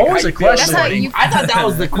versus like What how was you the feel. question? That's how you. I thought that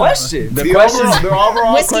was the question. The The question,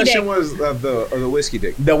 overall Whiskey question dick. was of the whiskey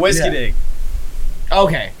dick. the whiskey Yeah. dick.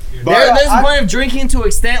 Okay. But There's a point of drinking to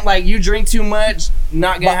extent, like you drink too much,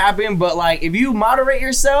 not gonna happen. But like if you moderate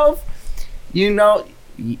yourself, you know,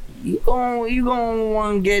 you gonna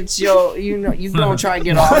want to get your, you gonna try to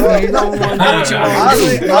get off. You don't want to do what you want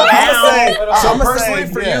to do. So personally,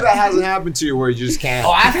 for you, that hasn't happened to you where you just can't.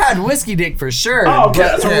 Oh, I've had whiskey dick for sure. Oh, okay, but-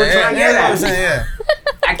 that's what we're trying to get at. Yeah.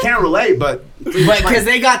 I can't relate, but because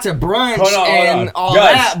they got to brunch Hold on. and all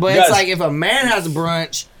Guys, that. But guys. it's like if a man has a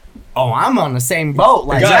brunch, oh, I'm on the same boat.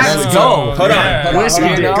 Like Guys, let's go. Hold Yeah. on. Whiskey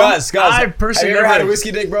Hold on. dick. Gus, I have personally you ever never- had a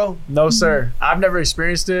whiskey dick, bro? No, sir. I've never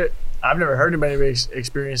experienced it. I've never heard anybody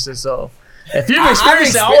experience it. So, if you've I've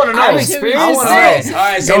experienced it, I want to know. I've experienced I wanna know. it. All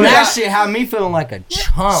right, so and we that got- shit had me feeling like a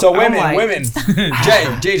chump. So I'm women,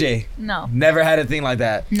 like, JJ, No. never had a thing like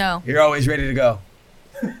that. No. You're always ready to go.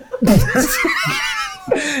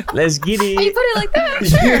 Let's get Oh, you it. put it like that.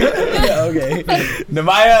 Sure. Yeah, okay.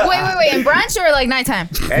 Namaya. Wait. In brunch or like nighttime?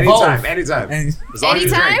 anytime. As long as you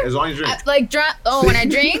drink. Anytime? As long as you drink. Like drunk. Oh, when I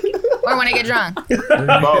drink or when I get drunk.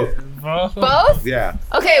 Both. Both. Yeah.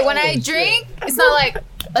 Okay, when I drink, it's not like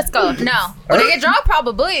let's go. No. When I get drunk,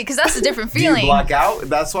 probably because that's a different Do you feeling. block out?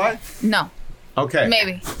 That's why? No. Okay.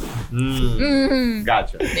 Maybe.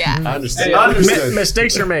 Gotcha. Yeah. I understand. Hey, Understood.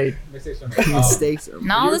 Mistakes are made. Mistakes are made. mistakes.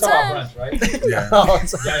 Not all You the were talking time. about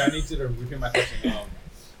brunch, right? Yeah, I need you to repeat my question.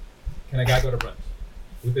 Can a guy go to brunch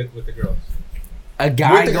with the girls? A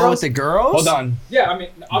guy With the go girls? with the girls? Hold on. Yeah, I mean,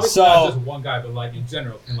 obviously So- not just one guy, but like in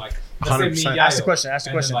general, can like let's say me, 100%. Yayo, Ask the question, ask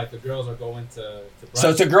the and question. Then, like the girls are going to brunch. So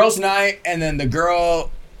it's a girls' night, and then the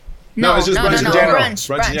girl. No, it's just brunch in general. Brunch.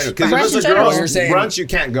 Brunch in general. Because Brunch if it's in a general. girls' You're saying- brunch, you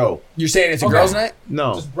can't go. You're saying it's a Okay. girls' night?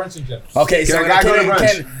 No. Just brunch in general. Okay, so Can a guy go to brunch?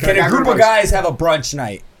 can Can a guy a go group to of brunch? guys have a brunch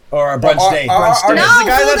night or a brunch date? No, Does the guy fool, have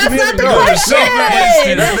to that's be not at the girls?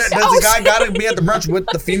 question. Does the guy gotta be at the brunch with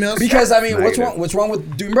the females? Because I mean, Negative. what's wrong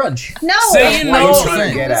with doing brunch? No. Say you What know. I'm trying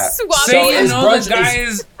to get at. So Say you is know brunch- the guy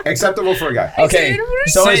is. Acceptable for a guy. Okay,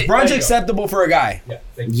 so is Say- brunch there you go. acceptable for a guy? Yeah.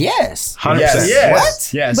 Thank you. Yes. 100%. Yes.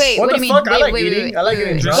 What? Yes. Wait, What what the do you fuck? mean? I like Wait, eating. I like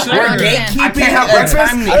getting wait. drunk. I don't We're understand. gatekeeping have the breakfast.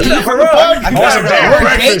 time to I eat. can't for real. I can't We're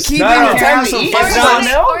have gatekeeping No, the time to no, eat. Or It's is not-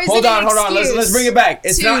 it- or is Hold it an on. Let's excuse bring it back.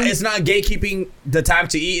 It's to- not gatekeeping the time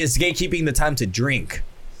to eat. It's gatekeeping the time to drink.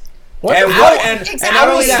 What And the what- fuck? and Exactly. not I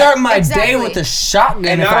only would that, start my day Exactly. with a shotgun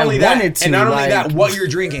and if not I only wanted that, to. and not only like- that, what you're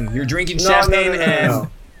drinking. You're drinking No, champagne no. and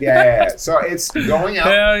Yeah. So it's going out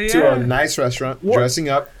Hell yeah. to a nice restaurant, dressing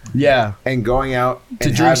up, yeah. and going out To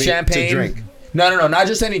and drink having champagne. To drink. No, not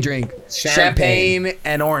just any drink. Champagne. Champagne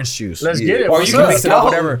and orange juice. Let's get it. Or What's you can up? mix it up,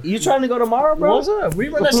 whatever. You trying to go tomorrow, bro? What's up? We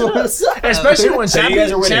run that shit up. Especially when So you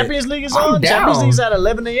guys are with it. Champions League is I'm on. down. Champions League's at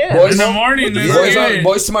 11 a.m. Boys In the on- morning, let's Boys, get on, it.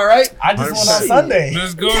 boys to my right. I just went on 100%. Sunday.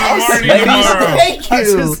 Let's go in the morning Ladies, tomorrow. Thank you.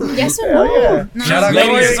 Yes or no? No. Shout out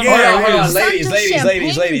Ladies, to hold on, It's not ladies, just ladies,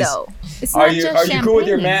 champagne, ladies. though. It's Are not you just cool with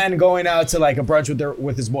your champagne. man going out to like a brunch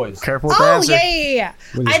with his boys? Careful with the Oh answer. yeah.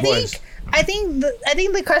 With his I boys.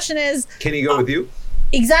 think the question is Can he go with you?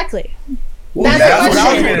 exactly. Well, That's that's the what I was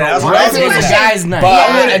question. getting at. That's What what I if was it was a question. guy's night? But-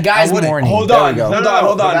 Yeah, a guy's I wouldn't- morning. Hold There on, we go. hold No, on,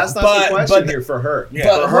 hold but on. that's not the question but here for her. Yeah.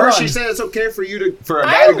 But For hold her, on. she said it's okay for you for a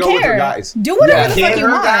I guy to don't go with her care. guys. Do whatever the fuck Can you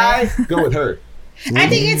her want. guy go with her? I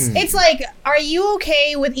think it's like, are you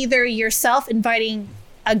okay with either yourself inviting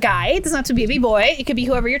a guy? It doesn't have to be a B-boy. It could be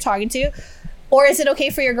whoever you're talking to. Or is it okay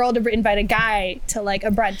for your girl to invite a guy to like a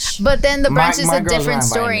brunch? But then the brunch is my a girl's different not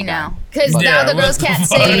story inviting now. me. Because Yeah, now the girls can't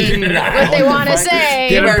say what they want to say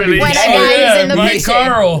Give her when a permission. guy is in the Mike picture.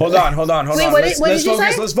 Carl. Hold on. Wait, what did you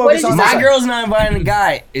say? Let's What focus did on you this. My girl's not inviting a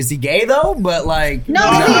guy. Is he gay though? But like, No,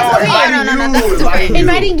 No, that's okay.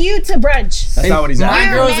 inviting you to brunch. That's not what he's my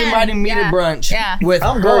asking. girl's man. inviting me to Yeah. brunch Yeah. with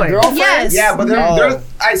I'm her going. girlfriend. Yes. Yeah, but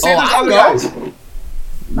I say there's I'll other go. guys.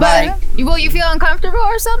 But will you feel uncomfortable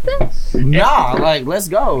or something? Nah, like let's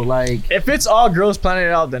go. Like, If it's all girls planning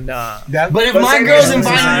it out, then nah. but if my girl's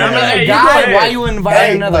inviting another guy, why you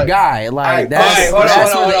inviting another guy? Like that's hold on,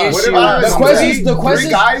 that's hold where on. the What issue about is. the question- 3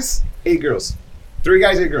 guys, 8 girls. 3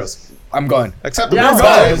 guys, 8 girls. I'm going. Except the Yeah, girls.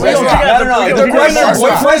 I'm going. No, if The they're bringing their question-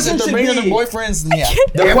 boyfriends, if they're bringing their boyfriends, then yeah.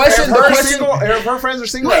 The question If her friends are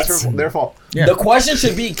single, that's their fault. the question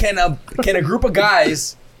should be can a group of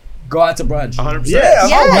guys go out to brunch? 100%. Yeah,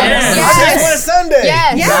 Yes. I just went Sunday.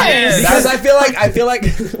 Yes. Yes. Because I feel like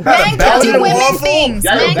Men can do women waffle. things.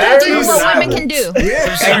 Yeah, Men can very do what undeniable. women can do.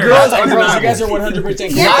 and girls, you guys are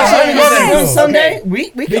 100% Yeah. Trying to go to Yes. brunch Sunday?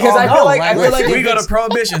 We can Because all I feel go. like- I feel like We if go to it's-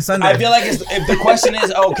 Prohibition Sunday. I feel like if the question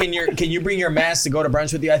is, oh, can you bring your mask to go to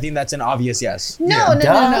brunch with you? I think that's an obvious yes. No.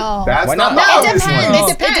 That's Why not not? the No, it obvious one.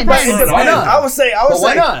 depends. It depends. Why not? I would say, But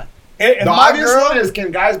why not? If The my obvious girl, one is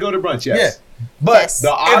can guys go to brunch? Yes. Yeah. But Yes.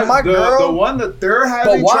 if my girl, the one that they're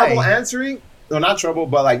having why? trouble answering, no, not trouble,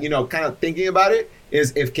 but like kind of thinking about it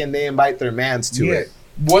is if can they invite their mans to Yeah. it?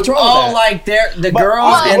 What's wrong Oh, with that? like the But-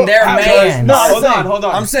 girls oh, and their oh, man. No, Hold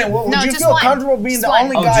on. I'm saying, would No, you just feel one. comfortable being Just the one.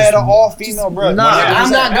 only Oh, guy at an all-female brunch? Nah.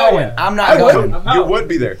 I'm not going. I'm not I going. wouldn't. You would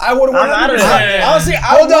be there. I would I'm out of 100%. there. Honestly, I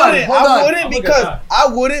Hold on, wouldn't. hold I on. wouldn't I'm a good because guy. I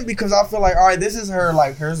wouldn't because I feel like, all right, this is her,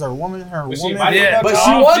 like, here's her woman, But she woman. invited Yeah, you. But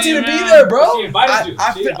she All wants you to be female. there, bro. She invited you.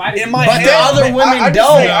 I She feel invited in you. my But head, the other women I just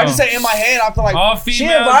don't. say- I just say in my head, I feel like All she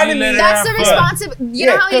female, invited you me. let her That's have the fun. responsibility. You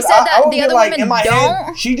know how you 'cause said I that would the be other like, women in my don't?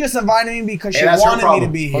 head, she just invited me because she Hey, that's her wanted me to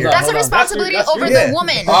problem. be Hold here. on. That's a responsibility That's over yeah. the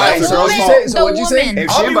woman. All right, The so what'd you woman. say? So what'd you say? woman.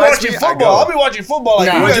 If she I'll be invites watching me, I football. go. I'll be watching football. Like,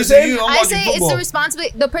 Nah. you What'd guys you say? do, I'm I watching say it's football. the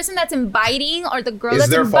responsibility. The person that's inviting or the girl Is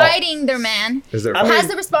that's their fault. inviting their man Is there? has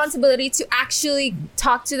the responsibility to actually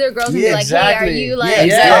talk to their girls and Yeah, be like, "Hey, exactly. are you like, Yeah,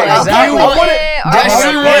 exactly. are you Exactly. with I wouldn't- it? Or Does are she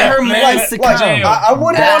you want not?" her man to Like, come? I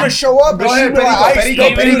wouldn't Yeah. want to show up, but Go she'd ahead, be like, Perico, I Perico,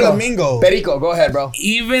 expect you to Perico. mingle. Perico, go ahead, bro.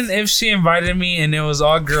 Even if she invited me and it was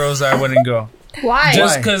all girls, I wouldn't go. Why?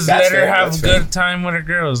 Just because That's let her fair, have that's good time with her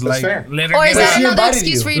girls. That's Like fair. let her Or is get that she another invited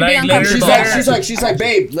excuse you. for you to Like, be let her uncomfortable? She's like,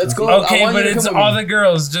 babe, let's go. Okay, I want but you to it's come all with the me.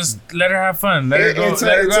 girls. Just let her have fun. Let her go. It's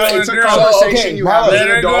Let her go out with a the girls. conversation okay, you have as Let an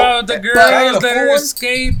her go adult. out with the But I got girls. a Let full her one.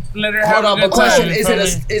 escape. Let her Hold have on, a but good time. question: you feel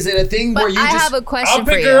me? is it a thing where But you I just? have a question I'll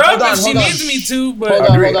for pick you. her up Hold on, if she hold on. needs me to, but Hold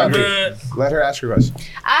on, hold on. but Let her ask her question.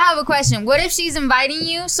 I have a question. What if she's inviting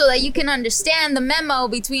you so that you can understand the memo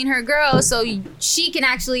between her girls, so she can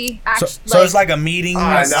actually act? So it's like a meeting, No,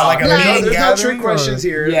 like a Like- meeting there's no gathering. trick questions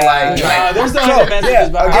here. Yeah, Like, there's no So, other messages. yeah,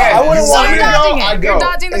 but again, I wouldn't you want want you me to to dodging go, it. I You're go.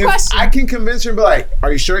 dodging the If question. I can convince her and be like,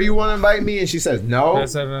 "Are you sure you want to invite me?" And she says no.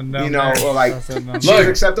 That's a no, You know, no. or like That's a no. she's Look,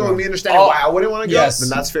 acceptable with me understanding oh, why I wouldn't want to go. yes. Then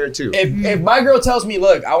that's fair too. if my girl tells me,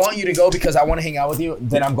 look, I want you to go because I want to hang out with you,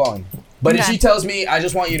 then I'm going. But if Okay. she tells me, I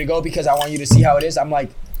just want you to go because I want you to see how it is, I'm like,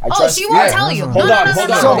 I Oh, trust she you. won't Yeah. tell you. Hold No, on, no, no, hold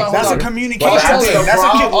no, on, no. hold on. That's a hold on. communication I'll tell thing. her. That's a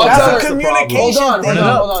I'll tell her. communication Hold on, thing.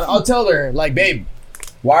 hold on. I'll tell her, like, babe,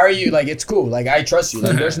 why are you like? It's cool. Like, I trust you.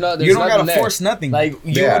 Like, there's You don't nothing gotta there. force nothing. Like,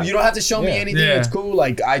 you Yeah. don't have to show me Yeah. anything. Yeah. It's cool.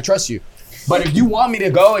 Like, I trust you. But if you want me to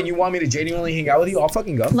go and you want me to genuinely hang out with you, I'll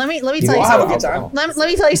fucking go. Let me You tell know, you I'll have a something. good time. Let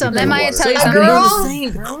me tell you something. Let Maya tell you A something.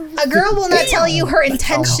 a girl will not tell you her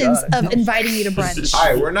intentions of inviting you to brunch. All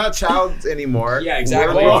right, we're not childs anymore. Yeah,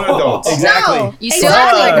 exactly. We're grown adults. Exactly. No, You still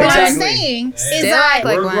exactly. act like What I'm one. saying is Still that act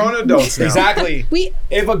like We're one. grown adults now. Exactly. we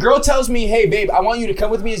If a girl tells me, hey, babe, I want you to come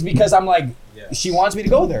with me, is because I'm like, she wants me to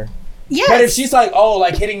go there. yes. But if she's like, oh,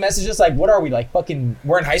 like hitting messages, like, what are we, like fucking,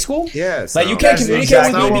 we're in high school? Yes. Like, you can't communicate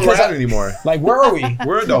with me because I'm I, anymore. like, where are we?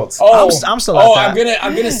 We're adults. Oh, I'm still at that.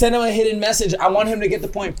 I'm gonna send him a hidden message. I want him to get the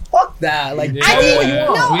point. Fuck that. Like, Yeah. tell me what you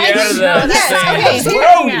no, want. We I out think of that yes. stage. Okay,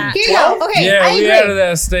 Where are we? here you go. Okay, Yeah, I we agree. out of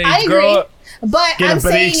that stage. I Grow agree. up. But Get I'm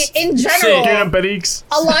them saying Periques. in Get general, them Periques.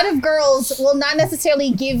 a lot of girls will not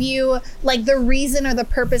necessarily give you like the reason or the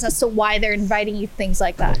purpose as to why they're inviting you, things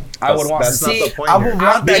like that. I would want That's to not see. the point I here. would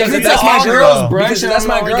want that Because if if it's that's all my girl, girl. because if that's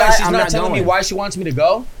my girl, and she's I'm not telling me going. why she wants me to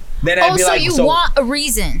go. then I'd be so like, you want a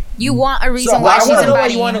reason. You want a reason So why I she's want to know why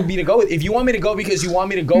inviting you want me to go. If you want me to go because you want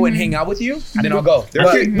me to go and hang out with you, then I'll go. There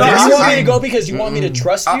But could- no, this if is you want me to fine. go because you want me to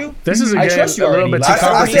trust you. This is I trust you a little already. bit too I said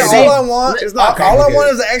complicated. all I want It's not all I want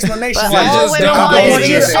complicated. is an explanation. But Like, all just, women I want want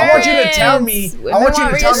you is to tell me. reassurance. I want you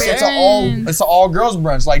Women to tell me want it's an all girls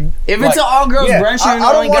brunch. Like If like, it's an all girls yeah, brunch, I you're the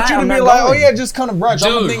don't only want guy, you to I'm be not like, oh going. yeah, just come to brunch. I'm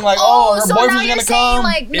gonna Dude. think like, Oh, her so now boyfriend's you're gonna saying come.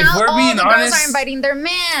 like If now we're all being the girls honest- are inviting their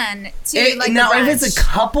man to like Now, the if brunch. it's a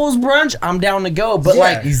couples brunch, I'm down to go. But Yeah,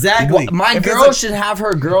 like, exactly. my If it's girl a- should have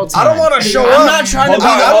her girl time. I don't want to show I'm up. not trying to be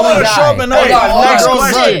Hold on, the I don't only want to show guy. up and Hold know on, all next girls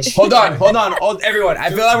question. brunch. Hold on, everyone. I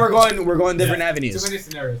feel like we're going different avenues. Too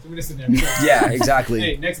many scenarios. Yeah, exactly.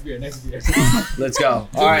 Hey, next beer. Let's go.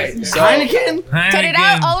 All right, so Heineken? Cut it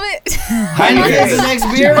out, all of it. Heineken is the next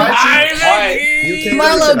beer? You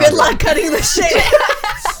Marlo, good luck cutting the shit.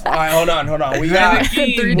 all right, hold on. We got.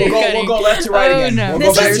 Heineken. We'll go left to right Oh, again. no. We'll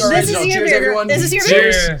go back This to our is original. your Cheers, beer. everyone. This is your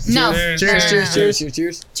beer. Cheers. No.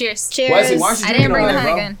 Cheers. Cheers. Wesley, why don't you I drink didn't it bring the over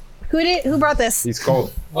there, bro? Heineken. Who brought this? He's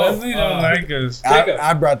cold. Wesley don't like us.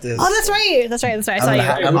 I brought this. Oh, that's right. I saw you.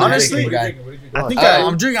 I'm honestly, What I think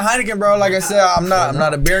I'm drinking Heineken, bro. Like I said, I'm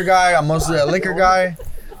not a beer guy. I'm mostly a liquor guy.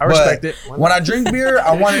 I respect it. When I drink beer,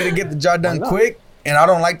 I wanted to get the job done quick, and I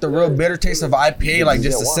don't like the real bitter taste of IPA, like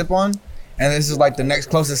just to sip on. And this is like the next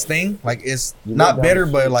closest thing. Like it's not bitter,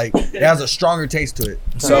 but like it has a stronger taste to it.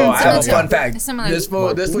 So I have a Similar. fun fact. Similar.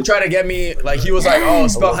 This fool tried to get me like he was like, oh,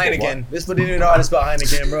 spell Heineken. This fool didn't even know how to spell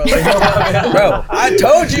Heineken, bro. Like, bro, I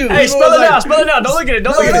told you. Hey, He spell was it like- out. Spell it out. Don't look at it.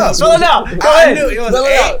 Don't look No, at no. it. Spell it out. Go I ahead. knew it Spell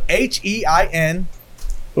it out. was HEIN.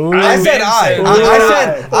 Ooh. I said I. Ooh.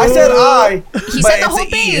 I said I. He But said the it's whole an E.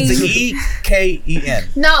 thing. It's an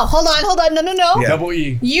EKEN. No, hold on. No. Yeah. Double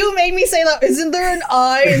E. You made me say that. Isn't there an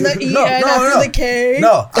I in the EN No, after the K?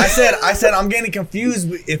 No, I said I'm getting confused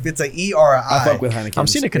if it's an E or an I. I fuck with Heineken. I'm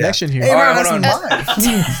seeing a connection here. Hey, All bro, right, that's hold mine.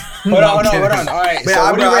 Hold on. All right. Man, So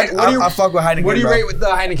I, what do you rate? I fuck with Heineken. What do you bro. rate with the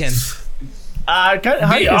Heineken?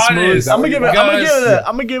 Heineken's smooth. honest. I'm gonna give it. Because-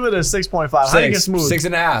 I'm gonna give it a 6.5. Heineken's smooth.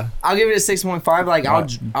 6.5. I'll give it a 6.5. Like,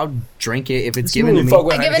 I'll drink it if it's given to You me. fuck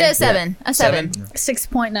with I give it a Heineken? 7. A 7.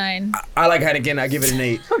 6.9. I like Heineken. I give it an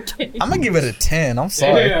 8. I'm gonna give it a 10. I'm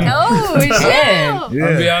sorry. No, shit. Yeah. I'll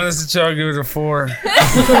be honest with you, I'll give it a 4. Did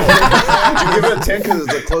you give it a 10 because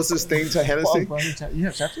it's the closest thing to Hennessy?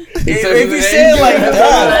 If you say it like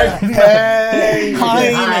that, Hey,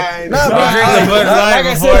 Heineken. No, No, I'll drink but the Bud Light like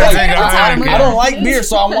I before I said, drink a I don't Heineken. like beer,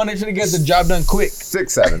 so I wanted to get the job done quick.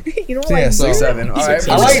 6, 7. You don't Yeah, like so 7. All right.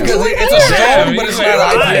 I like it because it's a Yeah, strong, but it's not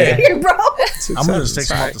yeah. an IPA. beer, bro. I'm gonna just take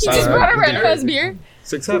some off the He just side. brought a red nose beer.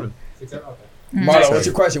 6, 7. Okay. Marlo, what's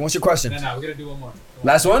your question? No, we're gonna do one more.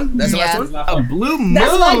 Last one? That's the Yeah. last one? Last A one. blue moon.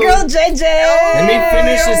 That's my girl, JJ. Let me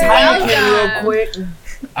finish this Heineken Welcome. real quick.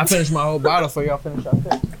 I finished my whole bottle for y'all. Finish out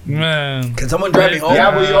there. Man. Can someone drive me home?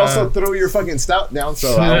 Yeah, but you also throw your fucking stout down,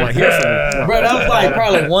 so I don't want to hear from you. Bro, that was like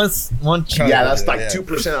probably one chunk. Yeah, that's like Yeah.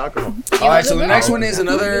 2% alcohol. All right, so the next one is You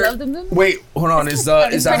another. love them? Wait, hold on. Is the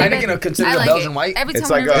It's Heineken pretty good. considered I a like Belgian it. white? Every It's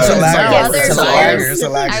time like whenever a- there's it's a other lager. It's a beers, It's a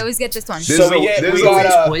lager. I always get this one. This So is we a- get this we is a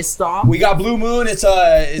got Twist off. we got Blue Moon. It's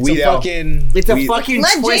a Wheat ale. fucking. It's a We- fucking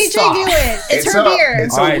Let twist JJ off. do it. It's her a, beer.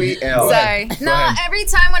 It's All a right. wheat ale. Sorry. No, ahead. every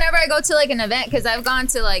time whenever I go to like an event, because I've gone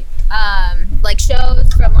to like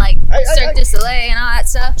shows from like Cirque du Soleil and all that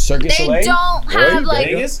stuff. Cirque du They Soleil? don't Really? have like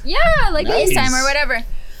Vegas? yeah, like Nice. FaceTime or whatever.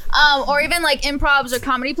 Or even like improvs or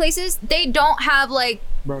comedy places, they don't have like.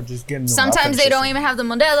 Bro, just getting them. Sometimes they don't even have the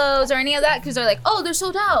Modelos or any of that because they're like, oh, they're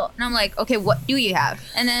sold out. And I'm like, okay, what do you have?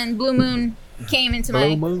 And then Blue Moon came into my,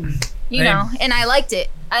 you know, and I liked it.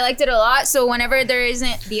 I liked it a lot. So whenever there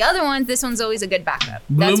isn't the other ones, this one's always a good backup.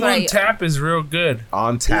 Blue That's what I Moon use. Tap is real good.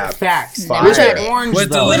 On tap. Facts. Fire. With that orange With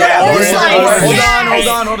the though. little Yeah, orange it's wedge.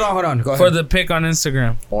 like- Hold on. Go ahead. For the pic on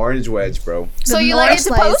Instagram. Orange wedge, bro. So The you like it to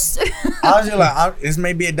North post? I was just like, this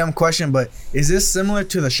may be a dumb question, but is this similar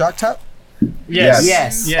to the shock top? Yes.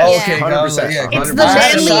 Yes. Yes. Oh, okay, 100%. yeah. It's the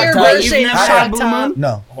 100%. manlier Like, version you've of never Shock had Blue Top. Moon?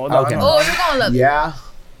 No. Hold on. Okay. Oh, you're gonna love it. Yeah.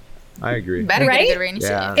 I agree. Better Right? get a good rating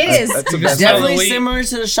Yeah. shit. It is. That's a You best can smell Definitely the wheat. similar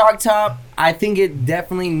to the shock top. I think it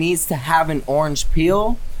definitely needs to have an orange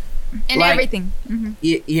peel. And Like- everything.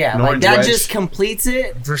 Yeah, An like orange that wedge. just completes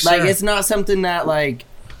it. For Like sure. it's not something that like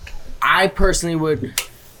I personally would.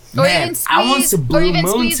 Or Man, even I want squeeze- some or Blue even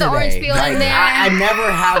Moon squeeze the today. orange peel in Like, there. I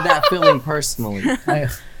never have that feeling personally.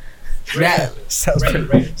 That Sounds pretty.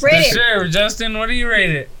 Rate For it. sure. Justin, what do you rate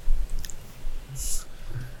it?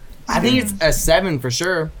 I think it's a 7 for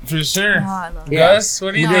sure. For sure. Oh, I love it. Yeah. Gus,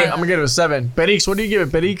 what do you No, think? I'm gonna give it a 7. Perix, what do you give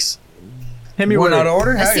it, Perix? Hit me One with out of it.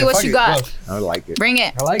 order. Let's Hell see yeah, what fuck you it. got. Go. I like it. Bring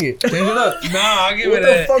it. I like it. Change it up. No, I'll give What it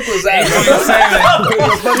the a fuck was that?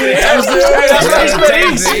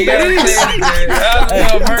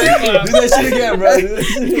 8.7. Do that shit again, bro.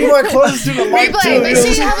 You are closest to the mic Replay. too. Make sure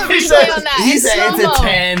you have a replay on that. He In said it's a slow-mo.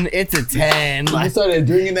 10. It's a 10. I started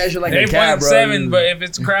drinking that shit like a cat, bro. 8.7, but if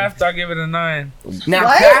it's craft, I'll give it a 9. Now,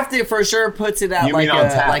 What? Craft it for sure puts it at You like mean on a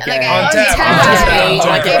tap. like Like a On on tap, tap. on tap,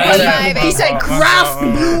 like on a tap. 8.5. He said craft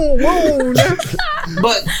blue moon.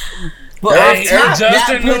 but Hey, off top, that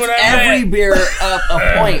Justin knew puts what I every meant. beer up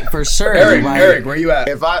a point for sure. Eric, like, Eric, where you at?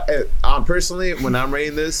 If personally, when I'm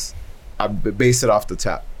rating this, I base it off the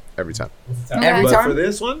tap every time. every But time. for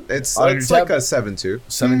this one, it's On your like a tap? 7.2.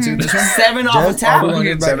 7.2 this one? 7 off a tap. We're gonna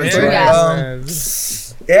get back Seven, into two. it.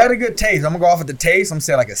 Yeah. It had a good taste. I'm gonna go off with the taste. I'm gonna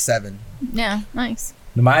say like a 7. Yeah, nice.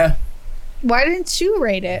 Maya? Why didn't you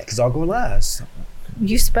rate it? Because I'll go last.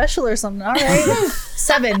 You special or something? All right,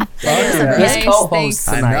 7. He's Nice, co-host thanks.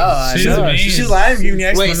 tonight. I She's know. mean. She's lying, giving you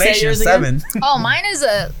Wait, say explanation. yours 7. Oh, mine's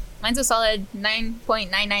a solid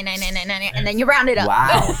 9.99999, and then you round it up.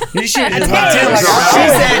 Wow. You should just Okay. 10 like She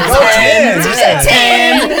said go 10. She said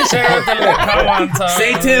 10. Shout out to the come on time.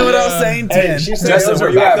 Say 10 without saying 10. Justin, where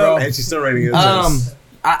you at, bro? And she's still rating it.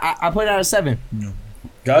 I put it out a 7.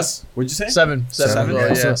 Gus, what'd you say? 7. Seven, Yeah,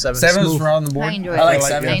 yeah. 7. 7 is Smooth. on the board. I enjoyed I like it.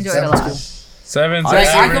 7. I enjoyed it a lot. 7. Like, I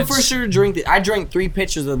average. can for sure drink it. I drank 3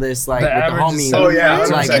 pitchers of this, like The with the average is homie. 7. Oh yeah,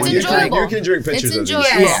 It's like, like- It's you can enjoyable. drink pictures It's of these.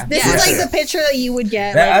 enjoyable. Yeah. This Yeah. is like the picture that you would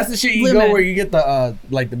get. That's the shit you limit. go where you get the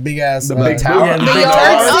like the big ass The big tower? yeah, The big yards?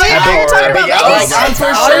 tower. Oh, yeah, you're talking about Like, those. I'm for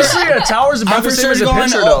sure. Honestly, a tower's about I'm the for same sure as a going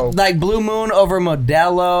picture, though. like Blue Moon over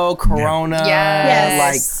Modelo, Corona,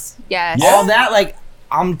 Yes. Yes. like all that. Like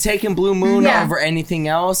I'm taking Blue Moon Yeah. over anything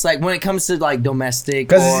else. Like when it comes to like domestic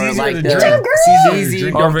 'Cause or it's easier like to the drink. it's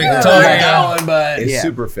easy. Or Victoria. That one, but It's Yeah.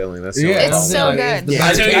 super filling. That's Yeah. It's so good. Yeah.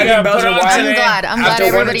 I think you gotta Belgian put on white. today. I'm glad After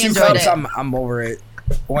one or everybody two enjoyed cups, it. I'm over it.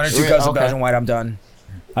 1 or 2 Really? cups of Okay. Belgian white, I'm done.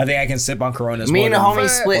 I think I can sip on Coronas. Me and the more homie than-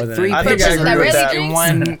 split more than 3 I think I pictures of agree with this that. in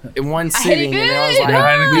one sitting, and I was good. like,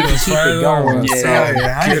 Heineken we can was keep fire it going. though.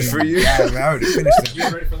 So- Good for you. Yeah, man, I already finished it. You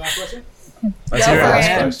guys ready for the last question? Let's Go hear for it.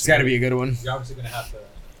 it. It's got to be a good one. You're obviously gonna have to.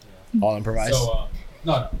 All improvised. So,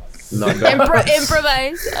 no. No, don't.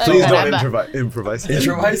 Improvise. Please don't Caramba. improvise.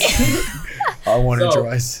 Improvise? I want to So-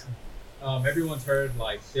 improvise. Everyone's heard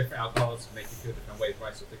like different alcohols make you feel different ways,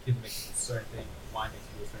 right? So tequila makes you do a certain thing, wine makes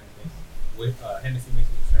you do a certain thing, with Hennessy makes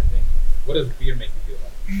you do a certain thing. What does beer make you feel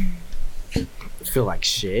like? I feel like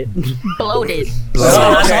shit. Bloated.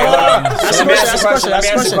 Let me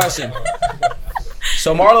ask the question.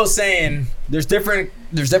 So Marlo's saying there's different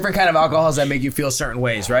kind of alcohols that make you feel certain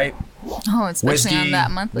ways, right? Oh, especially on Whiskey,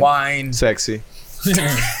 that monthly. wine, Sexy.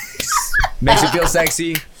 makes you feel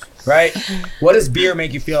sexy, right? What does beer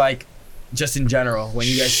make you feel like, just in general, when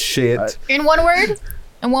you guys Shit. In one word?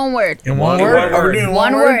 In one word. In one One word? word. Are we doing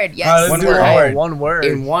One word, yes. Let's do One one word. word. One word.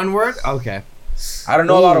 In one word? Okay. I don't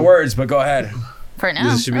know a lot of words, but go ahead. For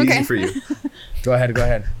now. This should be Okay. easy for you. Go ahead.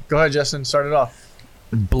 Go ahead, Justin. Start it off.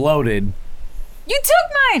 Bloated. You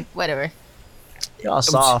took mine. Whatever. Y'all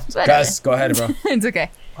soft. Whatever. Gus, go ahead, bro. It's okay.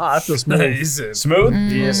 Ah, I feel smooth. Smooth?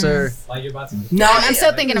 Yes, sir. Like you're about to. No, I'm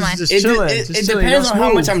still thinking of mine. Just It, chilling. it, just it chilling. depends on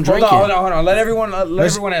how much I'm drinking. Hold on. Let everyone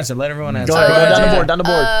answer. Go ahead. Go answer. ahead. Down the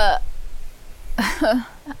board.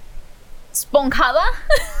 Sponcada?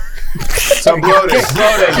 So bloated.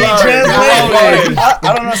 Translate.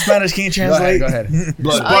 I don't know Spanish. Can you translate? Go ahead.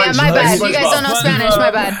 Oh yeah, my bad. You guys don't know Spanish.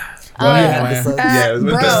 My bad. Yeah, with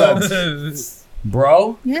bro. the studs.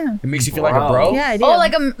 Bro? Yeah. It makes you feel like a bro? Yeah, I do. Oh,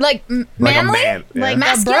 like Like a manly? man. Yeah. like a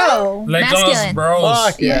masculine? bro. Like those Masculine. bros.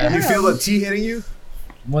 Fuck yeah. You feel the tea hitting you?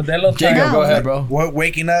 Modelo Jacob, Tango. go ahead, bro. What?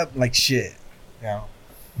 Waking up like shit. Yeah.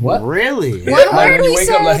 What? Really? One Like word when you we wake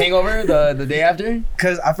up the said. hangover the day after?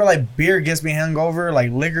 Cause I feel like beer gets me hungover. Like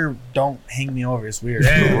liquor don't hang me over. It's weird.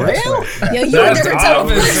 Damn. Real? Yo, you a That's different the type of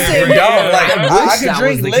opposite, person. bro. Yo, like I could That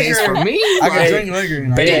drink was the case liquor. for me. I Like, could drink liquor. You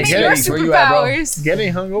know? Baby, Give me your Where you at, bro? superpowers.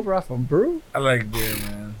 Getting hungover off a brew? I like beer,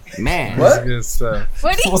 man. man. That's good stuff.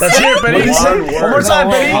 What do you Let's say? hear it, Benny. One more time,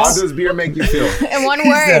 Benny. How does beer make you feel? In one He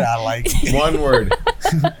said word. I like it. One word.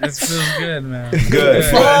 It feels good, man. Good.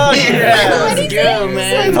 Fuck Yeah, yeah. let's go,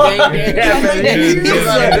 man. Yeah, Benny. Good, He's good,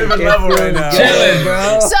 on a good. different level right now. Chilling.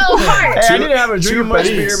 bro. So hard. Hey, I need to have a drink Too of much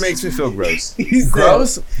Benny's. beer makes me feel gross.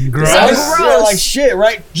 Gross? Gross. Yeah, like shit,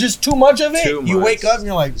 right? Just too much of it. Too You much. wake up and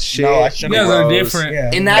you're like, Shit. no, I You shouldn't. guys are Gross. different.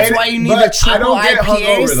 Yeah. And that's And- why you need but the I triple don't get hungover,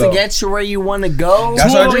 IPAs to though. get you where you want to go.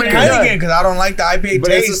 That's why I Too drink many. Heineken because I don't like the IPA But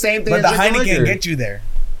taste. it's the same thing But as the drinking Heineken liquor. get you there.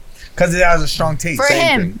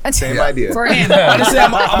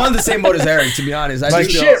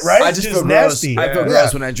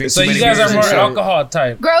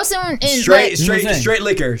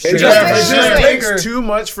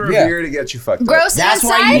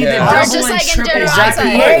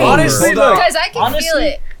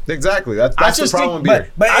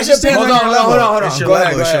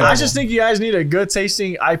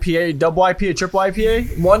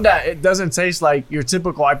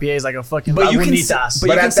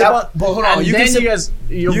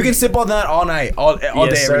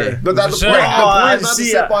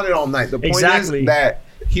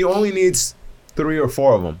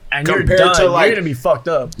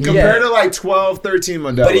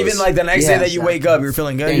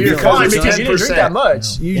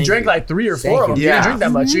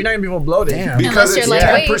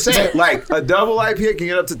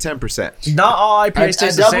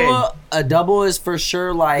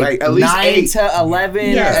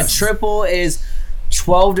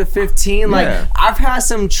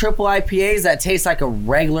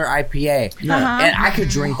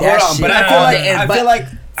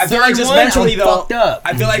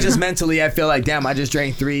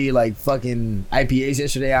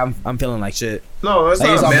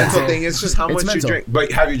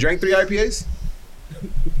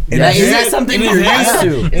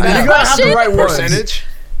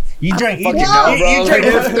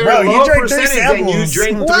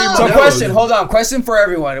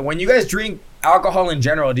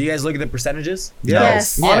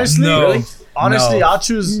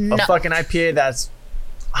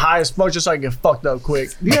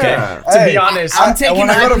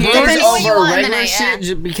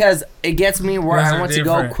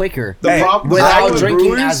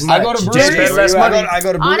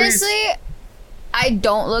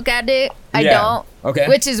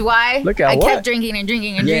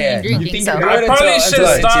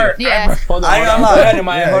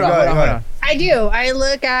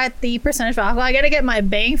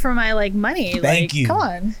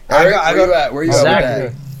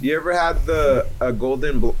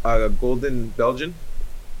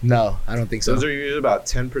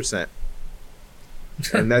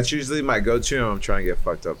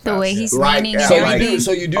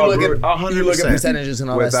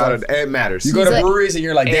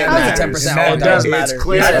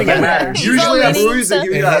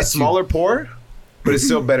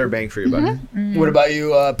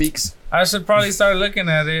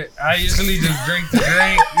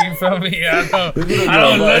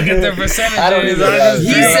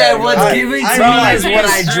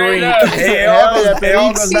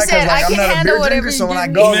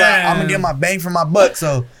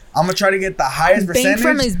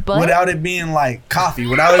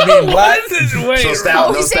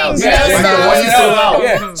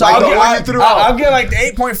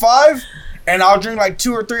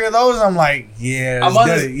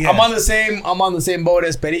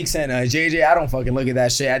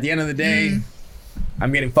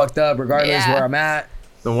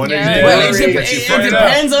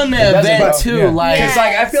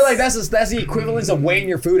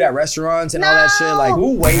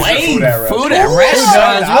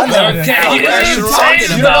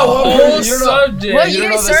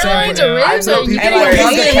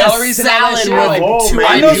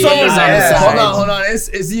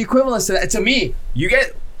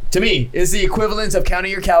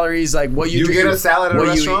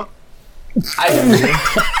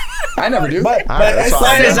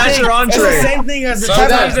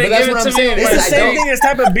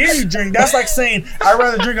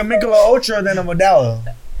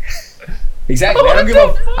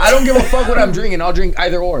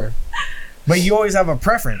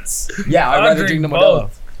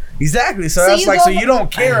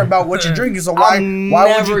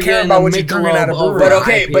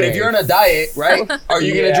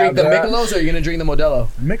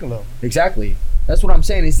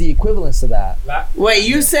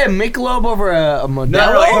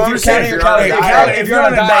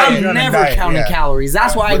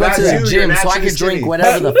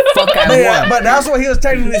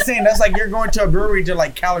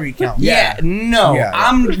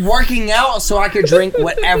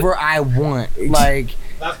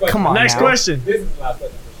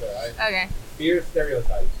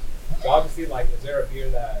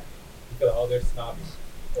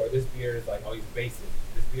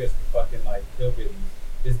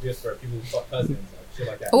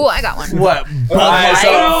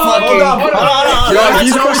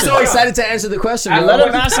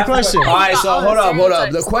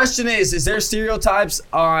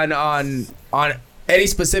 on any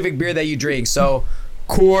specific beer that you drink. So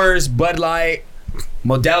Coors, Bud Light, All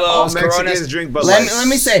Modelo's, Mexicans Coronas. drink Bud Let Light. me, let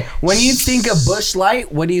me say, when you think of Bush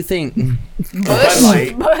Light, what do you think? Bud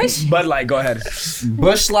Light. Bush. Bud Light, go ahead.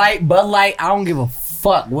 Bush Light, Bud Light, I don't give a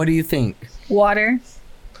fuck. What do you think? Water.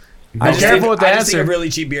 I just careful think, with the I just think answer. of really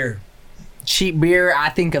cheap beer. Cheap beer, I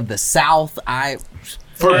think of the South.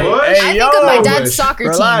 For Hey, Bush? hey, I think of my yo, dad's Bush. soccer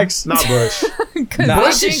Relax. Not Bush. team. Cause Nah.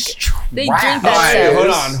 Bush they is drink, they trash. drink All that right, shit. hold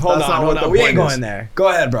That's on. not Hold what the on. We ain't point going is. there. Go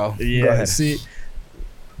ahead, bro. Go Yeah, ahead. see,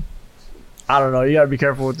 I don't know. You gotta be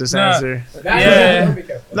careful with this Nah. answer. Yeah. Don't be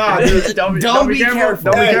careful. Nah, dude. Don't be careful. Don't be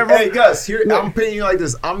Hey, careful. hey, Gus, here, I'm paying you like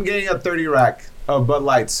this. I'm getting a 30 rack of Bud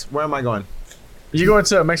Lights. Where am I going? You going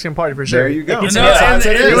to a Mexican party for sure. There you go. No, That's and- what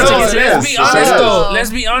it and- is. no, That's what it let's is. be That's honest what it is. though. Let's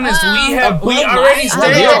be honest. We Bud already Light? Hold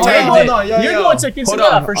on, stereotyped it. yo, You're yo. going to Hold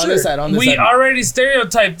Quinceañera on, for on sure. this side, on this We side. already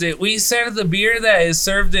stereotyped it. We said the beer that is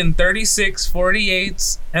served in 36,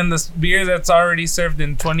 48s, and the beer that's already served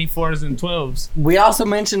in 24s and 12s. We also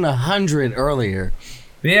mentioned 100 earlier.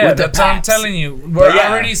 Yeah, With the that's what I'm packs. telling you. We're yeah,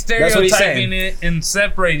 already that's what he's stereotyping saying. it and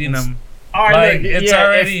separating them. All right, Like, look, it's yeah,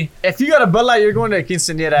 already- If you got a Bud Light, you're going to a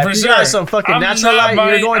quinceañera. For If you sure. got some fucking I'm natural not light, buying-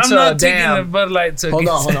 you're going I'm to not a taking a damn. Bud Light to Hold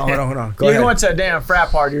on. Go You're ahead. going to a damn frat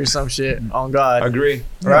party or some shit. On God, Agree.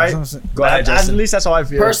 right? Go ahead, At Justin. least that's how I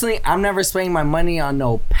feel. Personally, I'm never spending my money on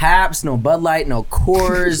no Paps, no Bud Light, no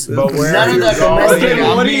Coors, But where none are of you the going?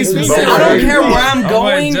 domestic. What do you think? But I where are don't you care going? where I'm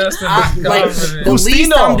going. Justin I, is like confident. the least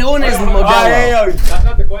Justino. I'm doing is Modelo. That's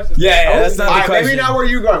not the question. Yeah, that's not the Alright, question. maybe not where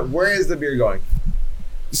you going. Where is the beer going?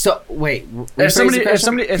 So wait, If somebody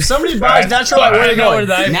buys natural light, where they going?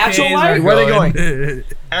 Natural light? Where they going?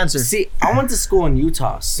 Answer. See, I went to school in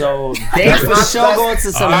Utah, so they for sure going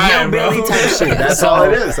to some hillbilly type shit. That's all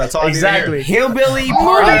it is. That's all Exactly. I need to hear. Hillbilly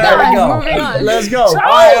party. There we go. Moving on. Let's go. All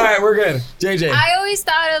right, we're good. JJ. I always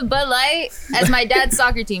thought of Bud Light as my dad's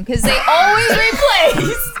soccer team because they always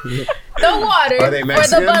replace the water Are they for the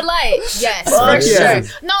Mexican? Bud Light. Yes, Fuck for yeah. sure.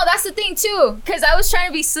 No, that's the thing too. Because I was trying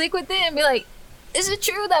to be slick with it and be like, "Is it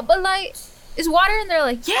true that Bud Light is water?" And they're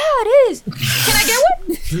like, "Yeah, it is. Can I get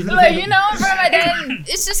one?" Like, you know, in front of my dad.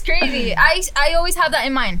 It's just crazy. I always have that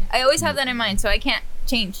in mind. So I can't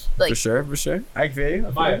change. Like, For sure. I feel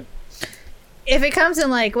you. Maya. If it comes in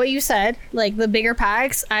like what you said, like the bigger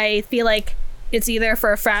packs, I feel like it's either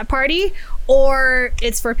for a frat party or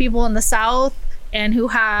it's for people in the South and who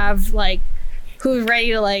have like who's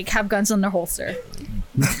ready to like have guns in their holster.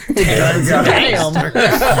 Damn. So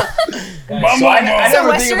I So never think of a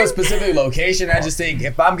Western? specific location. I just think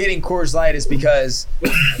if I'm getting Coors Light, it's because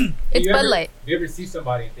it's Bud Light. Do you ever see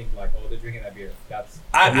somebody and think like, oh, they're drinking that beer? That's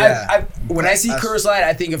I when I see Coors Light,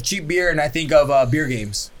 I think of cheap beer and I think of beer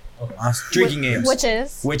games, drinking games,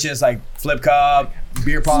 Which is like flip cup,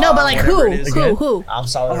 beer pong. no, but like whatever who? it is. Who? I'm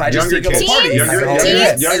sorry. I just Younger think of a kids. party. Teens? Younger Teens?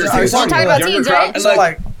 kids. Younger We're kids. talking about teens, right? And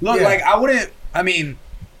like, yeah. like I wouldn't. I mean,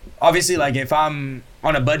 obviously, like if I'm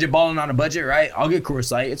on a budget, balling on a budget, right? I'll get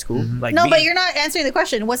Coors Light. It's cool. Like No, me. but you're not answering the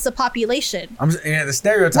question. What's the population? The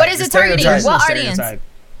stereotype. What is it targeting? There's no What audience? stereotype.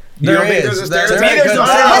 You don't There think is. there's a There stereotype? is. no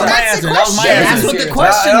That's the question. That's what the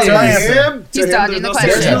question That's my is. answer. He's dodging the There's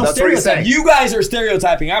question. no That's what he's saying. stereotype. You guys are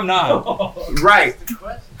stereotyping. I'm not. Right.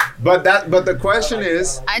 But the question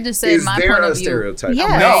is I just said is my there point a of view. stereotype?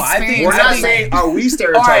 Yeah. No, I think We're I not think- saying are we All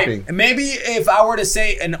stereotyping? right, maybe if I were to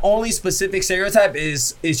say an only specific stereotype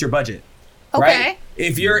is your budget. Okay. Right?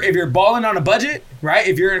 If you're balling on a budget, right?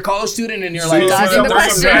 If you're a college student and you're like, Dodging the there's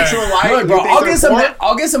question. some natural light. look, bro, you think I'll they're get some. poor?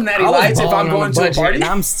 I'll get some natty I was lights if I'm balling on going a to a budget, party. and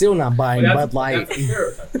I'm still not buying That's, Bud Light. that's a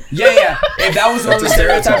stereotype. Yeah. If that was the only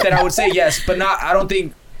stereotype, then I would say yes. But not. I don't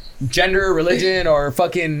think gender, religion, or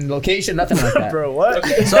fucking location, nothing like that. Bro, what?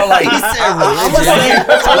 So like, I'm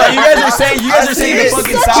just saying, like, you guys are saying the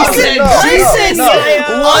fucking South.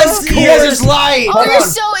 You guys are lying. Oh, you're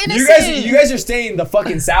so innocent. You guys are saying the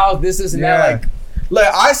fucking South. This and that. Like, Look,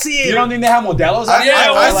 I see it. you don't think they have Modelo's?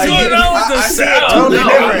 Yeah, what's like, going on with the I see it South? totally No,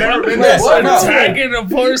 different. I've never been What? there. No. Attacking the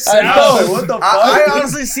poor I know. South. What the fuck? I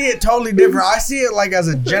honestly see it totally different. I see it like as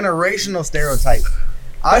a generational stereotype.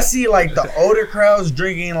 I see like the older crowds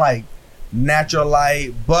drinking like Natural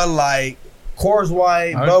Light, Bud Light, Coors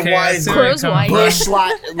White, Bud Okay, I White, see where you're Coors coming White. from. Bush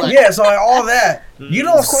Light. yeah. So like all that, you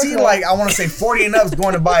don't see like I want to say 40 and up's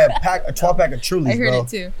going to buy a 12 pack of Trulies, I heard bro. it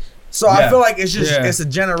too. So I Yeah. feel like it's just Yeah. it's a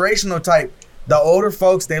generational type. The older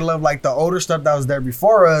folks, they love like the older stuff that was there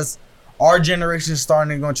before us. Our generation is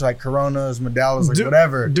starting to go into like Coronas, Modelo's, like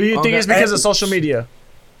whatever. Do you think it's because of social media?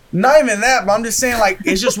 Not even that, but I'm just saying like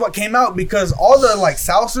it's just what came out because all the like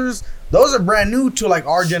Sousers, those are brand new to like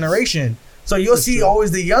our generation. So you'll see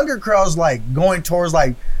always the younger crowds like going towards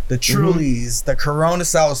like the Trulies, the Corona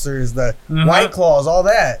Sousers, the White Claws, all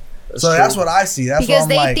that. So that's what I see. That's because what I'm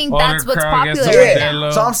they like. think that's what's crowd gets popular right Yeah.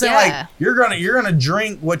 now. So I'm saying like you're gonna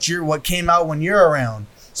drink what came out when you're around.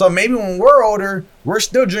 So maybe when we're older, we're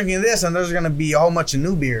still drinking this, and there's gonna be a whole bunch of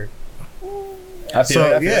new beer. I feel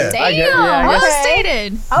So it. yeah, Damn, well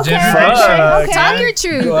stated. Okay. Talk your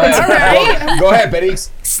truth. Go ahead. All right. Go ahead, Betty.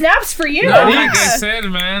 Snaps for you. No, like I said,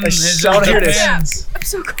 man, it Shout just out here this. depends. I'm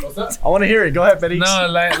so cool. I want to hear it. Go ahead, Betty. No,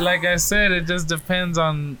 like I said, it just depends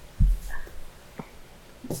on.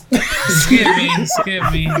 Skip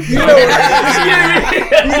me. Yo,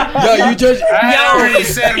 you just. I already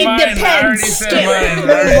said it mine. depends. I already said mine. I it's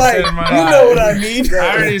already like said mine. you know what I mean.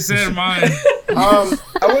 I already said mine.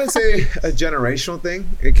 I wouldn't say a generational thing.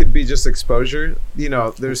 It could be just exposure. You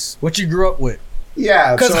know, there's What you grew up with?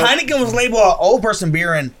 yeah. Because so- Heineken was labeled an old person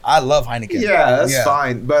beer, and I love Heineken. Yeah, that's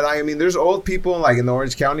fine. But I mean, there's old people like in the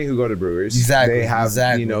Orange County who go to breweries. Exactly, They have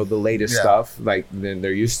exactly. you know the latest Yeah. stuff. Like then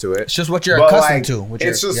they're used to it. It's just what you're But, accustomed like, to. What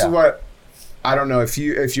It's you're- just yeah. what I don't know if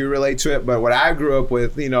you relate to it, but what I grew up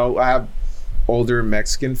with, you know, I have older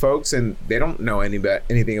Mexican folks and they don't know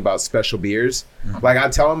anything about special beers. Like I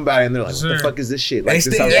tell them about it and they're like, "What the fuck is this shit?" Like They, this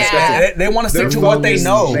stick, sounds disgusting. they want to stick They're to what they focused.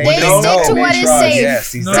 know. They They know. stick to what is Trust. safe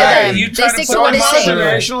Yes, to exactly. them. You They try to stick to So what it's is not a safe.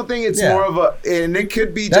 generational thing. It's Yeah. more of a, and it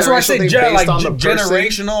could be That's why I generational say thing based like on the person,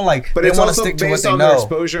 generational. Like but they it's want to also stick to what based they on their know.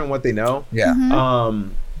 exposure and what they know. Yeah.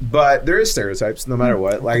 But there is stereotypes no matter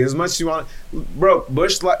what. Like as much as you want, bro.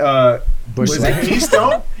 was it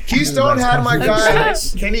Keystone? Keystone had my guy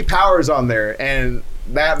Kenny Powers on there, and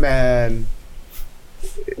that man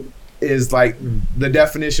is like the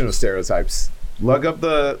definition of stereotypes. Look up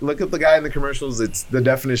the guy in the commercials. It's the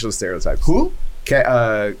definition of stereotypes. Who?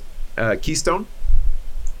 Keystone.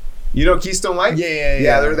 You know Keystone Light?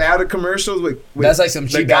 Yeah. They had a commercials with That's like some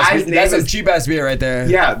the cheap guy's ass. name That's some is- cheap ass beer right there.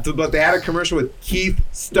 Yeah, but they had a commercial with Keith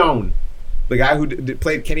Stone, the guy who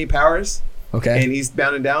played Kenny Powers. Okay. And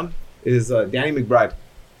Eastbound and Down is Danny McBride.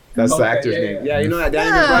 That's the actor's name. Yeah, you know that Danny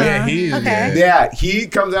Yeah. McBride? Okay. Yeah, he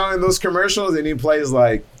comes out in those commercials and he plays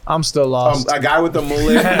like I'm still lost. a guy with a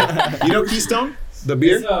mullet. You know Keystone? The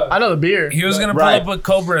beer? I know the beer. He was gonna pull Right. up with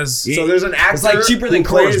Cobras. So there's an actor like cheaper than who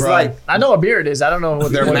plays Coors, bro. like I know what beer it is. I don't know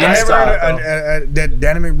what They're what made I it's ever style, called. heard that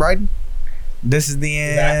Danny McBride. This is the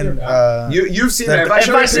end. you've seen If it. If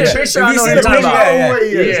If I see a picture, I know what you're talking about.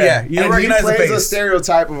 Yeah, you And he recognize the plays a face.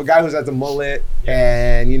 stereotype of a guy who's at the mullet,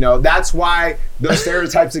 and you know that's why those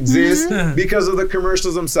stereotypes exist because of the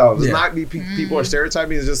commercials themselves. It's Yeah. not people are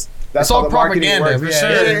stereotyping. It's just that's It's how all the marketing propaganda, works. for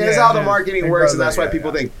sure. It's Yeah, how the yeah. marketing It works, goes and that's like why that,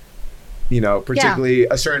 people yeah. think, you know, particularly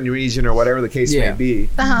a certain region or whatever the case may be,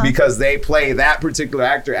 because they play that particular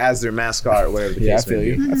actor as their mascot or whatever the case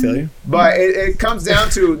may be. I feel you. But it comes down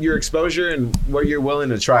to your exposure and what you're willing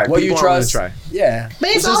to try. What People you aren't willing to trust. try. Yeah. But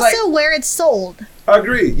it's just also where it's sold.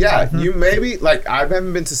 Agree. Yeah, you maybe like I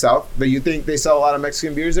haven't been to South, but you think they sell a lot of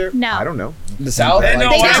Mexican beers there? No. I don't know. The South. They know.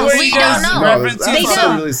 They Why don't. were We you guys don't know. referencing? They That's don't.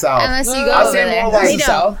 not really South. Unless you go I over say there. more like They don't.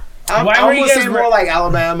 South. I'm Why were you gonna guys say more like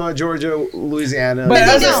Alabama, Georgia, Louisiana. But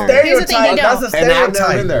that's they a don't. Here's the thing, stereotype. they That's a don't. And I've never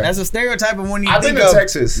stereotype. been there. That's a stereotype of when you I've think been to of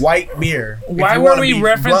Texas. white beer. If Why you were wanna we be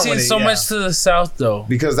blunt with referencing it, so yeah. much to the south though?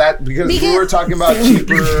 Because we Because- were talking about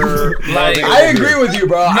cheaper. Like- I agree with you,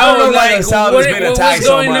 bro. I No, don't know why like, the South what- has been what was attacked so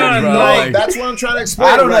going much, on? bro. Like- That's what I'm trying to explain.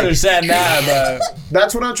 I don't Like, understand that, but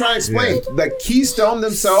That's what I'm trying to explain. The Keystone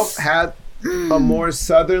themselves had a more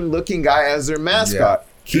southern looking guy as their mascot.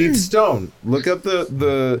 Keith Stone. Look up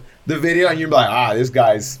the video and you're like, this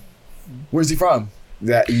guy's where's he from?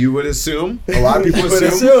 that you would assume. A lot of people Would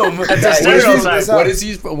assume. assume. that That's a he's from stereotype. the South. What is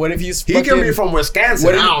he? What if he's? He can be from Wisconsin.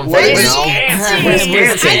 What if- I don't what think if- so.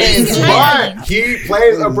 Wisconsin. But he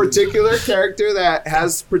plays a particular character that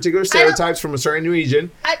has particular stereotypes from a certain region,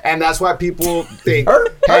 and that's why people think,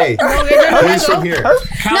 hey, he's from here.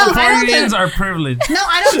 Californians are privileged. No,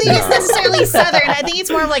 I don't think it's necessarily southern. I think it's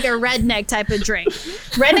more of like a redneck type of drink.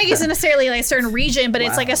 Redneck isn't necessarily like a certain region, but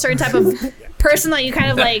it's like a certain type of person that you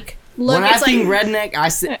kind of like look. When I It's think like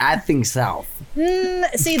redneck, I think South.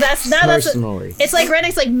 see that's Personally. it's like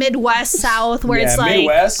redneck's like Midwest South where it's like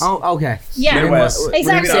Midwest. Oh, okay. yeah Midwest.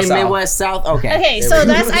 exactly. South. Say Midwest, South. Okay. Okay, There so we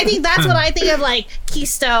go. I think that's what I think of like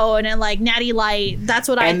Keystone and like Natty Light. That's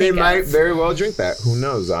what I And they think might of. very well drink that. Who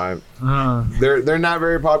knows? They're not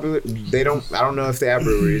very popular. I don't know if they have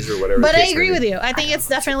breweries or whatever. But the I case agree may with be. you. I think it's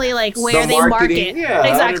definitely like The where they market. Yeah,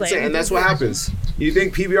 Exactly. 100%. And that's what happens. You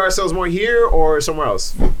think PBR sells more here or somewhere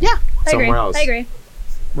else? Yeah, I agree. Somewhere else. I agree.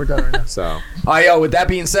 We're done right now. So Oh, yo, with that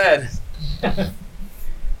being said,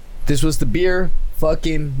 this was the beer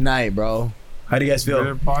fucking night, bro. How do you guys feel?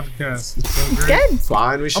 Good podcast. So great. Good.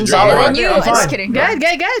 fine, we should I'm drink solid. more. And you, I'm I'm just fine. kidding. Good.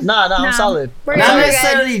 Good. Nah, I'm Nah. solid. We're Not good.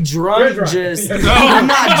 necessarily drunk, just No. I'm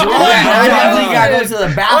not drunk. I definitely gotta go to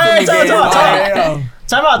the bathroom Wait, again. time.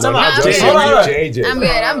 Time out. I'm JJ.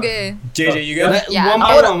 I'm good. JJ, you good? Yeah, one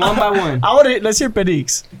I'm by one. I want to. Let's hear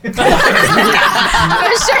Pedix. For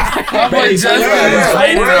sure. My boy Justin is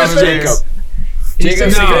fading over there.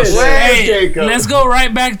 Jacob's No, good. hey, let's go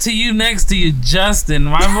right back to you next to you, Justin.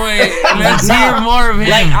 My boy, let's hear more of him.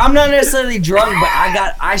 Like I'm not necessarily drunk,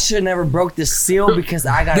 but I should never broke the seal because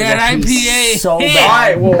I got That IPA so hit. bad. All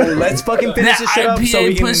right, well, let's fucking finish That this shit up so IPA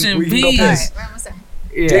we can pushing go bees. piss. We're almost done.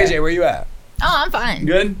 Yeah. JJ, where you at? Oh, I'm fine.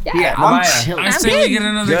 Good? Yeah, Maya. I'm chilling. I say good. we get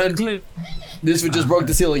another Good. clip. This one just broke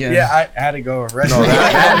the seal again. Yeah, I had to go rest. He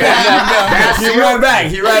right back.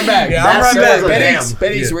 He right back. Yeah, I'm right back.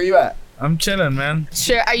 Benix, where you at? I'm chilling, man.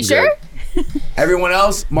 Sure. Are you sure? Everyone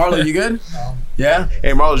else? Marlo, you good? Yeah?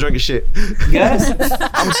 Hey, Marlo's drinking shit. Yes.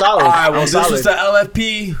 I'm solid. All right, well, I'm this solid. was the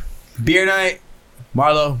LFP beer night.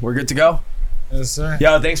 Marlo, we're good to go? Yes, sir.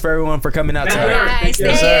 Yo, thanks for everyone for coming out tonight. Nice.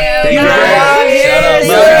 Yes, sir. Thank you. Thank you,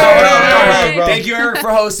 Yes. bro. Thank you, Eric,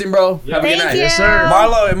 for hosting, bro. Have a good Thank night. you. Yes, sir.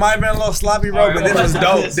 Marlo, it might have been a little sloppy, bro, but this was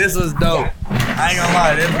dope. This was dope. I ain't gonna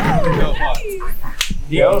lie, this was really dope.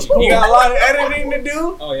 Yo, you got a lot of editing to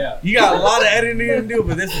do. Oh yeah. You got a lot of editing to do,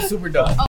 but this is super dope.